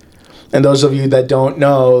Attraction. And those of you that don't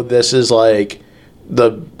know, this is like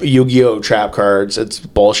the Yu-Gi-Oh! Trap cards. It's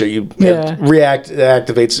bullshit. It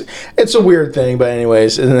activates. It's a weird thing, but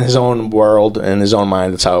anyways, in his own world, in his own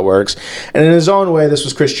mind, that's how it works. And in his own way, this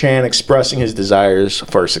was Chris Chan expressing his desires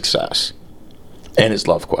for success and his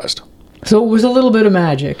love quest. So it was a little bit of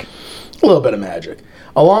magic. A little bit of magic.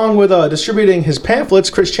 Along with distributing his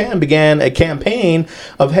pamphlets, Chris Chan began a campaign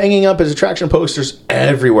of hanging up his attraction posters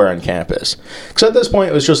everywhere on campus. Because at this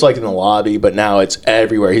point, it was just like in the lobby, but now it's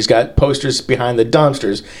everywhere. He's got posters behind the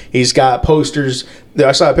dumpsters. He's got posters.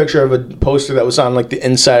 I saw a picture of a poster that was on like the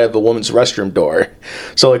inside of a woman's restroom door.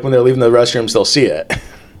 So like when they're leaving the restrooms, they'll see it.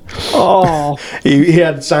 Oh. He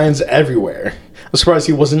had signs everywhere. I'm surprised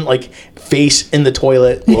he wasn't like face in the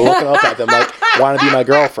toilet looking up at them like, want to be my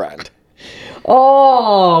girlfriend.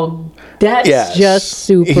 Oh, that's just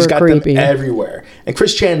super creepy. He's got them everywhere. And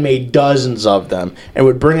Chris Chan made dozens of them and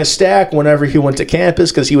would bring a stack whenever he went to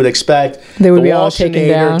campus because he would expect they would be all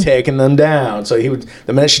taking them down. So he would,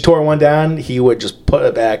 the minute she tore one down, he would just put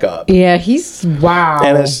it back up. Yeah, he's wow.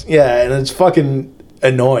 And it's fucking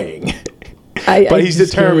annoying. But he's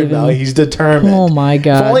determined, though. He's determined. Oh, my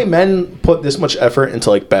God. If only men put this much effort into,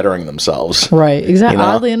 like, bettering themselves. Right. Exactly. You know?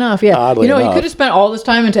 Oddly enough, yeah. Oddly enough. He could have spent all this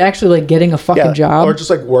time into actually, like, getting a fucking job. Or just,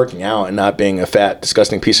 like, working out and not being a fat,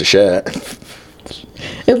 disgusting piece of shit.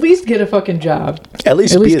 At least get a fucking job. At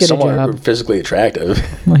least be somewhat physically attractive.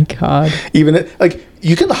 Oh my God. Even, like,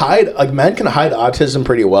 you can hide, like, men can hide autism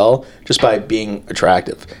pretty well just by being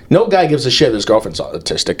attractive. No guy gives a shit if his girlfriend's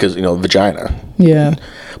autistic because, vagina. Yeah.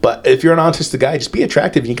 But if you're an autistic guy, just be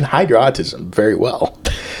attractive. You can hide your autism very well.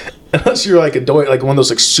 Unless you're like a doy, like one of those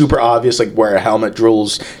like super obvious, like wear a helmet,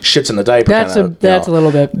 drools, shits in the diaper. That's a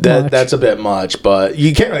little bit much. That's a bit much, but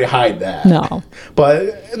you can't really hide that. No.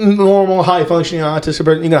 But normal, high functioning autistic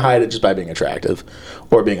person, you can hide it just by being attractive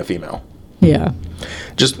or being a female. Yeah.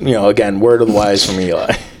 Just, again, word of the wise from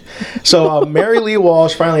Eli. So Mary Lee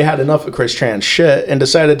Walsh finally had enough of Chris Chan's shit and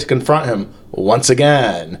decided to confront him once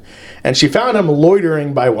again. And she found him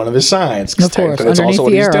loitering by one of his signs. Of course, that's also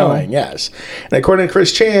what he's arrow. doing, yes. And according to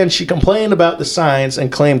Chris Chan, she complained about the signs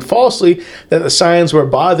and claimed falsely that the signs were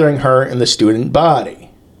bothering her in the student body.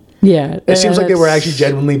 Yeah. It seems like they were actually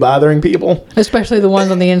genuinely bothering people. Especially the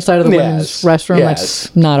ones on the inside of the women's restroom. Yes.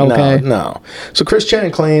 That's not okay. No. So Chris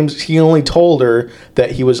Chan claims he only told her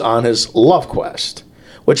that he was on his love quest,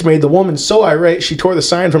 which made the woman so irate she tore the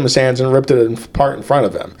sign from his hands and ripped it apart in front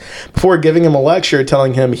of him, before giving him a lecture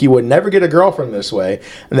telling him he would never get a girlfriend this way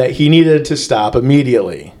and that he needed to stop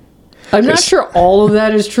immediately. I'm not sure all of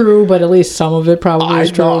that is true, but at least some of it probably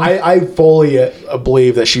is true. I fully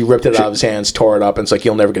believe that she ripped it out of his hands, tore it up, and it's like,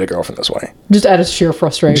 you'll never get a girlfriend this way. Just out of sheer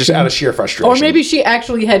frustration. Or maybe she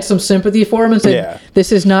actually had some sympathy for him and said,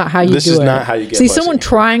 this is not how you do it. This is not how you get See, pussy. someone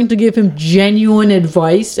trying to give him genuine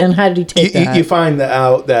advice, and how did he take that? You find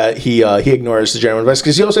out that he ignores the genuine advice,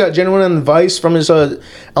 because he also got genuine advice from his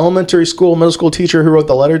elementary school, middle school teacher who wrote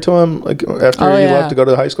the letter to him after he left to go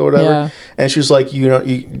to high school or whatever. Yeah. And she was like, you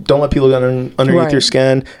don't let people get underneath your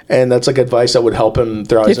skin, and that's like advice that would help him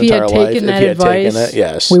throughout his entire life. If he had taken it,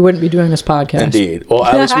 yes, we wouldn't be doing this podcast. Indeed. Well,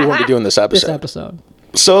 at least we wouldn't be doing this episode.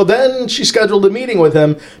 So then she scheduled a meeting with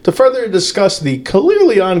him to further discuss the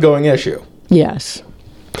clearly ongoing issue. Yes.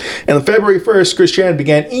 And on February 1st, Chris Chan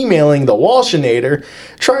began emailing the Walshinator,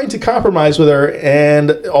 trying to compromise with her, and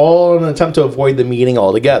all in an attempt to avoid the meeting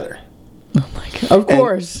altogether. Oh my God. Of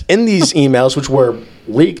course. And in these emails, which were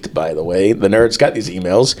leaked, by the way, the nerds got these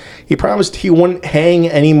emails, he promised he wouldn't hang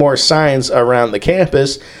any more signs around the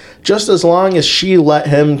campus just as long as she let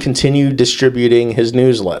him continue distributing his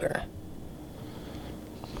newsletter.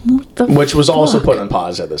 Which was also put on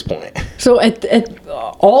pause at this point. So at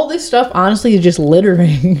all this stuff, honestly, is just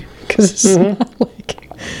littering. Because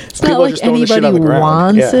it's not like anybody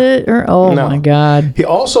wants it. Or my God. He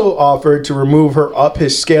also offered to remove her up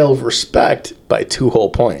his scale of respect by 2 whole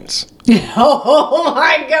points. Oh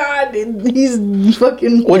my God. He's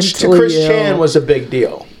fucking Which to Chris Chan was a big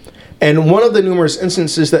deal. And one of the numerous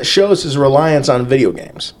instances that shows his reliance on video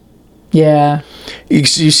games. Yeah. You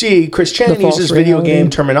see, Chris Chan uses video game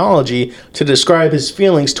terminology to describe his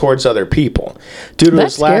feelings towards other people due to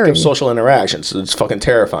his lack of social interaction. So it's fucking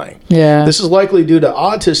terrifying. Yeah. This is likely due to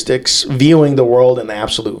autistics viewing the world in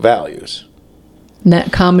absolute values. And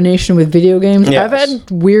that combination with video games. Yes. I've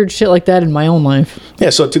had weird shit like that in my own life. Yeah,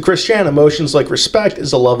 so to Chris Chan, emotions like respect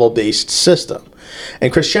is a level-based system.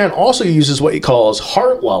 And Chris Chan also uses what he calls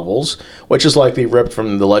heart levels, which is likely ripped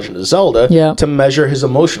from The Legend of Zelda, to measure his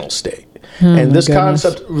emotional state. And this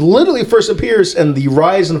concept literally first appears in The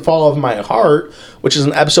Rise and Fall of My Heart, which is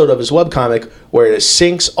an episode of his webcomic where it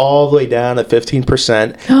sinks all the way down to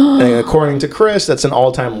 15%. And according to Chris, that's an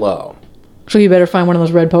all-time low. So you better find one of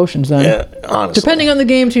those red potions then. Yeah, honestly. Depending on the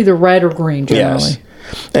game, it's either red or green, generally. Yes.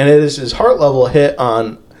 And it is his heart level hit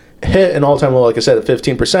an all-time low, like I said, at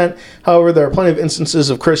 15%. However, there are plenty of instances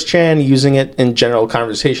of Chris Chan using it in general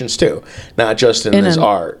conversations too, not just in his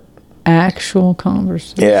art. Actual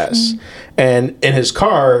conversation. Yes. And in his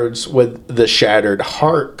cards with the shattered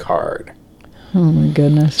heart card. Oh my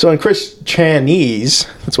goodness. So in Chris Chanese,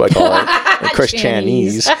 that's what I call it, in Chris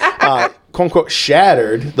Chanese, quote unquote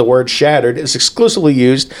shattered, the word shattered is exclusively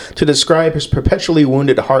used to describe his perpetually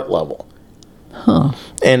wounded heart level. Huh.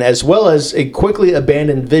 And as well as a quickly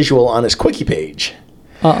abandoned visual on his Quickie page.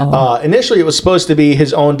 Initially, it was supposed to be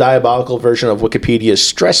his own diabolical version of Wikipedia's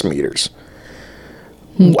stress meters.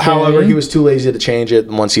 Okay. However, he was too lazy to change it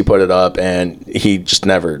once he put it up, and he just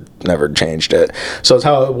never changed it. So it's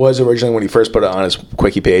how it was originally when he first put it on his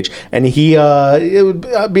Quickie page, and it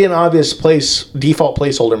would be an obvious default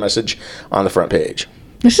placeholder message on the front page.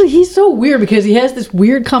 Actually, he's so weird because he has this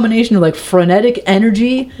weird combination of like frenetic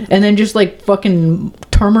energy and then just like fucking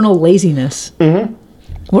terminal laziness. Mm-hmm.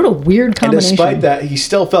 What a weird combination. And despite that, he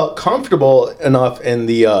still felt comfortable enough in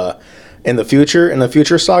the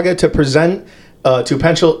future saga to present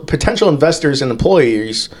to potential investors and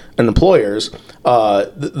employers the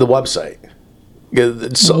website.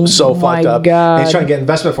 It's so fucked up. God. He's trying to get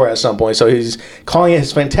investment for it at some point, so he's calling it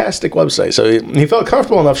his fantastic website. So he felt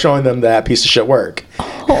comfortable enough showing them that piece of shit work.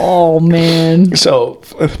 Oh man. So,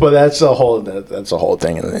 but that's a whole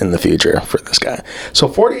thing in the future for this guy. So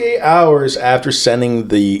 48 hours after sending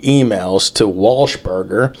the emails to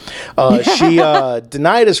Walshburger, she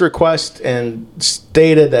denied his request and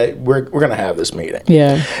stated that we're going to have this meeting.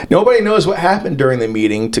 Yeah. Nobody knows what happened during the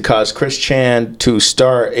meeting to cause Chris Chan to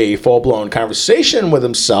start a full-blown conversation with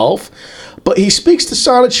himself, but he speaks to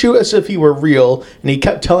Sonichu as if he were real, and he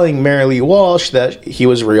kept telling Mary Lee Walsh that he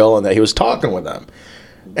was real and that he was talking with them.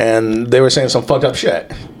 And they were saying some fucked up shit.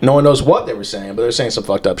 No one knows what they were saying, but they were saying some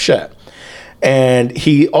fucked up shit. And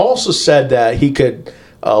he also said that he could...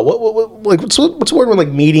 what's the word when like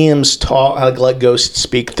mediums talk, like let ghosts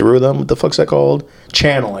speak through them? What the fuck's that called?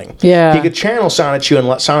 Channeling. Yeah. He could channel Sonichu and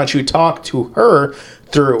let Sonichu talk to her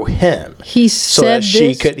through him. He said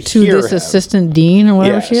this to this assistant dean or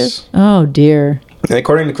whatever she is? Oh, dear. And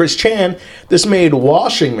according to Chris Chan, this made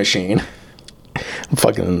washing machine...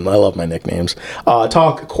 I love my nicknames.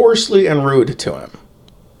 Talk coarsely and rude to him.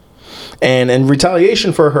 And in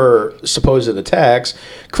retaliation for her supposed attacks,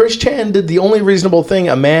 Chris Chan did the only reasonable thing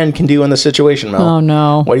a man can do in this situation, Mel. Oh,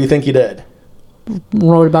 no. What do you think he did?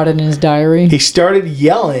 Wrote about it in his diary. He started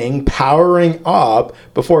yelling, powering up,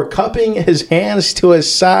 before cupping his hands to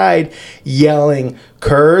his side, yelling,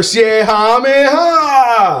 "Curse ye ha me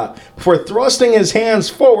ha!" before thrusting his hands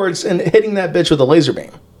forwards and hitting that bitch with a laser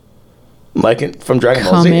beam. Like from Dragon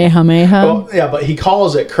Ball Z. Kamehameha? Well, yeah, but he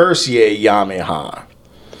calls it Curse Ye Yameha.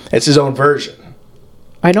 It's his own version.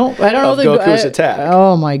 I don't know the Goku's attack.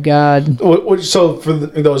 Oh my god! So for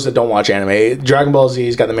those that don't watch anime, Dragon Ball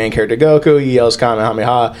Z's got the main character Goku. He yells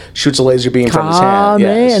Kamehameha, shoots a laser beam from his hand.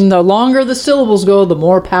 Yes. And the longer the syllables go, the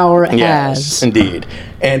more power it has. Indeed.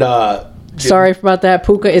 And sorry about that.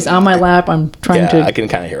 Puka is on my lap. I'm trying to. I can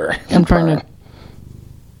kind of hear her. I'm trying to.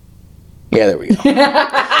 Yeah, there we go.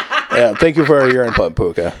 Yeah, thank you for your input,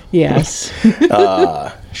 Puka. Yes.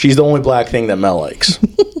 She's the only black thing that Mel likes.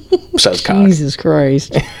 Says cock. Jesus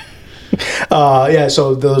Christ. Yeah,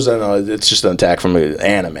 so those I know it's just an attack from an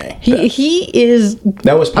anime. He is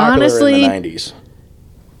that was popular honestly, in the 90s.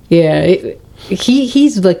 Yeah,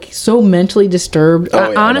 he's like so mentally disturbed.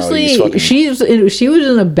 Oh, yeah, honestly, no, she was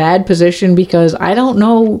in a bad position because I don't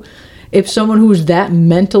know if someone who's that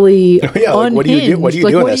mentally unhinged, what do you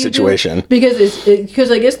do in that situation?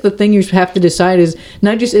 Because I guess the thing you have to decide is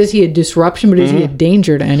not just is he a disruption, but is he a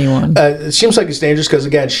danger to anyone? It seems like it's dangerous because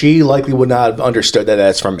again, she likely would not have understood that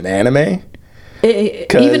that's from an anime.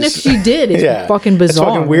 Even if she did, it's fucking bizarre.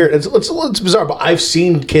 It's fucking weird. It's bizarre, but I've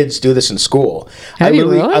seen kids do this in school. Have you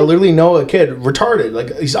really? I literally know a kid, retarded,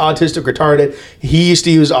 like he's autistic, retarded. He used to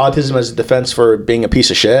use autism as a defense for being a piece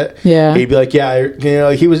of shit. Yeah, he'd be like,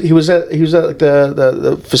 he was at like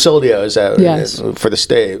the facility I was at for the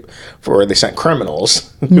state where they sent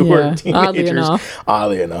criminals who were teenagers.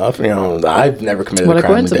 Oddly enough, I've never committed a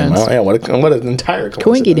crime. What an entire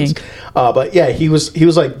coincidence. But yeah, he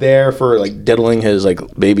was like there for like diddling his like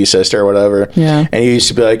baby sister or whatever. Yeah. And he used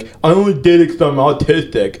to be like, I only did it because I'm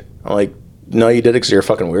autistic. I'm like, no, you did it because you're a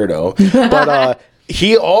fucking weirdo. But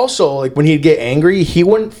he also, like, when he'd get angry, he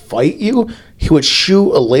wouldn't fight you. He would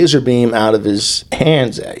shoot a laser beam out of his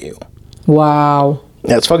hands at you. Wow.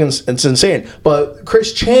 It's insane. But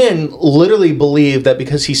Chris Chan literally believed that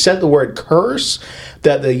because he said the word curse,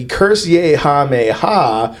 that the curse ye ha me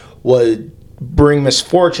ha would bring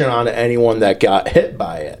misfortune on anyone that got hit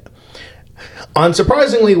by it.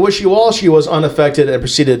 Unsurprisingly, Wishy-Washy was unaffected and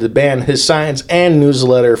proceeded to ban his signs and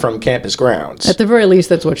newsletter from campus grounds. At the very least,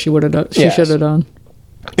 that's what she would have done. She should have done.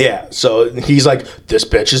 Yeah, so he's like, this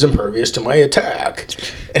bitch is impervious to my attack.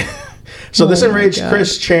 So this enraged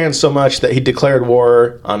Chris Chan so much that he declared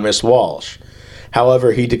war on Miss Walsh.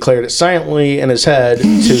 However, he declared it silently in his head to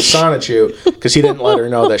Sonichu because he didn't let her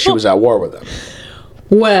know that she was at war with him.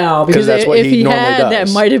 Well, because if he had, that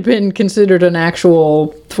might have been considered an actual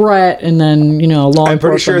threat, and then, law I'm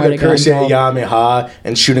pretty sure enforcement that cursing Yamiha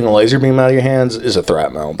and shooting a laser beam out of your hands is a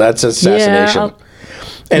threat, Mel. That's assassination.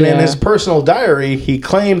 And in his personal diary, he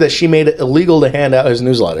claimed that she made it illegal to hand out his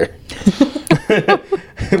newsletter.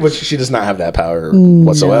 Which she does not have that power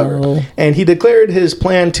whatsoever. No. And he declared his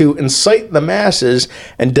plan to incite the masses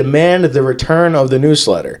and demand the return of the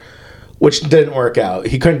newsletter, which didn't work out.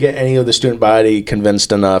 He couldn't get any of the student body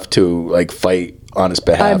convinced enough to like fight on his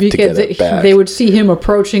behalf to get it back. They would see him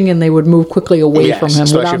approaching and they would move quickly away from him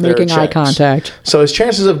without making eye contact. So his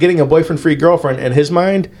chances of getting a boyfriend-free girlfriend, in his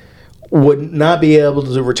mind, would not be able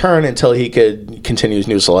to return until he could continue his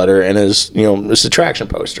newsletter and his attraction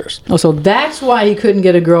posters. Oh, so that's why he couldn't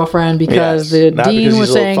get a girlfriend, because the dean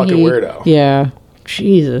was saying fucking weirdo. Yeah.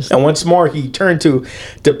 Jesus. And once more, he turned to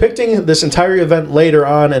depicting this entire event later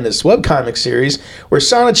on in his webcomic series, where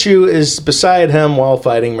Sonichu is beside him while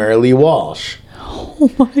fighting Mary Lee Walsh.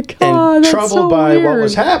 Oh my God, and that's troubled so by weird. what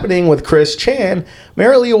was happening with Chris Chan,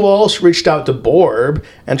 Mary Lee Walsh reached out to Borb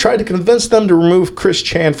and tried to convince them to remove Chris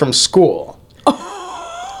Chan from school.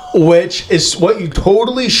 which is what you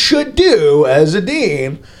totally should do as a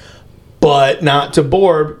dean, but not to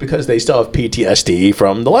board because they still have PTSD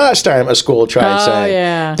from the last time a school tried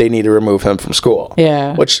saying they need to remove him from school.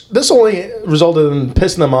 Yeah. Which this only resulted in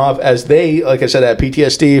pissing them off as they, like I said, had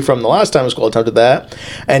PTSD from the last time a school attempted that.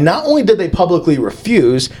 And not only did they publicly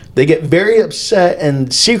refuse, they get very upset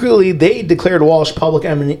and secretly they declared Walsh public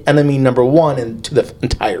enemy number one and to the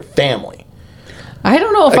entire family. I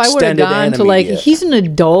don't know if I would have gone to, like, he's an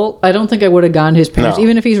adult. I don't think I would have gone to his parents. No.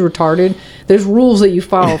 Even if he's retarded, there's rules that you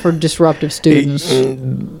follow for disruptive students.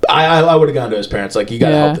 I would have gone to his parents, like, you got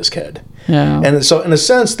to help this kid. Yeah. And so, in a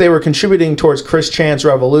sense, they were contributing towards Chris Chan's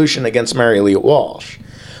revolution against Mary Lee Walsh,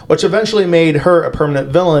 which eventually made her a permanent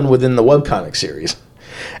villain within the webcomic series.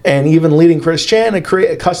 And even leading Chris Chan to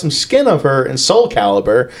create a custom skin of her in Soul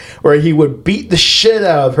Calibur, where he would beat the shit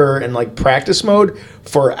out of her in like practice mode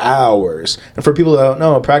for hours. And for people that don't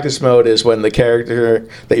know, practice mode is when the character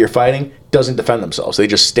that you're fighting doesn't defend themselves. They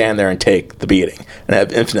just stand there and take the beating and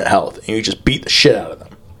have infinite health. And you just beat the shit out of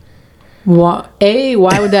them. Well, A,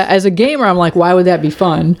 why would that, as a gamer, I'm like, why would that be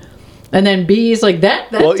fun? And then B is like,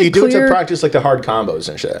 that's well, you do it to practice like the hard combos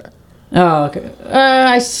and shit. Oh, okay.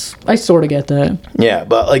 I sort of get that. Yeah,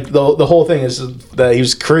 but like the whole thing is that he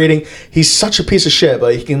was creating. He's such a piece of shit,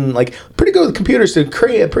 but he can like pretty good with computers to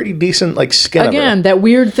create a pretty decent like skin. Again, that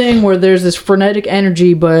weird thing where there's this frenetic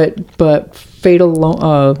energy, but fatal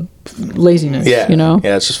laziness. Yeah, you know.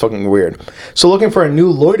 Yeah, it's just fucking weird. So looking for a new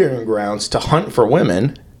loitering grounds to hunt for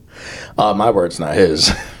women. My word's not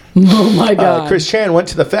his. Oh my God. Chris Chan went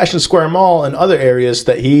to the Fashion Square Mall and other areas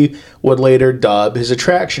that he would later dub his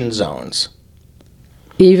attraction zones.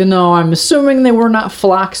 Even though I'm assuming they were not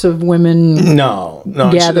flocks of women. No,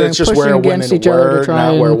 it's just where women were,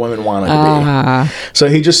 not where women wanted to be. So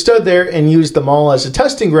he just stood there and used the mall as a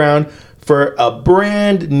testing ground for a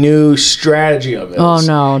brand new strategy of his. Oh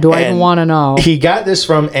no, do I even want to know? He got this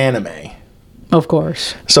from anime. Of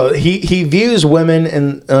course. So he views women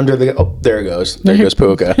in under the... Oh, there goes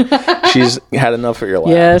Puka. She's had enough of your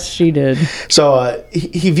life. Yes, she did. So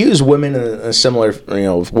he views women in a similar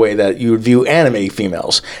way that you would view anime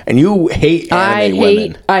females. And you hate anime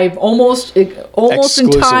women. I've almost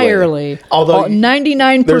entirely. Although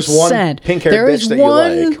 99%. There's one pink-haired bitch that you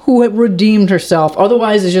like. There is one who had redeemed herself.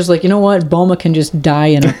 Otherwise, it's just like, you know what? Bulma can just die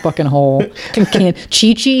in a fucking hole.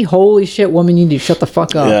 Chi-Chi, holy shit, woman, you need to shut the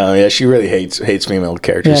fuck up. Yeah, she really hates female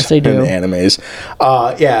characters. Yes, they do. In the animes.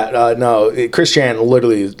 No, Chris Chan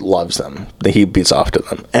literally loves them. He beats off to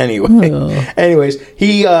them. Anyways,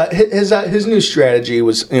 he his new strategy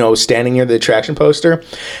was standing near the attraction poster,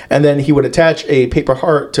 and then he would attach a paper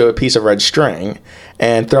heart to a piece of red string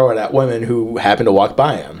and throw it at women who happened to walk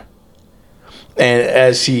by him. And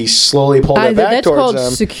as he slowly pulled it back towards them...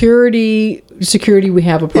 That's called security, we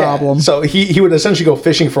have a problem. Yeah, so he would essentially go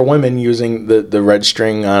fishing for women using the red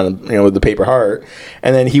string on, with the paper heart.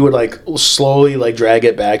 And then he would, like, slowly, like, drag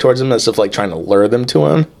it back towards them as if, like, trying to lure them to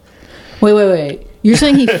him. Wait. You're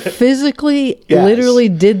saying he physically, literally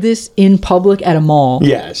did this in public at a mall?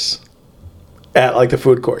 Yes. At, like, the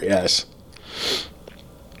food court, yes.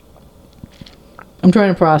 I'm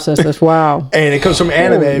trying to process this. Wow. And it comes from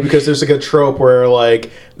anime because there's like a trope where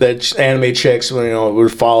like the anime chicks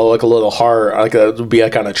would follow like a little heart, like it would be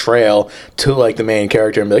like on a trail to like the main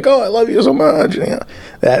character and be like, "Oh, I love you so much."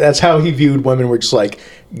 That's how he viewed women were just like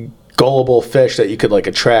gullible fish that you could like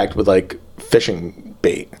attract with like fishing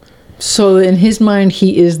bait. So in his mind,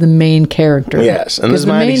 he is the main character. Yes, and his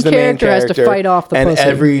mind, he's the main character has to fight off the and pussy.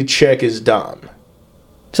 Every chick is dumb.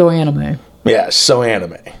 So anime. Yes, so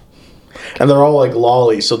anime. And they're all like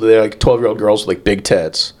lollies, so they're like 12-year-old girls with like big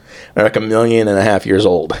tits. They're like 1.5 million years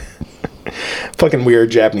old. Fucking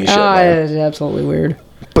weird Japanese shit. It is absolutely weird.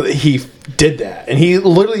 But he did that, and he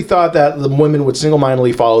literally thought that the women would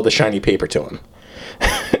single-mindedly follow the shiny paper to him.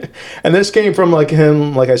 And this came from like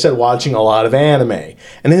him, like I said, watching a lot of anime.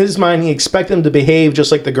 And in his mind, he expected them to behave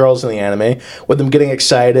just like the girls in the anime, with them getting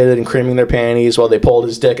excited and creaming their panties while they pulled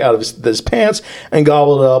his dick out of his pants and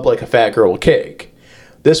gobbled it up like a fat girl cake.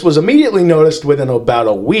 This was immediately noticed within about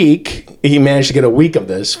a week. He managed to get a week of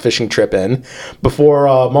this fishing trip in before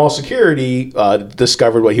mall security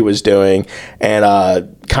discovered what he was doing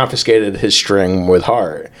and confiscated his string with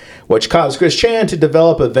heart, which caused Chris Chan to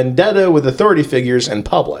develop a vendetta with authority figures in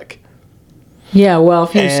public. Yeah, well,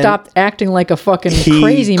 if you stopped acting like a fucking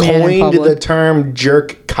crazy man in public. He coined the term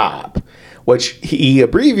jerk cop, which he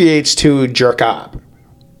abbreviates to jerk op.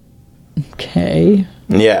 Okay.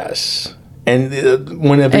 Yes. And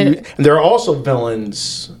there are also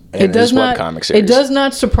villains in this webcomic series. It does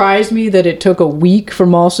not surprise me that it took a week for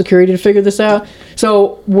mall security to figure this out.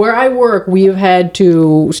 So where I work, we have had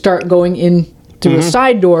to start going in through a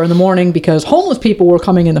side door in the morning because homeless people were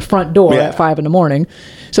coming in the front door at 5 in the morning.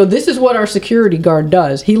 So this is what our security guard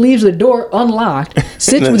does. He leaves the door unlocked,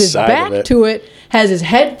 sits with his back to it, has his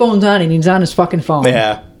headphones on, and he's on his fucking phone.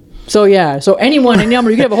 Yeah. So anyone, any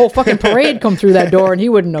number, you could have a whole fucking parade come through that door and he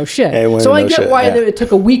wouldn't know shit. So I get why it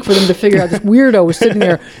took a week for them to figure out this weirdo was sitting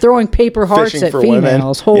there throwing paper hearts at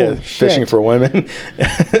females. Holy shit. Fishing for women.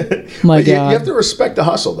 My God. You have to respect the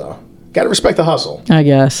hustle, though. Got to respect the hustle. I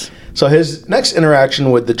guess. So his next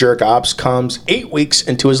interaction with the jerk ops comes 8 weeks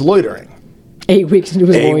into his loitering. 8 weeks into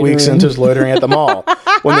his loitering. 8 weeks into his loitering at the mall.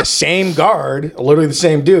 When the same guard, literally the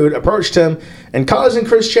same dude, approached him and causing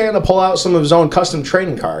Chris Chan to pull out some of his own custom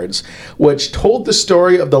trading cards, which told the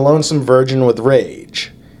story of the lonesome virgin with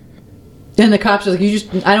rage. And the cops are like,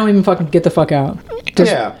 I don't even fucking get the fuck out.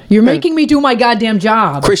 You're making me do my goddamn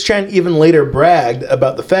job. Chris Chan even later bragged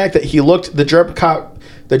about the fact that he looked the jerk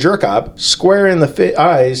op square in the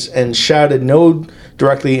eyes and shouted no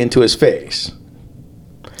directly into his face.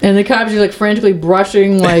 And the cops are like frantically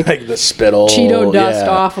brushing like the spittle, Cheeto dust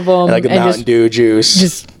off of them, and like the Mountain Dew juice.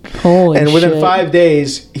 Just holy shit. And within 5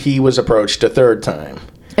 days, he was approached a third time.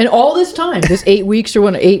 And all this time, this 8 weeks or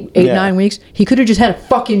 9 weeks, he could have just had a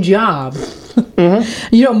fucking job.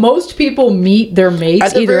 Most people meet their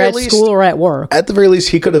mates either at school or at work. At the very least,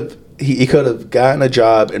 he could have gotten a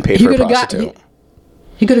job and paid for a prostitute.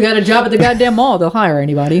 He could have got a job at the goddamn mall. They'll hire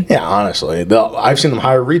anybody. Yeah, honestly, I've seen them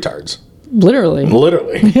hire retards. Literally.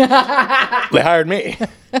 They hired me.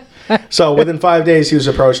 So within 5 days, he was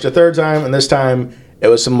approached a third time, and this time it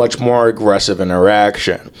was a much more aggressive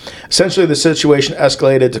interaction. Essentially, the situation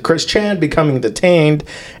escalated to Chris Chan becoming detained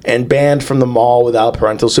and banned from the mall without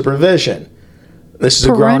parental supervision. This is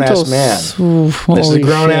a grown-ass man. This is a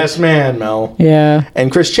grown-ass man, Mel. Yeah.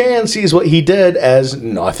 And Chris Chan sees what he did as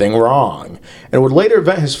nothing wrong, and would later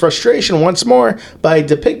vent his frustration once more by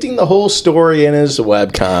depicting the whole story in his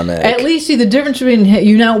webcomic. At least see the difference between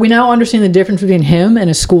we now understand the difference between him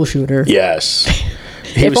and a school shooter. Yes.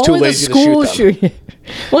 He was too lazy to shoot them.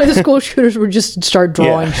 Only the school shooters would just start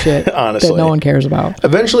drawing shit honestly, that no one cares about.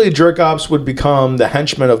 Eventually, jerk ops would become the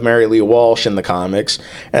henchmen of Mary Lee Walsh in the comics.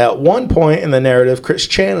 And at one point in the narrative, Chris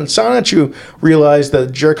Chan and Sanachu realized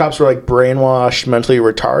that jerk ops were like brainwashed, mentally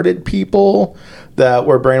retarded people that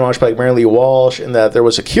were brainwashed by like Mary Lee Walsh, and that there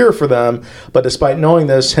was a cure for them. But despite knowing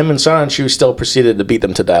this, him and Sanachu still proceeded to beat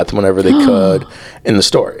them to death whenever they could in the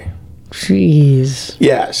story. Jeez.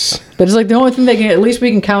 Yes. But it's like the only thing at least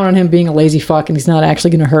we can count on him being a lazy fuck, and he's not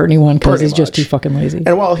actually going to hurt anyone because he's just too fucking lazy.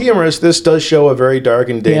 And while humorous, this does show a very dark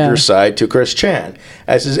and dangerous side to Chris Chan,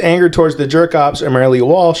 as his anger towards the jerk ops and Mary Lee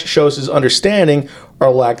Walsh shows his understanding, or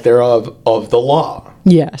lack thereof, of the law.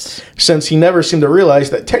 Yes. Since he never seemed to realize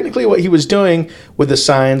that technically what he was doing with the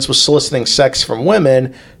signs was soliciting sex from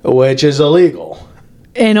women, which is illegal.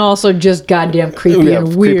 And also just goddamn creepy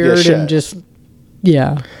and weird and just,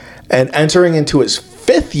 And entering into his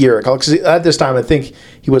 5th year at college, because at this time I think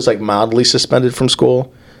he was like mildly suspended from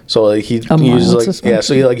school. So like he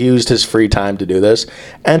used his free time to do this.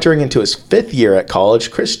 Entering into his 5th year at college,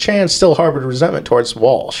 Chris Chan still harbored resentment towards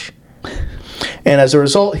Walsh. And as a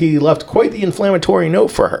result, he left quite the inflammatory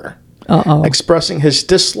note for her. Expressing his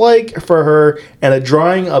dislike for her and a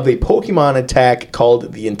drawing of a Pokemon attack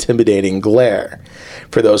called the Intimidating Glare.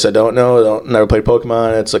 For those that don't know, never played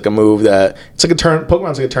Pokemon, it's like a move that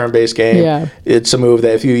Pokemon's like a turn-based game. Yeah. It's a move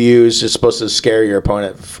that if you use, it's supposed to scare your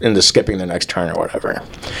opponent into skipping the next turn or whatever.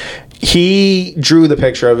 He drew the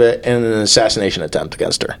picture of it in an assassination attempt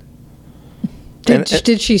against her.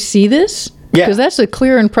 Did she see this? Yeah. Because that's a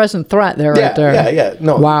clear and present threat there, right there. Yeah.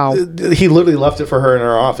 No. Wow. He literally left it for her in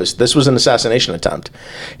her office. This was an assassination attempt.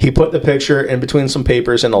 He put the picture in between some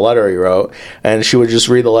papers in a letter he wrote, and she would just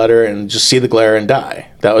read the letter and just see the glare and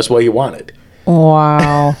die. That was what he wanted.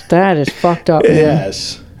 Wow. That is fucked up, man.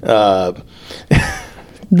 Yes.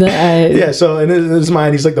 So in his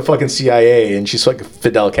mind, he's like the fucking CIA, and she's like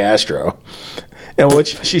Fidel Castro. In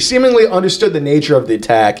which she seemingly understood the nature of the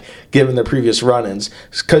attack given the previous run-ins,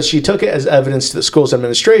 because she took it as evidence to the school's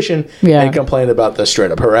administration and complained about the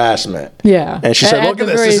straight-up harassment. Yeah. And she said, look at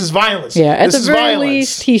this. This is violence. Yeah, at the very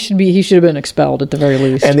least, he should have been expelled at the very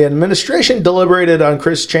least. And the administration deliberated on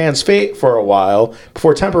Chris Chan's fate for a while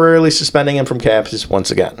before temporarily suspending him from campus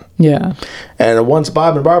once again. Yeah. And once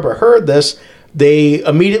Bob and Barbara heard this, they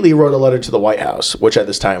immediately wrote a letter to the White House, which at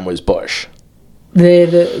this time was Bush. Their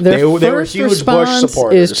they were first huge response Bush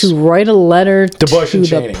supporters. is to write a letter to Bush and the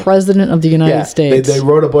Cheney. President of the United States. They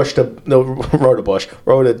wrote a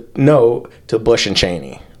note to Bush and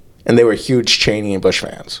Cheney, and they were huge Cheney and Bush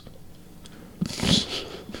fans.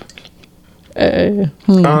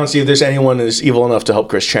 Honestly, if there's anyone who's evil enough to help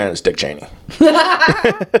Chris Chan, it's Dick Cheney.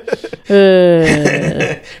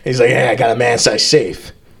 He's like, hey, I got a man-sized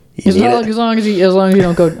safe. As long as you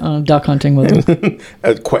don't go duck hunting with him.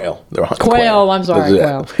 Quail. They're hunting quail. I'm sorry,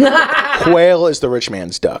 quail. Quail is the rich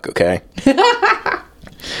man's duck, okay?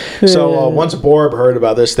 So once Borb heard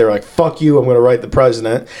about this, they were like, fuck you, I'm going to write the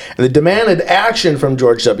president. And they demanded action from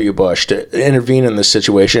George W. Bush to intervene in this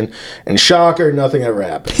situation. And shocker, nothing ever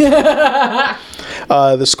happened.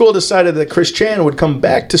 The school decided that Chris Chan would come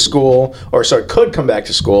back to school, could come back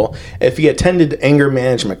to school if he attended anger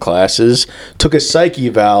management classes, took a psych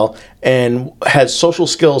eval, and had social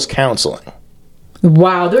skills counseling.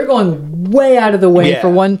 Wow, they're going way out of the way for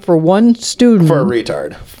one student. For a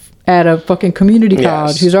retard. At a fucking community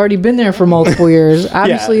college who's already been there for multiple years,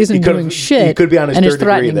 obviously isn't doing shit. He could be on his and third is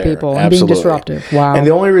threatening degree there. people Absolutely. and being disruptive. Wow. And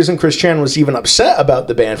the only reason Chris Chan was even upset about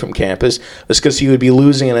the ban from campus was because he would be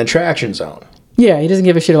losing an attraction zone. Yeah, he doesn't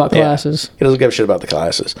give a shit about classes. He doesn't give a shit about the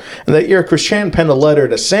classes. And that year, Chris Chan penned a letter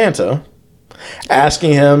to Santa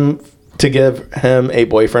asking him to give him a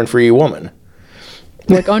boyfriend-free woman.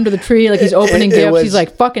 Like under the tree, like he's opening gifts. He's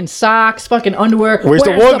like, fucking socks, fucking underwear. Where's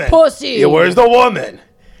the woman? The pussy? Yeah, where's the woman?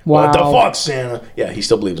 Wow. What the fuck, Santa? Yeah, he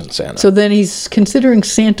still believes in Santa. So then he's considering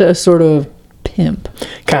Santa a sort of pimp.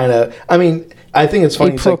 Kind of. I mean, I think it's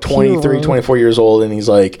funny. He's like 23, 24 years old, and he's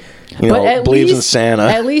like, believes in Santa.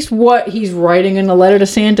 At least what he's writing in the letter to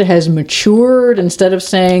Santa has matured. Instead of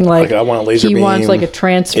saying like I want a laser beam. He wants like a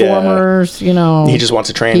Transformers, He just wants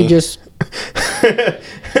a tranny. He just...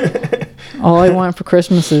 all I want for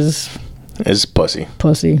Christmas is pussy.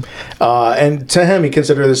 And to him, he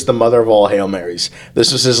considered this the mother of all Hail Marys.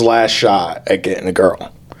 This was his last shot at getting a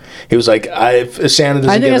girl. He was like, if Santa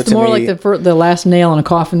doesn't give it to me... I think that's more like the last nail in a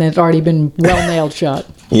coffin that's already been well nailed shut.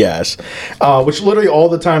 Yes. Which literally all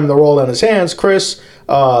the time in the world on his hands, Chris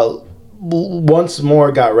once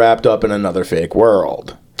more got wrapped up in another fake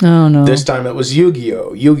world. Oh, no. This time it was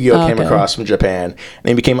Yu-Gi-Oh! Yu-Gi-Oh! Came across from Japan, and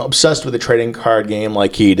he became obsessed with a trading card game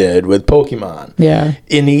like he did with Pokemon. Yeah.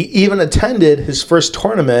 And he even attended his first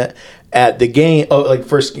tournament at the game,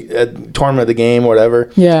 tournament of the game,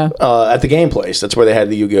 whatever. Yeah. At the game place. That's where they had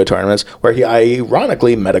the Yu-Gi-Oh! Tournaments, where he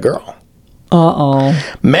ironically met a girl.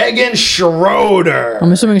 Uh-oh. Megan Schroeder.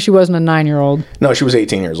 I'm assuming she wasn't a 9-year-old. No, she was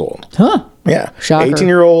 18 years old. Huh. Yeah. Shocker.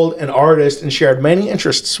 18-year-old, an artist, and shared many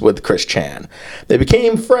interests with Chris Chan. They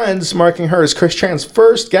became friends, marking her as Chris Chan's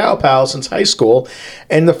first gal pal since high school,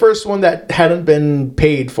 and the first one that hadn't been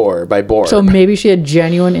paid for by Borb. So maybe she had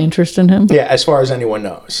genuine interest in him? Yeah, as far as anyone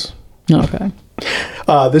knows. Okay.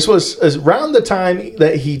 This was around the time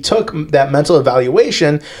that he took that mental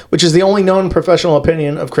evaluation, which is the only known professional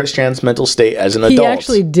opinion of Chris Chan's mental state as an adult. He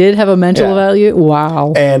actually did have a mental evaluation?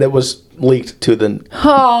 Wow. And it was leaked to the...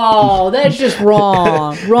 Oh, that's just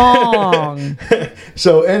wrong. Wrong.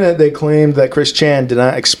 So in it, they claimed that Chris Chan did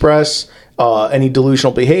not express any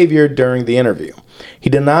delusional behavior during the interview. He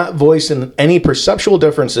did not voice any perceptual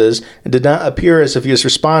differences and did not appear as if he was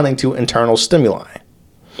responding to internal stimuli.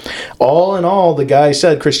 All in all, the guy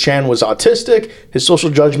said Chris Chan was autistic, his social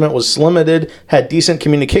judgment was limited, had decent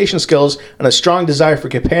communication skills, and a strong desire for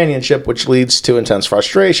companionship, which leads to intense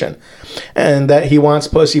frustration. And that he wants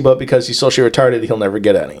pussy, but because he's socially retarded, he'll never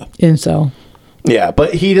get any. Incel. Yeah,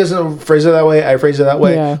 but he doesn't phrase it that way. I phrase it that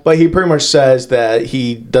way. Yeah. But he pretty much says that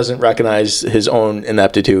he doesn't recognize his own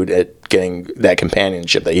ineptitude at getting that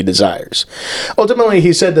companionship that he desires. Ultimately,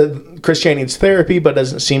 he said that Chris Chan needs therapy, but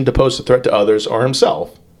doesn't seem to pose a threat to others or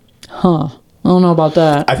himself. Huh. I don't know about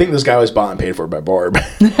that. I think this guy was bought and paid for by Borb.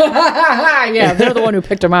 Yeah, they're the one who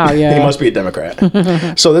picked him out, yeah. He must be a Democrat.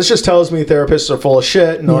 So this just tells me therapists are full of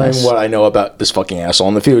shit, knowing what I know about this fucking asshole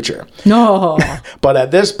in the future. No. But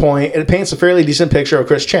at this point, it paints a fairly decent picture of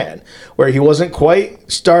Chris Chan, where he hasn't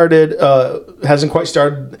quite started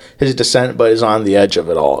his descent, but is on the edge of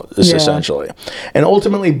it all, essentially. And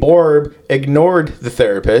ultimately, Borb ignored the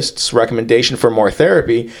therapist's recommendation for more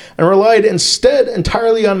therapy and relied instead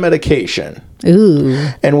entirely on medication. Ooh.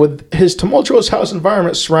 And with his tumultuous house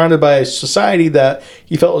environment surrounded by a society that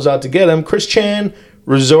he felt was out to get him, Chris Chan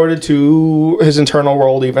resorted to his internal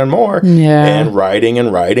world even more and writing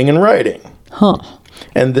and writing and writing. Huh.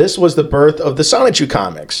 And this was the birth of the Sonichu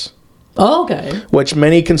comics. Oh, okay. Which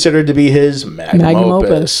many considered to be his magnum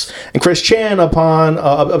opus. And Chris Chan,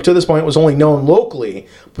 up to this point, was only known locally.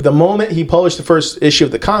 But the moment he published the first issue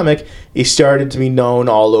of the comic, he started to be known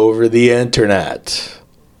all over the internet.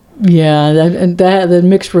 Yeah, the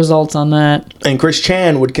mixed results on that. And Chris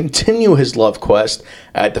Chan would continue his love quest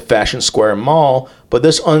at the Fashion Square Mall, but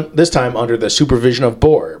this time under the supervision of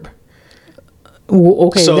Borb.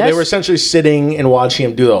 Okay, so they were essentially sitting and watching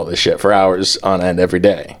him do all this shit for hours on end every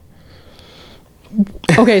day.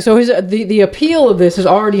 Okay, so the appeal of this is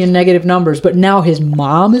already in negative numbers, but now his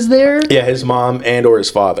mom is there? Yeah, his mom and or his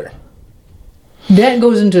father. That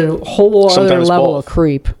goes into a whole other level of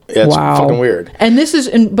creep. Yeah, it's fucking weird. And this is,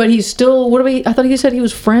 but he's still, I thought he said he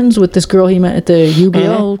was friends with this girl he met at the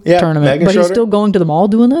Yu-Gi-Oh tournament. Megan but Schroeder? He's still going to the mall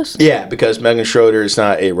doing this? Yeah, because Megan Schroeder is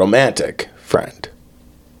not a romantic friend.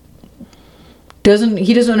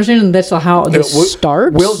 He doesn't understand that's how this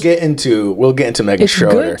starts? We'll get into Megan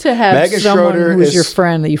Schroeder. It's good to have Megan someone Schroeder who's your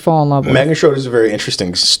friend that you fall in love with. Megan Schroeder is a very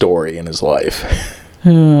interesting story in his life.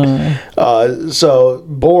 So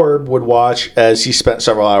Borb would watch as he spent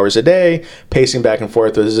several hours a day pacing back and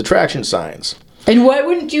forth with his attraction signs. And why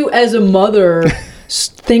wouldn't you, as a mother,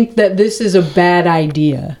 think that this is a bad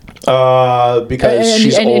idea? Because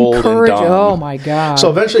she's old and dumb. Oh my god!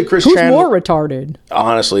 So eventually, Chris Who's Chan. more retarded?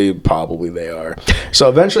 Honestly, probably they are. So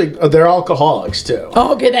eventually, they're alcoholics too.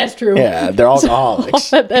 Oh, okay, that's true. Yeah, they're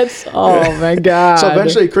alcoholics. Oh my god! So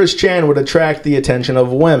eventually, Chris Chan would attract the attention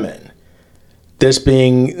of women. This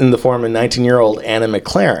being in the form of 19-year-old Anna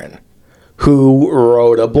McLaren, who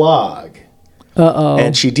wrote a blog.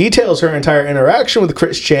 And she details her entire interaction with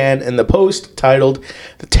Chris Chan in the post titled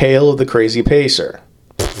 "The Tale of the Crazy Pacer."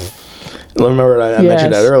 Remember I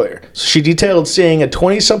mentioned that earlier. So she detailed seeing a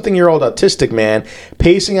 20-something-year-old autistic man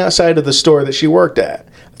pacing outside of the store that she worked at.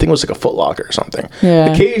 I think it was like a Foot Locker or something. Yeah.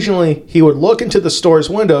 Occasionally, he would look into the store's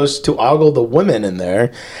windows to ogle the women in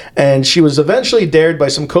there, and she was eventually dared by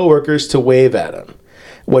some coworkers to wave at him,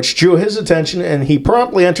 which drew his attention, and he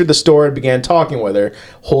promptly entered the store and began talking with her,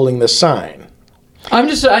 holding the sign.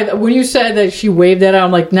 When you said that she waved at him,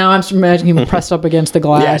 I'm like, now I'm imagining him pressed up against the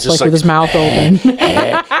glass, like with his mouth open.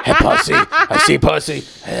 Hey, pussy. I see pussy.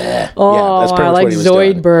 Oh, that's pretty much like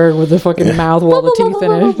Zoidberg with the fucking mouth with all the teeth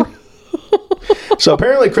in it. So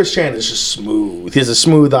apparently Chris Chan is just smooth. He's a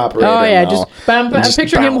smooth operator. Oh yeah, but I'm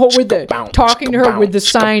picturing him talking to her with the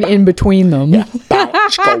sign in between them. Yeah.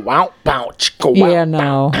 Bounce, go out, bounce, go out. Yeah,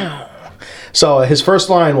 no. So his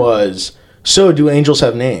first line was, "So do angels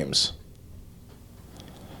have names?"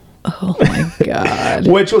 Oh my god.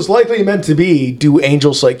 Which was likely meant to be, "Do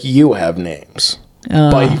angels like you have names?"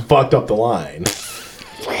 But he fucked up the line.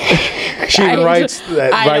 She writes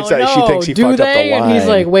that she thinks he fucked up the line. And he's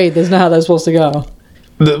like, wait, that's not how that's supposed to go.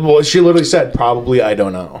 Well, she literally said, "Probably, I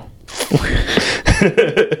don't know."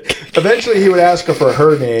 Eventually, he would ask her for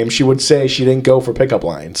her name. She would say she didn't go for pickup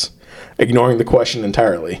lines, ignoring the question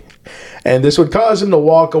entirely. And this would cause him to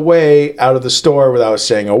walk away out of the store without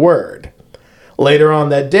saying a word. Later on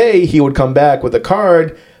that day, he would come back with a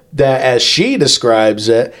card that, as she describes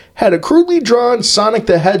it, had a crudely drawn Sonic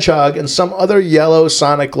the Hedgehog and some other yellow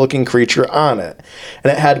Sonic-looking creature on it.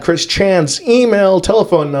 And it had Chris Chan's email,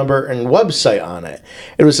 telephone number, and website on it.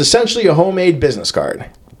 It was essentially a homemade business card.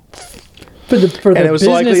 And it was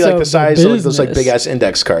likely like the size of like those like big-ass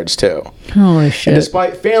index cards, too. Holy shit. And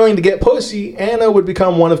despite failing to get pussy, Anna would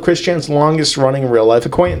become one of Chris Chan's longest-running real-life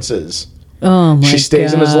acquaintances. Oh, my God. She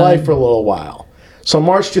stays in his life for a little while. So in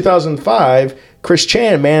March 2005, Chris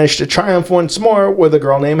Chan managed to triumph once more with a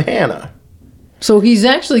girl named Hannah. So he's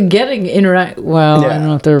actually getting Well, yeah. I don't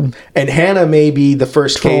know if they're... And Hannah may be the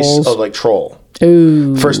first case of, like, troll.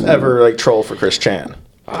 Ooh. First ever, like, troll for Chris Chan.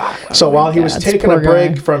 So while he was taking a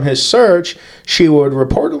break from his search, she would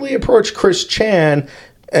reportedly approach Chris Chan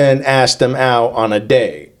and ask him out on a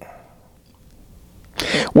date.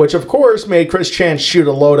 Which, of course, made Chris Chan shoot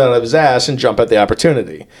a load out of his ass and jump at the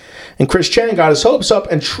opportunity. And Chris Chan got his hopes up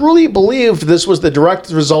and truly believed this was the direct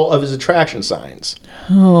result of his attraction signs.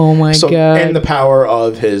 Oh, my God. And the power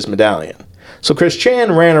of his medallion. So Chris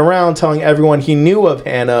Chan ran around telling everyone he knew of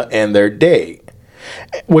Hannah and their date,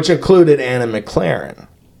 which included Anna McLaren.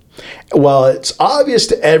 Well, it's obvious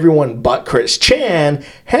to everyone but Chris Chan,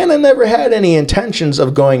 Hannah never had any intentions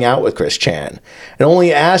of going out with Chris Chan and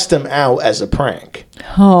only asked him out as a prank.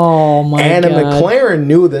 Oh, my Anna God. McLaren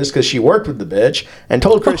knew this because she worked with the bitch and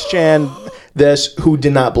told Chris Chan this, who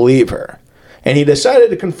did not believe her. And he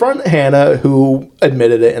decided to confront Hannah, who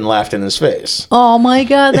admitted it and laughed in his face. Oh, my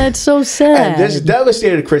God, that's so sad. And this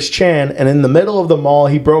devastated Chris Chan, and in the middle of the mall,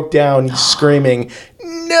 he broke down screaming,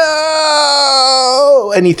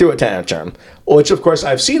 "No!" And he threw a tantrum. Which, of course,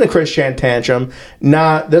 I've seen a Chris Chan tantrum.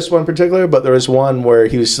 Not this one in particular, but there was one where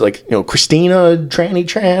he was like, Christina Tranny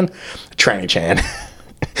Chan.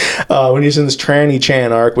 when he's in this Tranny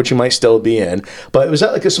Chan arc, which he might still be in. But it was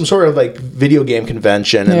at like some sort of like video game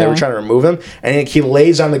convention, and they were trying to remove him, and he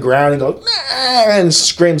lays on the ground and goes and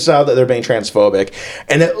screams out that they're being transphobic,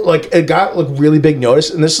 and it got like really big notice.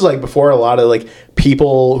 And this is like before a lot of like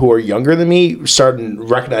people who are younger than me started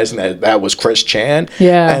recognizing that was Chris Chan.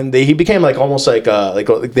 Yeah, and he became like almost like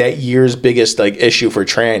that year's biggest like issue for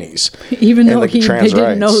trannies, even though they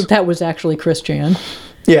didn't know that was actually Chris Chan.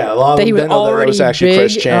 Yeah, a lot of them didn't know that was actually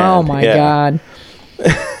Chris Chan. Oh my god.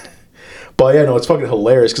 But yeah, no, it's fucking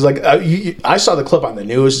hilarious because like I saw the clip on the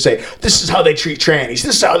news and say, "This is how they treat trannies.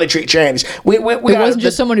 This is how they treat trannies." It wasn't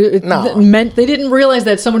just someone who meant they didn't realize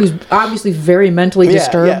that someone who's obviously very mentally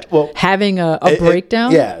disturbed having a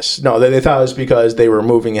breakdown. Yes, no, they thought it was because they were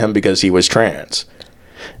removing him because he was trans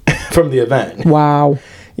from the event. Wow.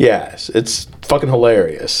 Yes, it's fucking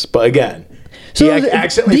hilarious. But again. So he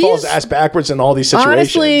accidentally falls ass backwards in all these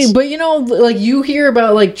situations. Honestly, but you know, like you hear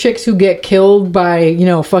about like chicks who get killed by, you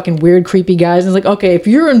know, fucking weird, creepy guys. And it's like, okay, if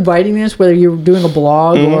you're inviting this, whether you're doing a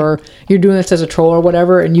blog or you're doing this as a troll or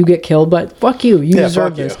whatever, and you get killed, but fuck you, you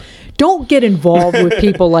deserve this. Don't get involved with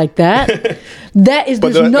people like that. There's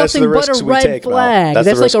nothing but a red flag.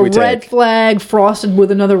 That's like a red flag frosted with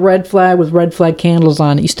another red flag with red flag candles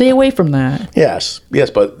on it. You stay away from that. Yes,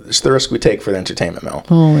 but it's the risk we take for the entertainment, Mel.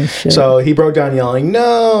 Holy shit. So he broke down yelling,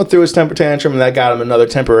 "No," threw his temper tantrum, and that got him another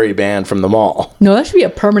temporary ban from the mall. No, that should be a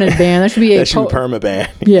permanent ban. That should be a perma ban.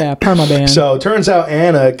 Yeah, perma ban. So it turns out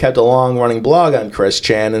Anna kept a long-running blog on Chris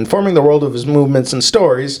Chan, informing the world of his movements and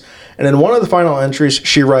stories. And in one of the final entries,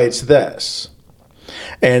 she writes this.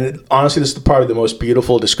 And honestly, this is probably the most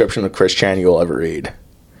beautiful description of Chris Chan you'll ever read.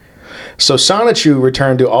 So Sonichu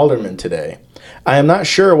returned to Alderman today. I am not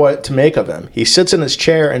sure what to make of him. He sits in his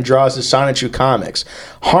chair and draws his Sonichu comics.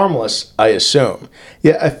 Harmless, I assume.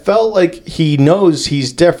 Yet I felt like he knows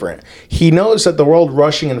he's different. He knows that the world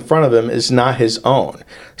rushing in front of him is not his own.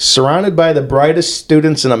 Surrounded by the brightest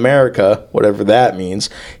students in America, whatever that means,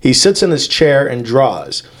 he sits in his chair and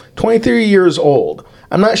draws. 23 years old.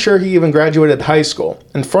 I'm not sure he even graduated high school.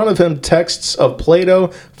 In front of him, texts of Plato,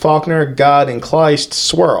 Faulkner, God, and Kleist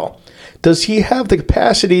swirl. Does he have the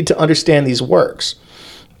capacity to understand these works?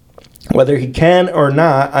 Whether he can or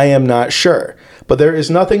not, I am not sure. But there is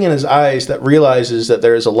nothing in his eyes that realizes that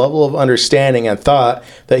there is a level of understanding and thought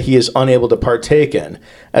that he is unable to partake in.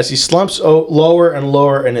 As he slumps lower and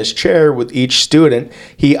lower in his chair with each student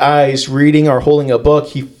he eyes reading or holding a book,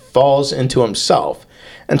 he falls into himself,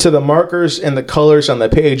 and to the markers and the colors on the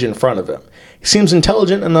page in front of him. He seems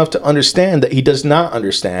intelligent enough to understand that he does not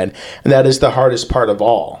understand, and that is the hardest part of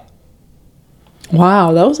all.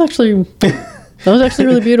 Wow, that was actually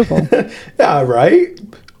really beautiful. Yeah, right?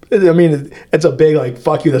 I mean, it's a big, like,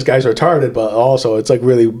 fuck you, this guy's retarded, but also it's, like,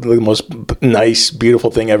 really the most nice,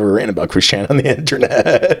 beautiful thing ever written about Chris Chan on the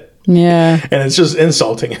internet. Yeah. And it's just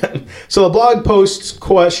insulting him. So the blog posts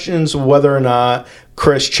questions whether or not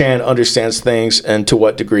Chris Chan understands things and to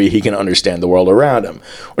what degree he can understand the world around him,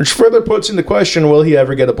 which further puts into question, will he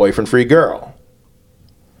ever get a boyfriend-free girl?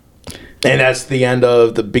 And that's the end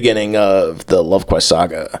of the beginning of the Love Quest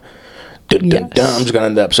Saga. Yes. I'm just going to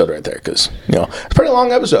end the episode right there because, you know, it's a pretty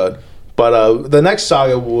long episode. But the next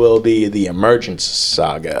saga will be the Emergence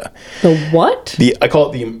Saga. The what? I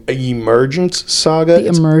call it the Emergence Saga. The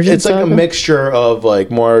Emergence Saga? It's like a mixture of like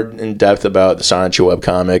more in depth about the Sonichu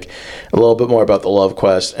webcomic, a little bit more about the Love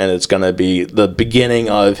Quest, and it's going to be the beginning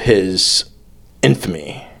of his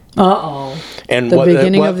infamy. Uh-oh. And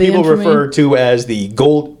what people refer to as the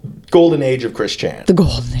golden age of Chris Chan. The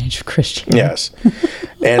golden age of Chris Chan. Yes.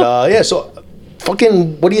 And so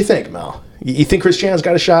fucking, what do you think, Mel? You think Chris Chan's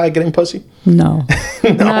got a shot at getting pussy? No.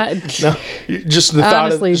 No. Just the thought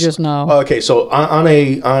honestly, just no. Okay, so on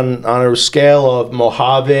a scale of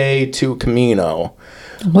Mojave to Camino,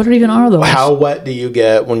 what even are those? How wet do you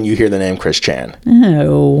get when you hear the name Chris Chan?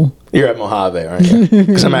 Oh. You're at Mojave, aren't you?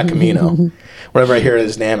 Because I'm at Camino. Whenever I hear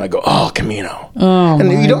his name, I go, oh, Camino. Oh, and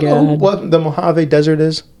my you don't God. know what the Mojave Desert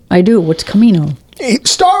is? I do. What's Camino?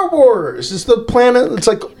 Star Wars. It's the planet. It's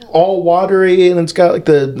like all watery, and it's got like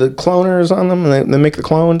the cloners on them, and they make the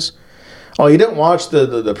clones. Oh, you didn't watch the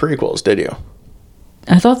prequels, did you?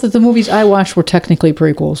 I thought that the movies I watched were technically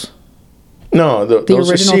prequels. No,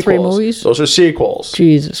 those original are 3 movies? Those are sequels.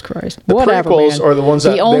 Jesus Christ. The Whatever, prequels man. are the ones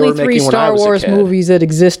that the only 3 Star Wars movies that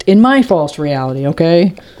exist in my false reality,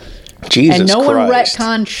 okay? Jesus Christ. And no one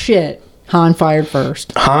retconned shit. Han fired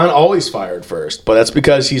first. Han always fired first, but that's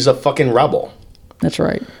because he's a fucking rebel. That's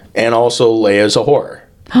right. And also Leia's a whore.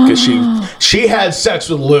 Because she had sex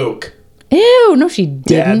with Luke. Ew, no she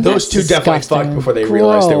didn't. Yeah, those two definitely fucked before they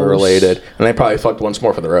realized they were related. And they probably fucked once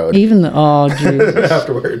more for the road. Even the, oh, Jesus.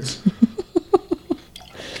 Afterwards.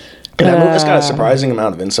 And that movie's got a surprising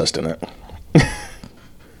amount of incest in it.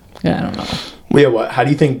 Yeah, I don't know. Well, yeah, how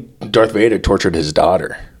do you think Darth Vader tortured his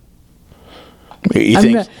daughter?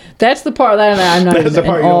 That's the part that I'm not even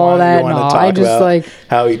in all that. No, I just like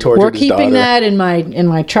how he tortured we're his keeping daughter. that in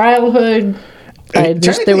my childhood. There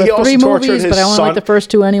were 3 movies, but I only like the first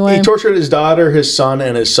 2 anyway. He tortured his daughter, his son,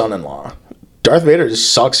 and his son-in-law. Darth Vader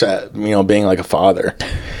just sucks at being like a father.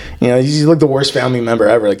 He's like the worst family member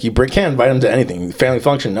ever. Like you can't invite him to anything. Family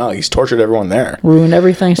function, no. He's tortured everyone there. Ruined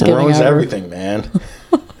every Thanksgiving. Ruins everything, man.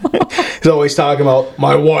 He's always talking about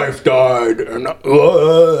my wife died, and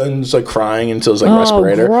it's like crying until it's like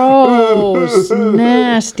respirator. Gross,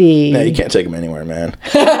 nasty. No, you can't take him anywhere, man.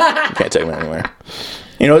 You can't take him anywhere.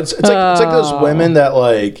 It's like those women that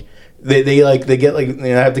like they get like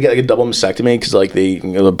have to get like a double mastectomy because like they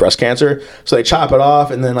breast cancer, so they chop it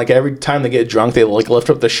off, and then like every time they get drunk they like lift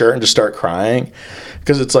up the shirt and just start crying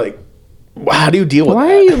because it's like. How do you deal with that?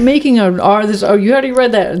 Why are you making you already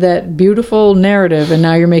read that beautiful narrative and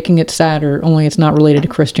now you're making it sadder, only it's not related to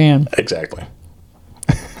Chris Chan. Exactly.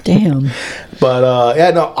 Damn. But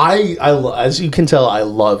I as you can tell, I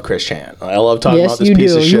love Chris Chan. I love talking about this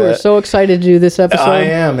piece of shit. You are so excited to do this episode. I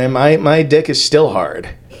am, and my dick is still hard.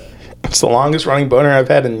 It's the longest running boner I've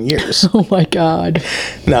had in years. Oh my god.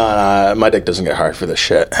 No, my dick doesn't get hard for this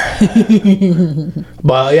shit.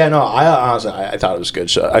 But yeah, no, I honestly I thought it was good.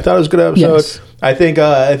 So I thought it was a good episode. Yes. I think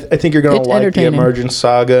you're gonna like the Emergence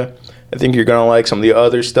Saga. I think you're gonna like some of the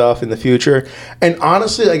other stuff in the future. And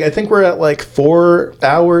honestly, like I think we're at like 4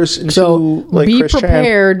 hours into like Chris Chan. Be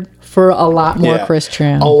prepared for a lot more Chris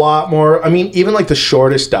Chan. A lot more. I mean, even like the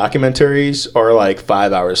shortest documentaries are like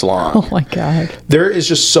 5 hours long. Oh my god. There is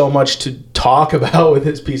just so much to talk about with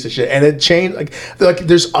this piece of shit, and it changed. Like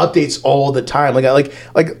there's updates all the time.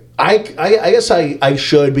 I guess I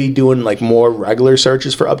should be doing like more regular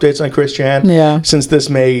searches for updates on Chris Chan. Yeah. Since this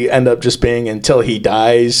may end up just being Until He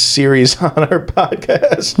Dies series on our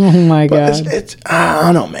podcast. Oh my god. It's I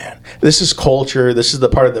don't know, man. This is culture. This is the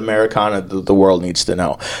part of the Americana that the world needs to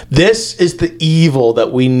know. This is the evil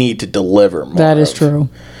that we need to deliver more That is true.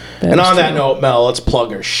 That note, Mel, let's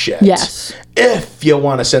plug our shit. Yes. If you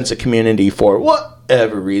want a sense of community for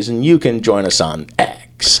whatever reason, you can join us on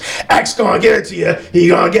X. X gonna give it to you. He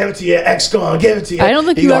gonna give it to you. X gonna give it to you. I don't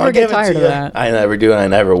think you ever get tired of that. I never do, and I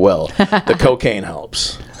never will. The cocaine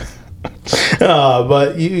helps.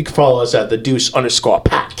 But you can follow us at the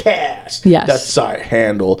Deuce_podcast. Yes. That's our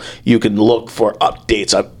handle. You can look for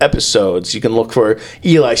updates on episodes. You can look for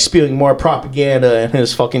Eli spewing more propaganda and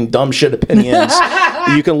his fucking dumb shit opinions.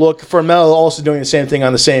 You can look for Mel also doing the same thing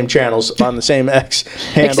on the same channels, on the same X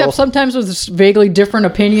handle. Except sometimes with vaguely different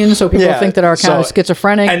opinions, so people think that our account is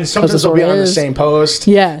schizophrenic. And sometimes they'll be on the same post.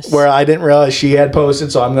 Yes. Where I didn't realize she had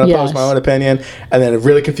posted, so I'm going to post my own opinion. And then it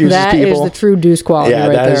really confuses people. That is the true Deuce quality right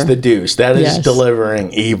there. Yeah, that is the Deuce. That is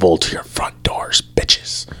delivering evil to your front doors,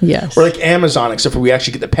 bitches. Yes. We're like Amazon, except for we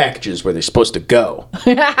actually get the packages where they're supposed to go.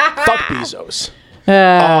 Fuck Bezos.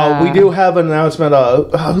 We do have an announcement.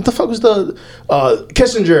 Who the fuck was the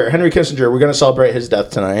Kissinger? Henry Kissinger. We're going to celebrate his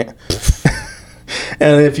death tonight.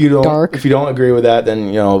 And if you don't agree with that,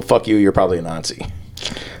 then fuck you. You're probably a Nazi.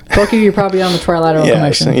 Fuck you. You're probably on the Trilateral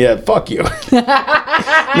Commission. Yeah, fuck you.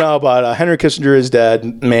 No, but Henry Kissinger is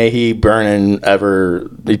dead. May he burn in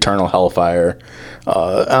eternal hellfire.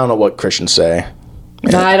 I don't know what Christians say.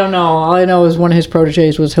 No, I don't know. All I know is one of his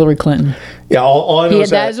proteges was Hillary Clinton. Yeah, all I know is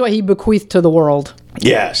that is what he bequeathed to the world.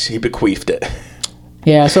 Yes, he bequeathed it.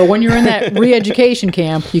 Yeah, so when you're in that re-education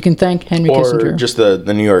camp, you can thank Henry Kissinger. Or just the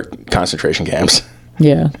New York concentration camps.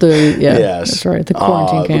 Yeah, that's right. The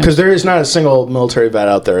quarantine camp. Because there is not a single military vet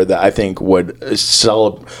out there that I think wouldn't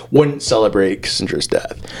celebrate Kissinger's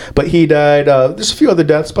death. But he died. There's a few other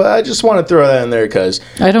deaths, but I just want to throw that in there because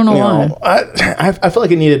I don't know why. I feel like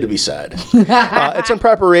it needed to be said. It's in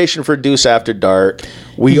preparation for Deuce After Dark.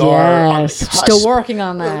 We are on the cusp. Still working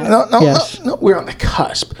on that. No, we're on the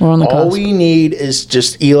cusp. All we need is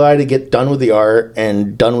just Eli to get done with the art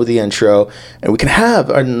and done with the intro, and we can have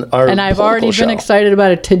our And I've already been excited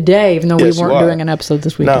about it today, even though we weren't doing an episode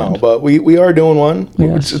this weekend. No, but we are doing one.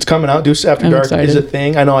 Yes. It's coming out. Deuce After Dark is a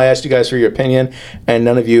thing. I know I asked you guys for your opinion, and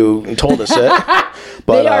none of you told us it.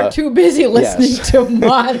 But, they are too busy listening to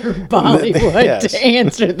modern Bollywood to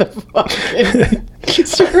answer the fucking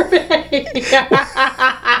survey.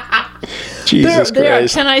 Jesus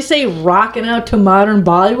Christ. Can I say rocking out to modern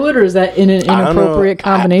Bollywood, or is that in an inappropriate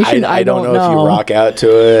combination? I don't know if you rock out to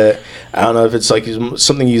it. I don't know if it's like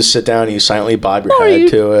something you sit down and you silently bob your head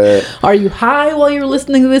to it. Are you high while you're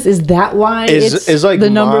listening to this? Is that why is like the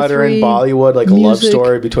modern Bollywood like music? A love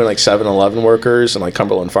story between like 7-Eleven workers and like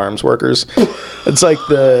Cumberland Farms workers? It's like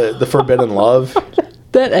the forbidden love.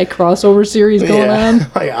 that crossover series going on.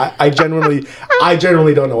 I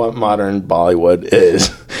genuinely don't know what modern Bollywood is.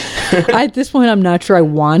 At this point, I'm not sure I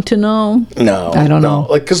want to know. No, I don't know.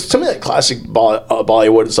 Like, because some of that classic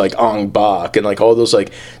Bollywood is like Ong Bak and like all those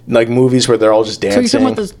like movies where they're all just dancing. So you're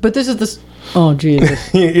talking about this, but this is this. Oh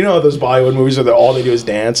Jesus! You know those Bollywood movies where all they do is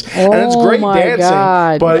dance, and it's great dancing.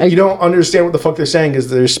 God. But you don't understand what the fuck they're saying because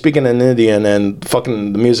they're speaking in Indian, and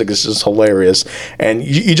fucking the music is just hilarious. And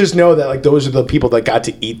you just know that like those are the people that got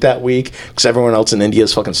to eat that week because everyone else in India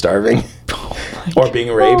is fucking starving or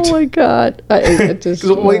being raped. Oh my God!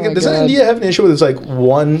 Doesn't India have an issue with it's like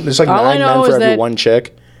one? There's like all 9 men for every one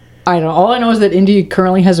chick. I don't know. All I know is that India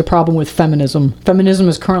currently has a problem with feminism. Feminism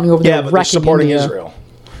is currently over there but they're supporting India. Israel.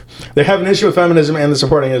 They have an issue with feminism and they're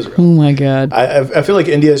supporting Israel. Oh my God! I feel like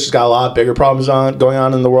India's just got a lot bigger problems going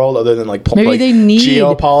on in the world other than like they need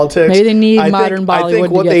geopolitics. Maybe they need modern Bollywood. I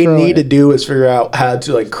think what they need to do is figure out how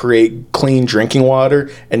to like create clean drinking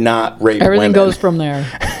water and not rape Everything women. goes from there.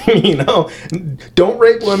 You know, don't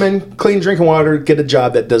rape women. Clean drinking water. Get a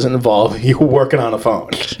job that doesn't involve you working on a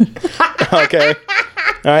phone. Okay.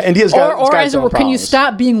 India's got or as it were, can you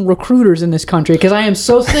stop being recruiters in this country? Because I am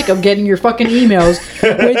so sick of getting your fucking emails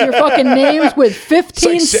with your fucking names with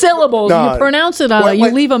 15 syllables. You pronounce it on it.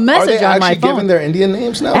 You leave a message on my phone. Are they actually giving their Indian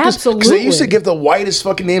names now? Absolutely. Because they used to give the whitest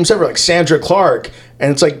fucking names ever, like Sandra Clark.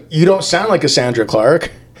 And it's like, you don't sound like a Sandra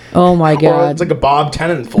Clark. Oh my God! Or it's like a Bob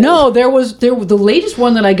Tenenfold. No, there was the latest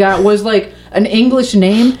one that I got was like an English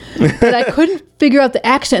name, but I couldn't figure out the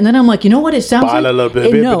accent. And then I'm like, you know what? It sounds like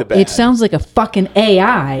it sounds like a fucking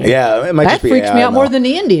AI. Yeah, it might just be AI. That freaks me out more than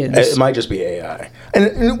the Indians. It might just be AI.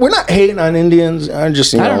 And we're not hating on Indians. I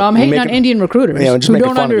don't know. I'm hating on Indian recruiters. Just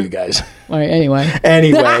making fun of you guys. All right, anyway,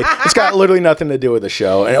 it's got literally nothing to do with the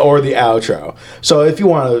show or the outro. So if you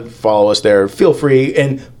want to follow us there, feel free,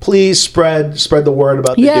 and please spread the word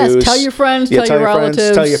about the Deuce. Yes, tell your friends, tell your relatives,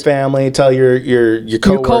 friends, tell your family, tell your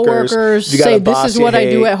coworkers. Say this is what I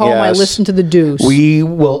do at home. Yes. I listen to the Deuce.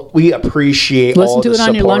 We appreciate listen to it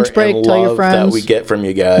on your lunch break. And tell love your friends that we get from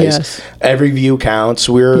you guys. Yes. Every view counts.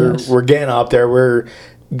 We're getting up there. We're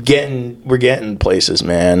getting places,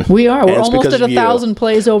 man. We are. We're almost at 1,000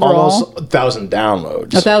 plays overall. Almost 1,000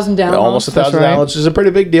 downloads. 1,000 downloads. Almost 1,000 downloads is a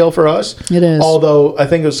pretty big deal for us. It is. Although I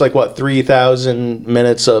think it was like 3,000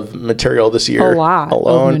 minutes of material this year. A lot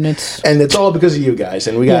alone. Of minutes. And it's all because of you guys.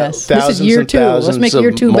 And we got thousands this is year and 2. thousands. Let's make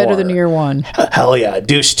year 2 better more. than year 1. Hell yeah,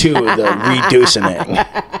 Deuce 2, the reducing.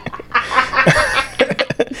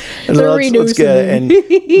 Let's get it. And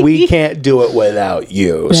we can't do it without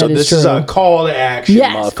you. That so this is a call to action,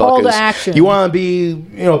 motherfuckers. Call to action. You want to be,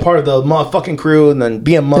 part of the motherfucking crew, and then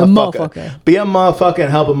be a motherfucker. Be a motherfucker and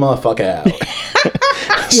help a motherfucker out.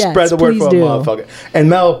 Spread the word for a motherfucker. And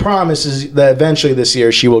Mel promises that eventually this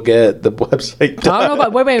year she will get the website done. I don't know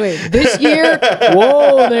about wait. This year?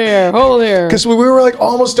 Whoa there. Because we were like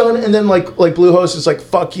almost done, and then like Bluehost is like,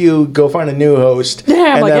 fuck you, go find a new host.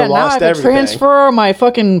 Yeah, and now I have to transfer my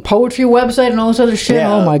fucking poetry website and all this other shit.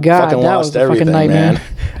 Yeah, oh my God, that was a fucking nightmare.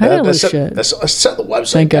 Man. I set the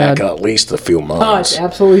website back at least a few months. Oh, it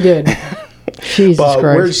absolutely did. Jesus but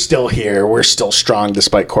Christ. We're still here. We're still strong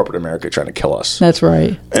despite corporate America trying to kill us. That's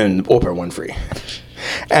right. And Oprah Winfrey.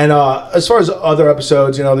 And as far as other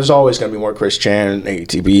episodes, there's always going to be more Chris Chan and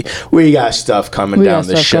ATB. We got stuff coming down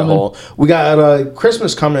the shithole. We got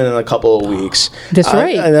Christmas coming in a couple of weeks. That's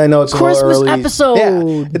right. And I know it's Christmas a little early. episode.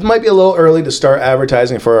 Yeah, it might be a little early to start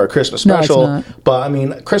advertising for our Christmas special. No, it's not. But I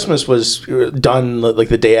mean, Christmas was done like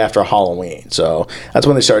the day after Halloween. So that's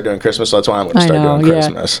when they started doing Christmas. So that's why I'm going to start doing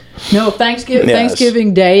Christmas. No,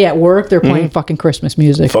 Thanksgiving Day at work, they're playing fucking Christmas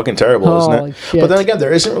music. Fucking terrible, isn't it? Shit. But then again,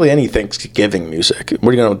 there isn't really any Thanksgiving music.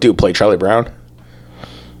 What are you going to do? Play Charlie Brown?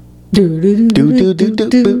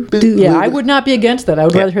 Yeah, I would not be against that. I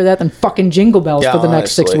would rather hear that than fucking Jingle Bells for the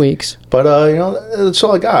next 6 weeks. But that's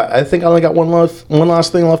all I got. I think I only got one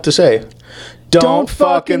last thing left to say. Don't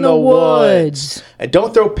fuck in the woods. And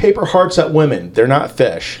don't throw paper hearts at women. They're not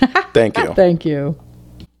fish. Thank you. Thank you.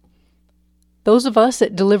 Those of us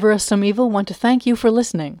at Deliver Us Some Evil want to thank you for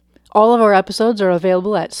listening. All of our episodes are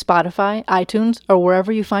available at Spotify, iTunes, or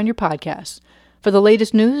wherever you find your podcasts. For the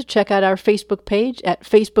latest news, check out our Facebook page at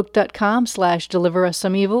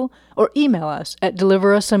facebook.com/deliverussomeevil or email us at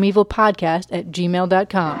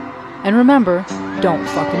deliverussomeevilpodcast@gmail.com. And remember, don't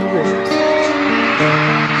fuck in the woods.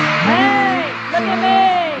 Hey, look at me!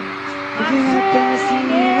 I'm sitting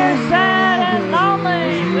here sad and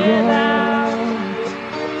lonely without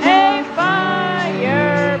a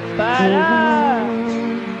fire, but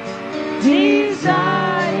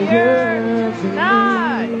desire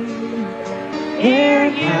not. Hear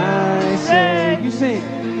you say, you sing.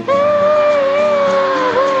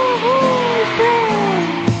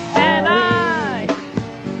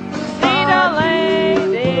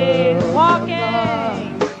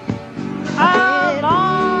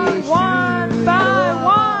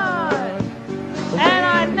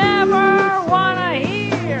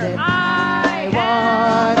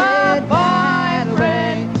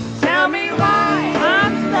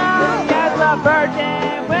 a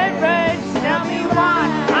virgin with rage. Tell me why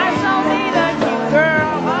I so need a cute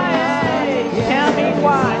girl my age. Tell me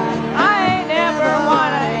why I ain't never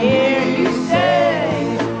wanna hear you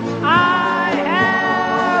say I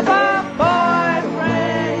have a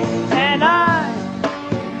boyfriend and I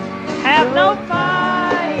have no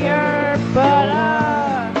fire but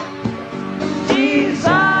a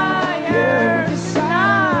desire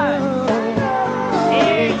to not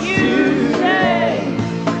hear you say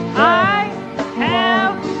I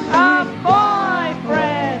have a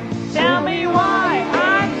boyfriend. Tell me why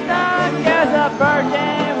I'm stuck as a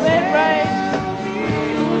virgin with rage.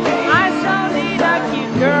 I so need a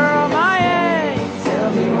cute girl my age.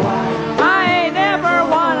 Tell me why I ain't never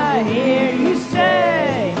wanna hear you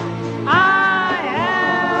say I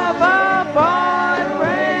have a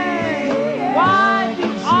boyfriend. Why do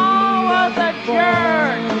all of the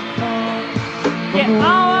jerks get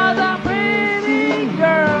all of the pretty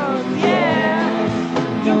girls?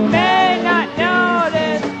 Yeah, you may not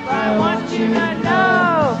notice, but I want you to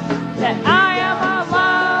know that I am a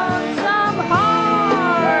lonesome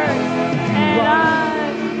heart and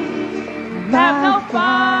I have no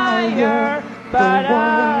fire but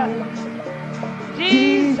a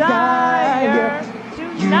desire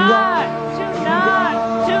to not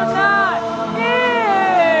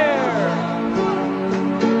hear.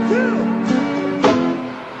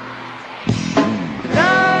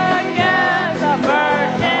 Stuck as a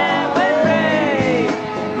virgin with rage.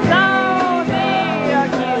 So need a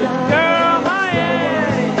cute girl my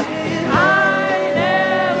age. I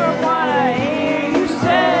never wanna hear you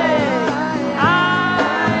say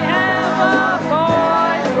I have a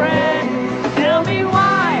boyfriend. Tell me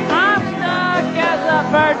why I'm stuck as a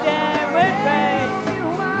virgin with rage.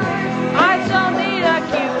 I so need a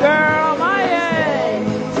cute girl my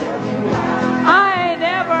age. I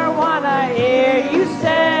never wanna hear you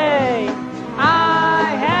say I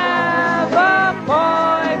have a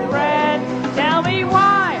boyfriend. Tell me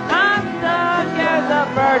why I'm stuck as a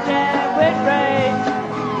virgin with rage.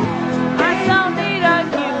 I so need a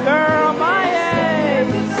cute girl my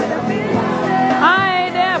age. I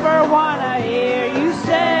never wanna hear you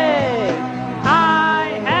say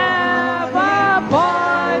I have a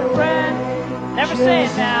boyfriend. Never say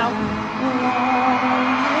it now.